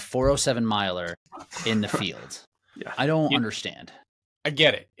 with a 407 miler in the field? Yeah, I don't understand. I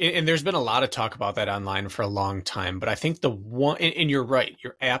get it. And there's been a lot of talk about that online for a long time. But I think the one, and you're right.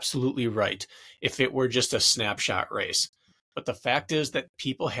 You're absolutely right. If it were just a snapshot race. But the fact is that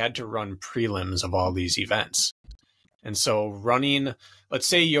people had to run prelims of all these events. And so running, let's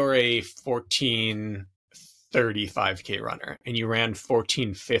say you're a 1430 5K runner and you ran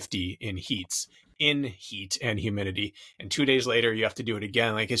 1450 in heats. in heat and humidity. And 2 days later, you have to do it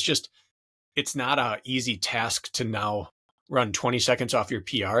again. Like, it's not a easy task to now run 20 seconds off your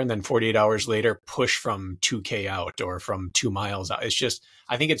PR and then 48 hours later push from 2K out or from 2 miles out. It's just,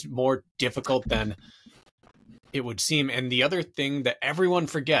 I think it's more difficult than it would seem. And the other thing that everyone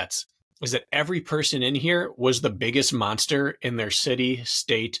forgets is that every person in here was the biggest monster in their city,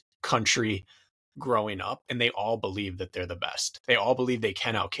 state, country growing up. And they all believe that they're the best. They all believe they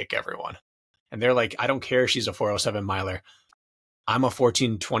can outkick everyone. And they're like, I don't care if she's a 407 miler. I'm a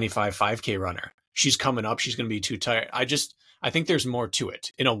 1425 5K runner. She's coming up. She's going to be too tired. I think there's more to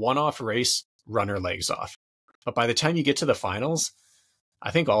it. In a one-off race, run her legs off. But by the time you get to the finals,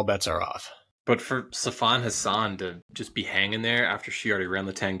 I think all bets are off. But for Sifan Hassan to just be hanging there after she already ran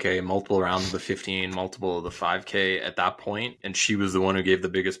the 10K, multiple rounds of the 15, multiple of the 5K at that point, and she was the one who gave the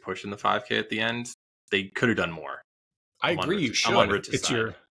biggest push in the 5K at the end, they could have done more. I agree. You should. I'm on Rich's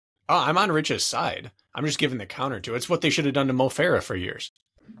side. I'm on Rich's side. I'm just giving the counter to it. It's what they should have done to Mo Farah for years.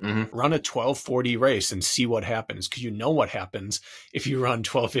 Mm-hmm. Run a 12:40 race and see what happens, because you know what happens if you run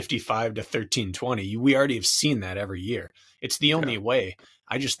 12:55 to 13:20. We already have seen that every year. It's the only way.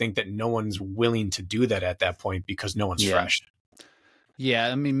 I just think that no one's willing to do that at that point because no one's fresh. Yeah,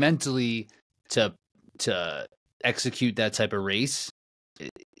 I mean, mentally to execute that type of race,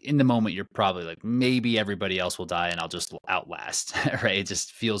 in the moment you're probably like, maybe everybody else will die and I'll just outlast. Right? It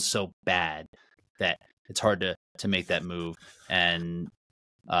just feels so bad that it's hard to make that move. And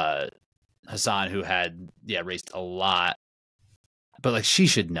Hassan, who had raced a lot, but like, she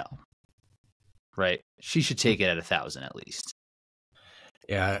should know, right? She should take it at 1,000 at least.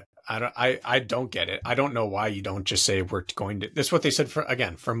 Yeah, I don't get it. I don't know why you don't just say we're going to. That's what they said for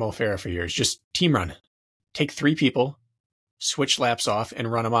Mo Farah for years. Just team run, take 3 people, switch laps off,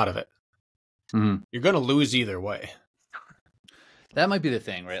 and run them out of it. Mm-hmm. You're going to lose either way. That might be the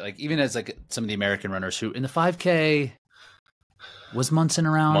thing, right? Like, even as like some of the American runners who in the 5K was Munson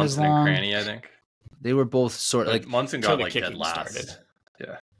around as long. And Cranny, I think they were both sort of like Munson got like dead last. Started.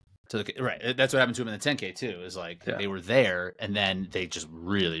 Yeah. So right, that's what happened to him in the 10K too. Is like they were there and then they just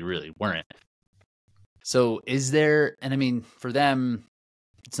really, really weren't. So is there? And I mean, for them,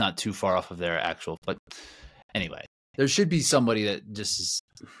 it's not too far off of their actual. But anyway, there should be somebody that just is.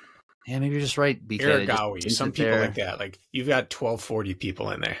 Yeah, maybe you're just right. Iragawi, some people like that. Like, you've got 1240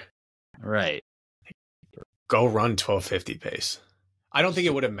 people in there. Right. Go run 1250 pace. I don't think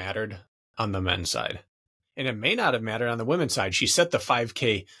it would have mattered on the men's side. And it may not have mattered on the women's side. She set the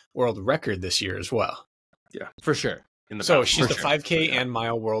 5K world record this year as well. Yeah, for sure. So she's the 5K and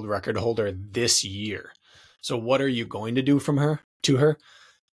mile world record holder this year. So what are you going to do to her?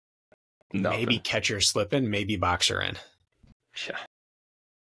 Nothing. Maybe catch her slipping, maybe box her in. Yeah.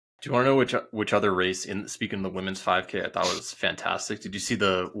 Do you want to know which other race, speaking of the women's 5K, I thought was fantastic? Did you see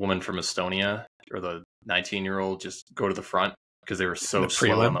the woman from Estonia, or the 19-year-old, just go to the front because they were so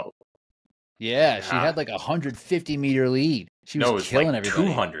slow on the... Yeah, she had like a 150-meter lead. She was killing like everybody.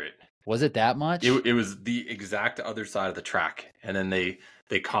 200. Was it that much? It was the exact other side of the track, and then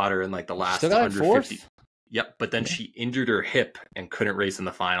they caught her in like the last still got 150. Yep, but then she injured her hip and couldn't race in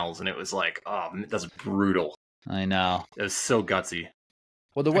the finals, and it was like, oh, that's brutal. I know. It was so gutsy.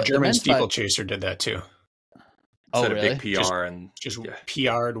 Well, the German steeplechaser did that too. Oh, Set really? a big PR and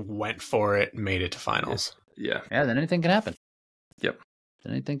PR'd, went for it, made it to finals. Yeah. Yeah, then anything can happen. Yep.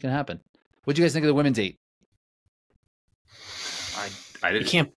 Then anything can happen. What'd you guys think of the women's 8? I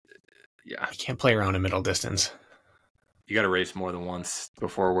didn't. You can't play around in middle distance. You got to race more than once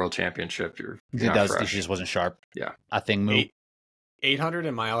before a world championship. She just wasn't sharp. Yeah. I think move. 800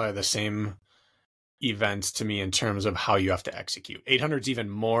 and mile are the same events to me in terms of how you have to execute. 800 is even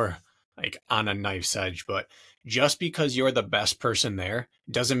more like on a knife's edge, but just because you're the best person there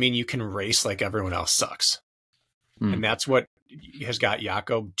doesn't mean you can race like everyone else sucks. And that's what has got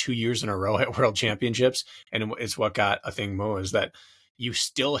Jakob 2 years in a row at world championships. And it's what got Mo, is that you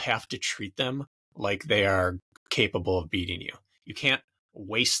still have to treat them like they are capable of beating you. You can't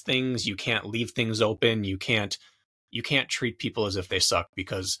waste things. You can't leave things open. You can't treat people as if they suck,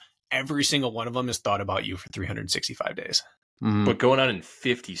 because every single one of them has thought about you for 365 days. Mm-hmm. But going on in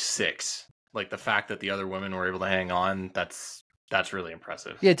 56, like the fact that the other women were able to hang on, that's really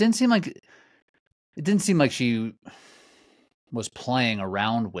impressive. Yeah, it didn't seem like she was playing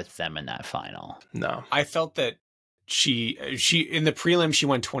around with them in that final. No. I felt that she in the prelim she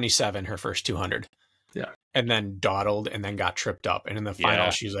went 27 her first 200. Yeah. And then dawdled and then got tripped up. And in the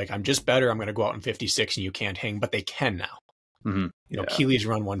final she's like, I'm just better. I'm going to go out in 56 and you can't hang, but they can now. Mm-hmm. Keely's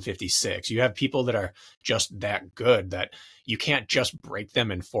run 156. You have people that are just that good that you can't just break them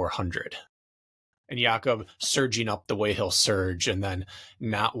in 400. and Jakob surging up the way he'll surge and then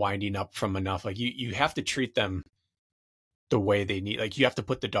not winding up from enough. Like you have to treat them the way they need. Like you have to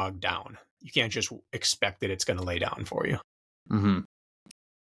put the dog down. You can't just expect that it's going to lay down for you. Mm-hmm.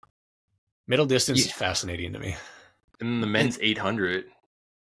 Middle distance is fascinating to me. In the men's 800,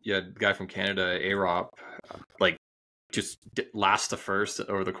 you had a guy from Canada, Arop, like just last to first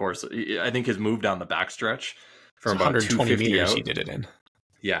over the course. I think his move down the backstretch from about 120 meters out, he did it in.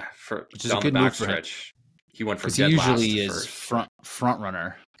 Yeah, for which is down a good the move for him. backstretch. He went from because he dead last usually to is first. front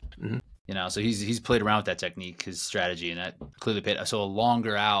runner. Mm-hmm. You know, so he's played around with that technique, his strategy, and that clearly paid. So a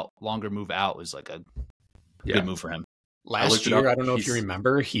longer move out was like a good move for him. Last year, I don't know if you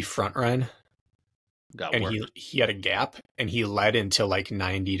remember, he front ran. He had a gap and he led until like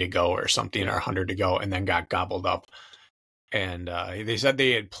 90 to go or something, or 100 to go, and then got gobbled up. And they said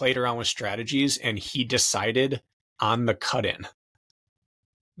they had played around with strategies, and he decided on the cut in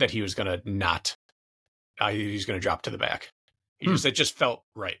that he was going to not. He was going to drop to the back. It just felt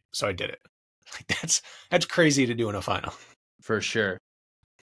right, so I did it. Like that's crazy to do in a final. For sure.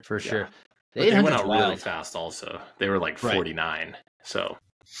 They went out really fast. Also, they were like 49. So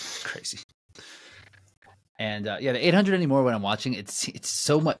crazy. And the 800 anymore, when I'm watching, it's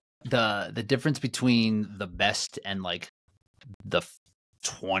so much the difference between the best and like the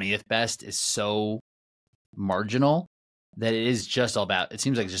 20th best is so marginal that it is just all about. It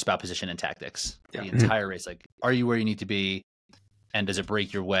seems like it's just about position and tactics. The entire race, like, are you where you need to be, and does it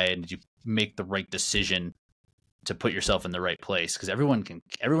break your way, and did you make the right decision to put yourself in the right place? Because everyone can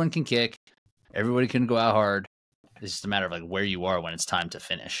kick, everybody can go out hard. It's just a matter of like where you are when it's time to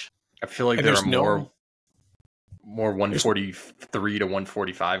finish. I feel like there are more 143 to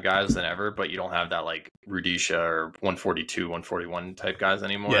 145 guys than ever, but you don't have that like Rudisha or 142, 141 type guys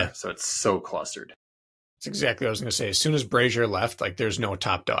anymore. Yeah. So it's so clustered. That's exactly what I was going to say. As soon as Brazier left, like there's no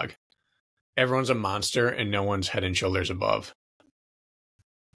top dog. Everyone's a monster and no one's head and shoulders above.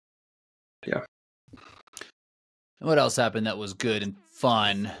 Yeah. And what else happened that was good and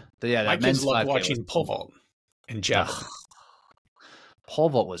fun? My kids love watching pole vault and javelin. Pole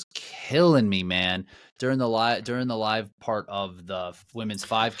vault was killing me, man. During the live part of the women's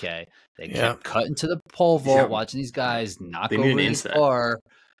 5K, they kept cutting to the pole vault, watching these guys knock over the bar.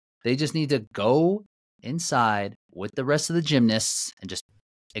 They just need to go inside with the rest of the gymnasts and just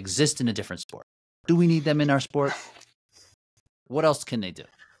exist in a different sport. Do we need them in our sport? What else can they do?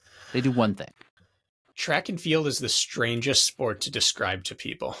 They do one thing. Track and field is the strangest sport to describe to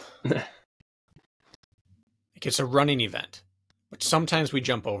people. Like it's a running event, but sometimes we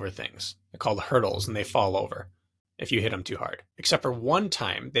jump over things. They're called hurdles, and they fall over if you hit them too hard. Except for one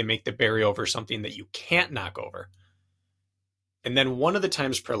time, they make the barrier over something that you can't knock over. And then one of the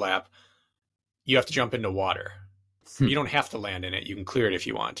times per lap, you have to jump into water. You don't have to land in it. You can clear it if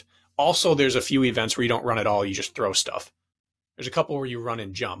you want. Also, there's a few events where you don't run at all. You just throw stuff. There's a couple where you run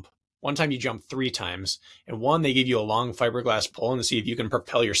and jump. One time you jump 3 times, and one they give you a long fiberglass pole and see if you can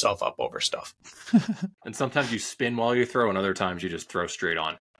propel yourself up over stuff. And sometimes you spin while you throw, and other times you just throw straight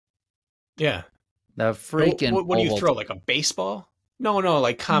on. Yeah. The freaking what do you throw? Like a baseball? No,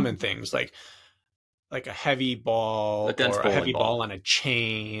 like common things, like a heavy ball, or a heavy ball on a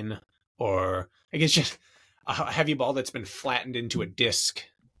chain, or I guess just a heavy ball that's been flattened into a disc.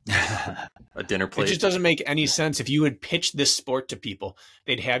 A dinner plate. It just doesn't make any sense. If you would pitch this sport to people,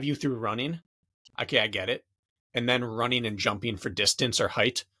 they'd have you through running. Okay, I get it. And then running and jumping for distance or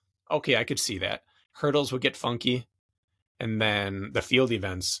height. Okay, I could see that. Hurdles would get funky. And then the field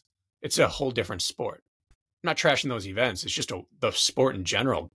events, it's a whole different sport. I'm not trashing those events. It's just the sport in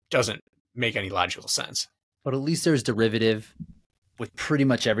general doesn't make any logical sense. But at least there's derivative with pretty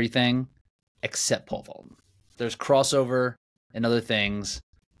much everything except pole vault. There's crossover and other things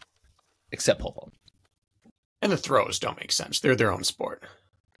except pole vault. And the throws don't make sense. They're their own sport.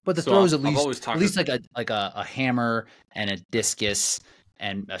 But the throws at least like a hammer and a discus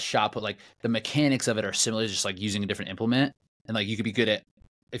and a shot put, like the mechanics of it are similar, just like using a different implement. And like you could be good at,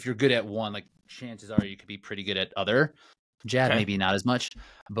 if you're good at one, like chances are you could be pretty good at other. Jab maybe not as much,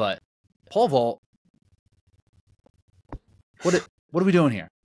 but pole vault. What are we doing here?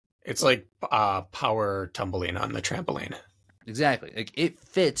 It's like power tumbling on the trampoline. Exactly. Like it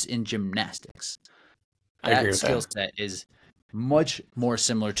fits in gymnastics. I agree with that. Skill set is much more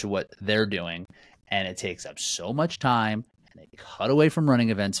similar to what they're doing, and it takes up so much time, and they cut away from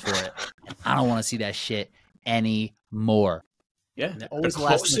running events for it. And I don't want to see that shit anymore. Yeah. The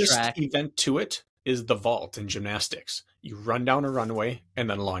closest event to it is the vault in gymnastics. You run down a runway and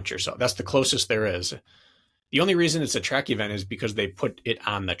then launch yourself. That's the closest there is. The only reason it's a track event is because they put it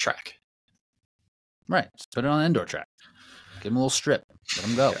on the track. Right. Just put it on an indoor track. Give them a little strip. Let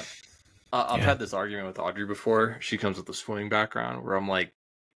them go. I've had this argument with Audrey before. She comes with a swimming background where I'm like,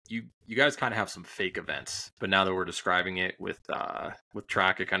 you guys kind of have some fake events, but now that we're describing it with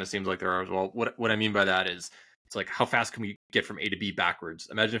track, it kind of seems like there are as well. What I mean by that is, it's like, how fast can we get from A to B backwards?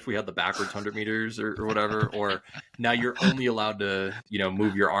 Imagine if we had the backwards 100 meters or whatever, or now you're only allowed to,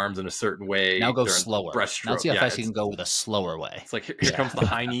 move your arms in a certain way. Now go slower. Breaststroke. Now see how fast you can go with a slower way. It's like, here comes the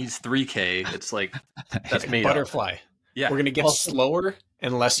high knees 3K. It's like, that's made butterfly. Up. Yeah. We're going to get slower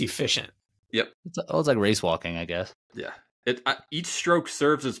and less efficient. Yep. It's like race walking, I guess. Yeah. Each stroke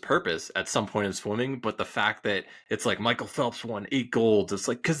serves its purpose at some point in swimming, but the fact that it's like Michael Phelps won 8 golds, it's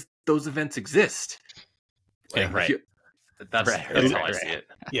like, because those events exist. Like, yeah, right. That's how I see it.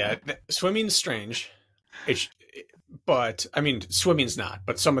 Yeah, swimming's strange. But I mean, swimming's not,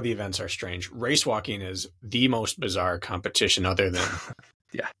 but some of the events are strange. Race walking is the most bizarre competition other than,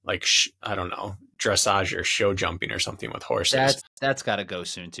 like, I don't know, dressage or show jumping or something with horses. That's got to go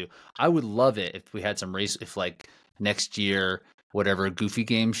soon, too. I would love it if we had some race, if like next year, whatever, Goofy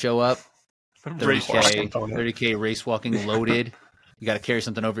games show up, 30K race walking loaded. You got to carry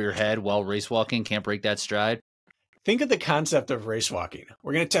something over your head while race walking. Can't break that stride. Think of the concept of race walking.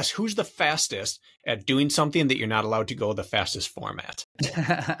 We're going to test who's the fastest at doing something that you're not allowed to go the fastest format. So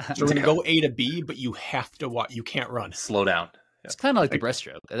we're going to go A to B, but you have to walk. You can't run. Slow down. It's kind of like the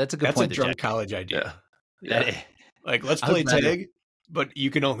breaststroke. That's a good point. That's a drunk college idea. Yeah. Like, let's play tag, but you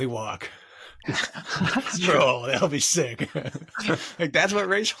can only walk. Bro, that'll be sick. Like, that's what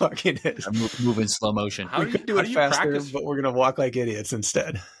race walking is. Move in slow motion. We could do it faster, but we're gonna walk like idiots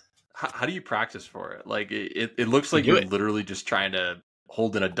instead. How do you practice for it? Like, it looks like you're literally just trying to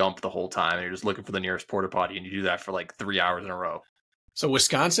hold in a dump the whole time, and you're just looking for the nearest porta potty, and you do that for like 3 hours in a row. So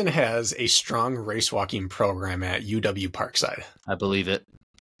Wisconsin has a strong race walking program at UW Parkside. I believe it.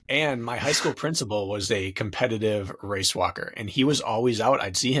 And my high school principal was a competitive race walker, and he was always out.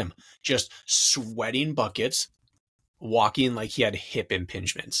 I'd see him just sweating buckets, walking like he had hip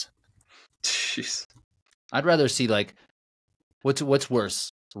impingements. Jeez. I'd rather see, like, what's worse,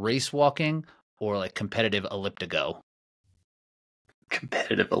 race walking or like competitive elliptigo?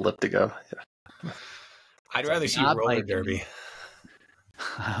 Competitive elliptigo. Yeah. I'd rather see roller derby.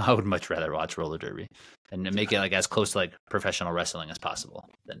 I would much rather watch roller derby and make it like as close to like professional wrestling as possible.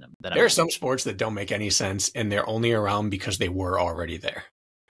 There are some sports that don't make any sense, and they're only around because they were already there.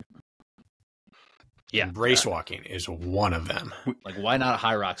 Yeah, and race walking is one of them. Like, why not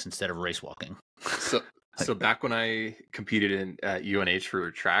high rocks instead of race walking? So back when I competed at UNH for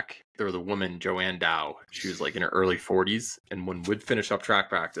track, there was a woman, Joanne Dow. She was like in her early 40s, and when we'd finish up track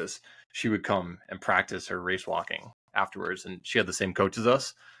practice, she would come and practice her race walking afterwards, and she had the same coach as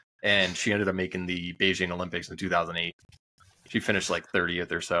us, and she ended up making the Beijing Olympics in 2008. She finished like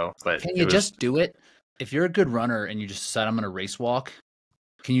 30th or so. But can you just do it? If you're a good runner and you just decide I'm going to race walk,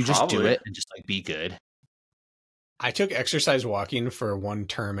 can you just do it and just like be good? I took exercise walking for one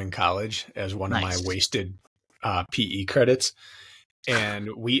term in college as one of my wasted PE credits. And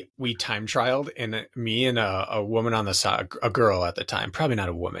we time trialed, and me and a woman on the side, a girl at the time, probably not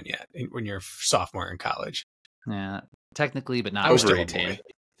a woman yet, when you're sophomore in college. Yeah, technically, but not. I was still a boy.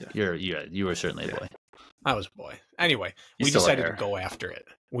 Yeah. You were certainly a boy. I was a boy. Anyway, we decided to go after it.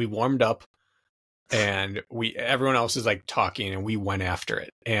 We warmed up, and everyone else is like talking, and we went after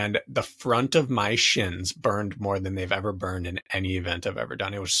it. And the front of my shins burned more than they've ever burned in any event I've ever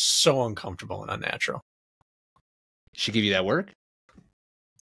done. It was so uncomfortable and unnatural. She give you that work?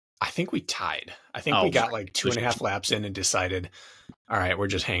 I think we tied. I think we got like 2.5 laps in and decided, all right, we're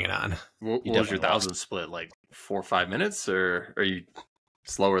just hanging on. What was your 1,000 split? Like 4 or 5 minutes, or are you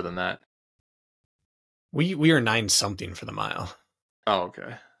slower than that? We are 9 something for the mile. Oh,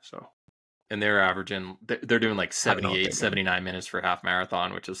 okay. So, and they're averaging, they're doing like 78, 79 minutes for half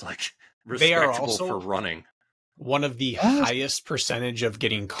marathon, which is like respectable for running. One of the highest percentage of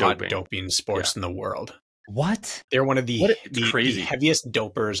getting caught doping sports in the world. What? They're one of the heaviest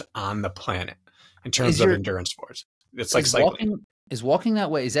dopers on the planet in terms of endurance sports. It's like cycling. Is walking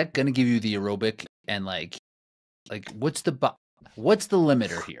that way, is that going to give you the aerobic, and like what's the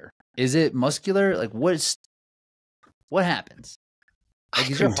limiter here? Is it muscular? Like what happens? Like,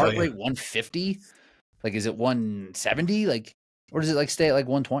 is your heart rate 150? Like, is it 170? Like, or does it like stay at like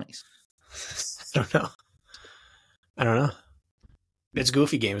 120s? I don't know. It's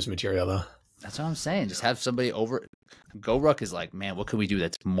Goofy Games material though. That's what I'm saying. Just have somebody over. GoRuck is like, man, what could we do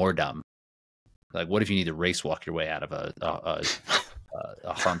that's more dumb? Like, what if you need to race walk your way out of a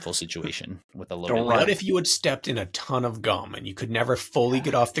harmful situation with a loaded? What if you had stepped in a ton of gum and you could never fully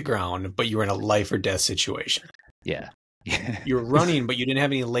get off the ground, but you were in a life or death situation? Yeah. You were running, but you didn't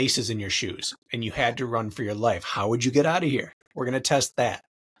have any laces in your shoes, and you had to run for your life. How would you get out of here? We're going to test that.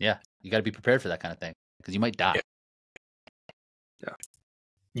 Yeah, you got to be prepared for that kind of thing because you might die. Yeah.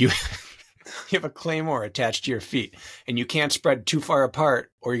 You have a claymore attached to your feet, and you can't spread too far apart,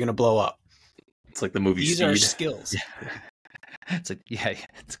 or you're going to blow up. It's like the movie These Speed. are skills. It's like,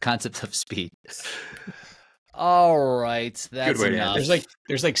 it's a concept of speed. All right, that's Good way to enough. end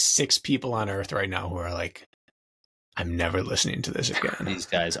There's like 6 people on Earth right now who are like, I'm never listening to this again. These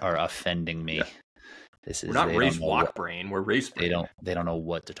guys are offending me. Yeah. We're not race walk brain. We're race brain. They don't know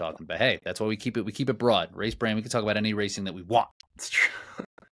what to talk about. Hey, that's why we keep it broad. Race brain. We can talk about any racing that we want. It's true.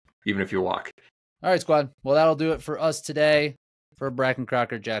 Even if you walk. All right, squad. Well, that'll do it for us today. For Bracken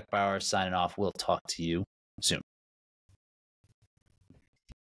Crocker, Jack Bauer signing off. We'll talk to you soon.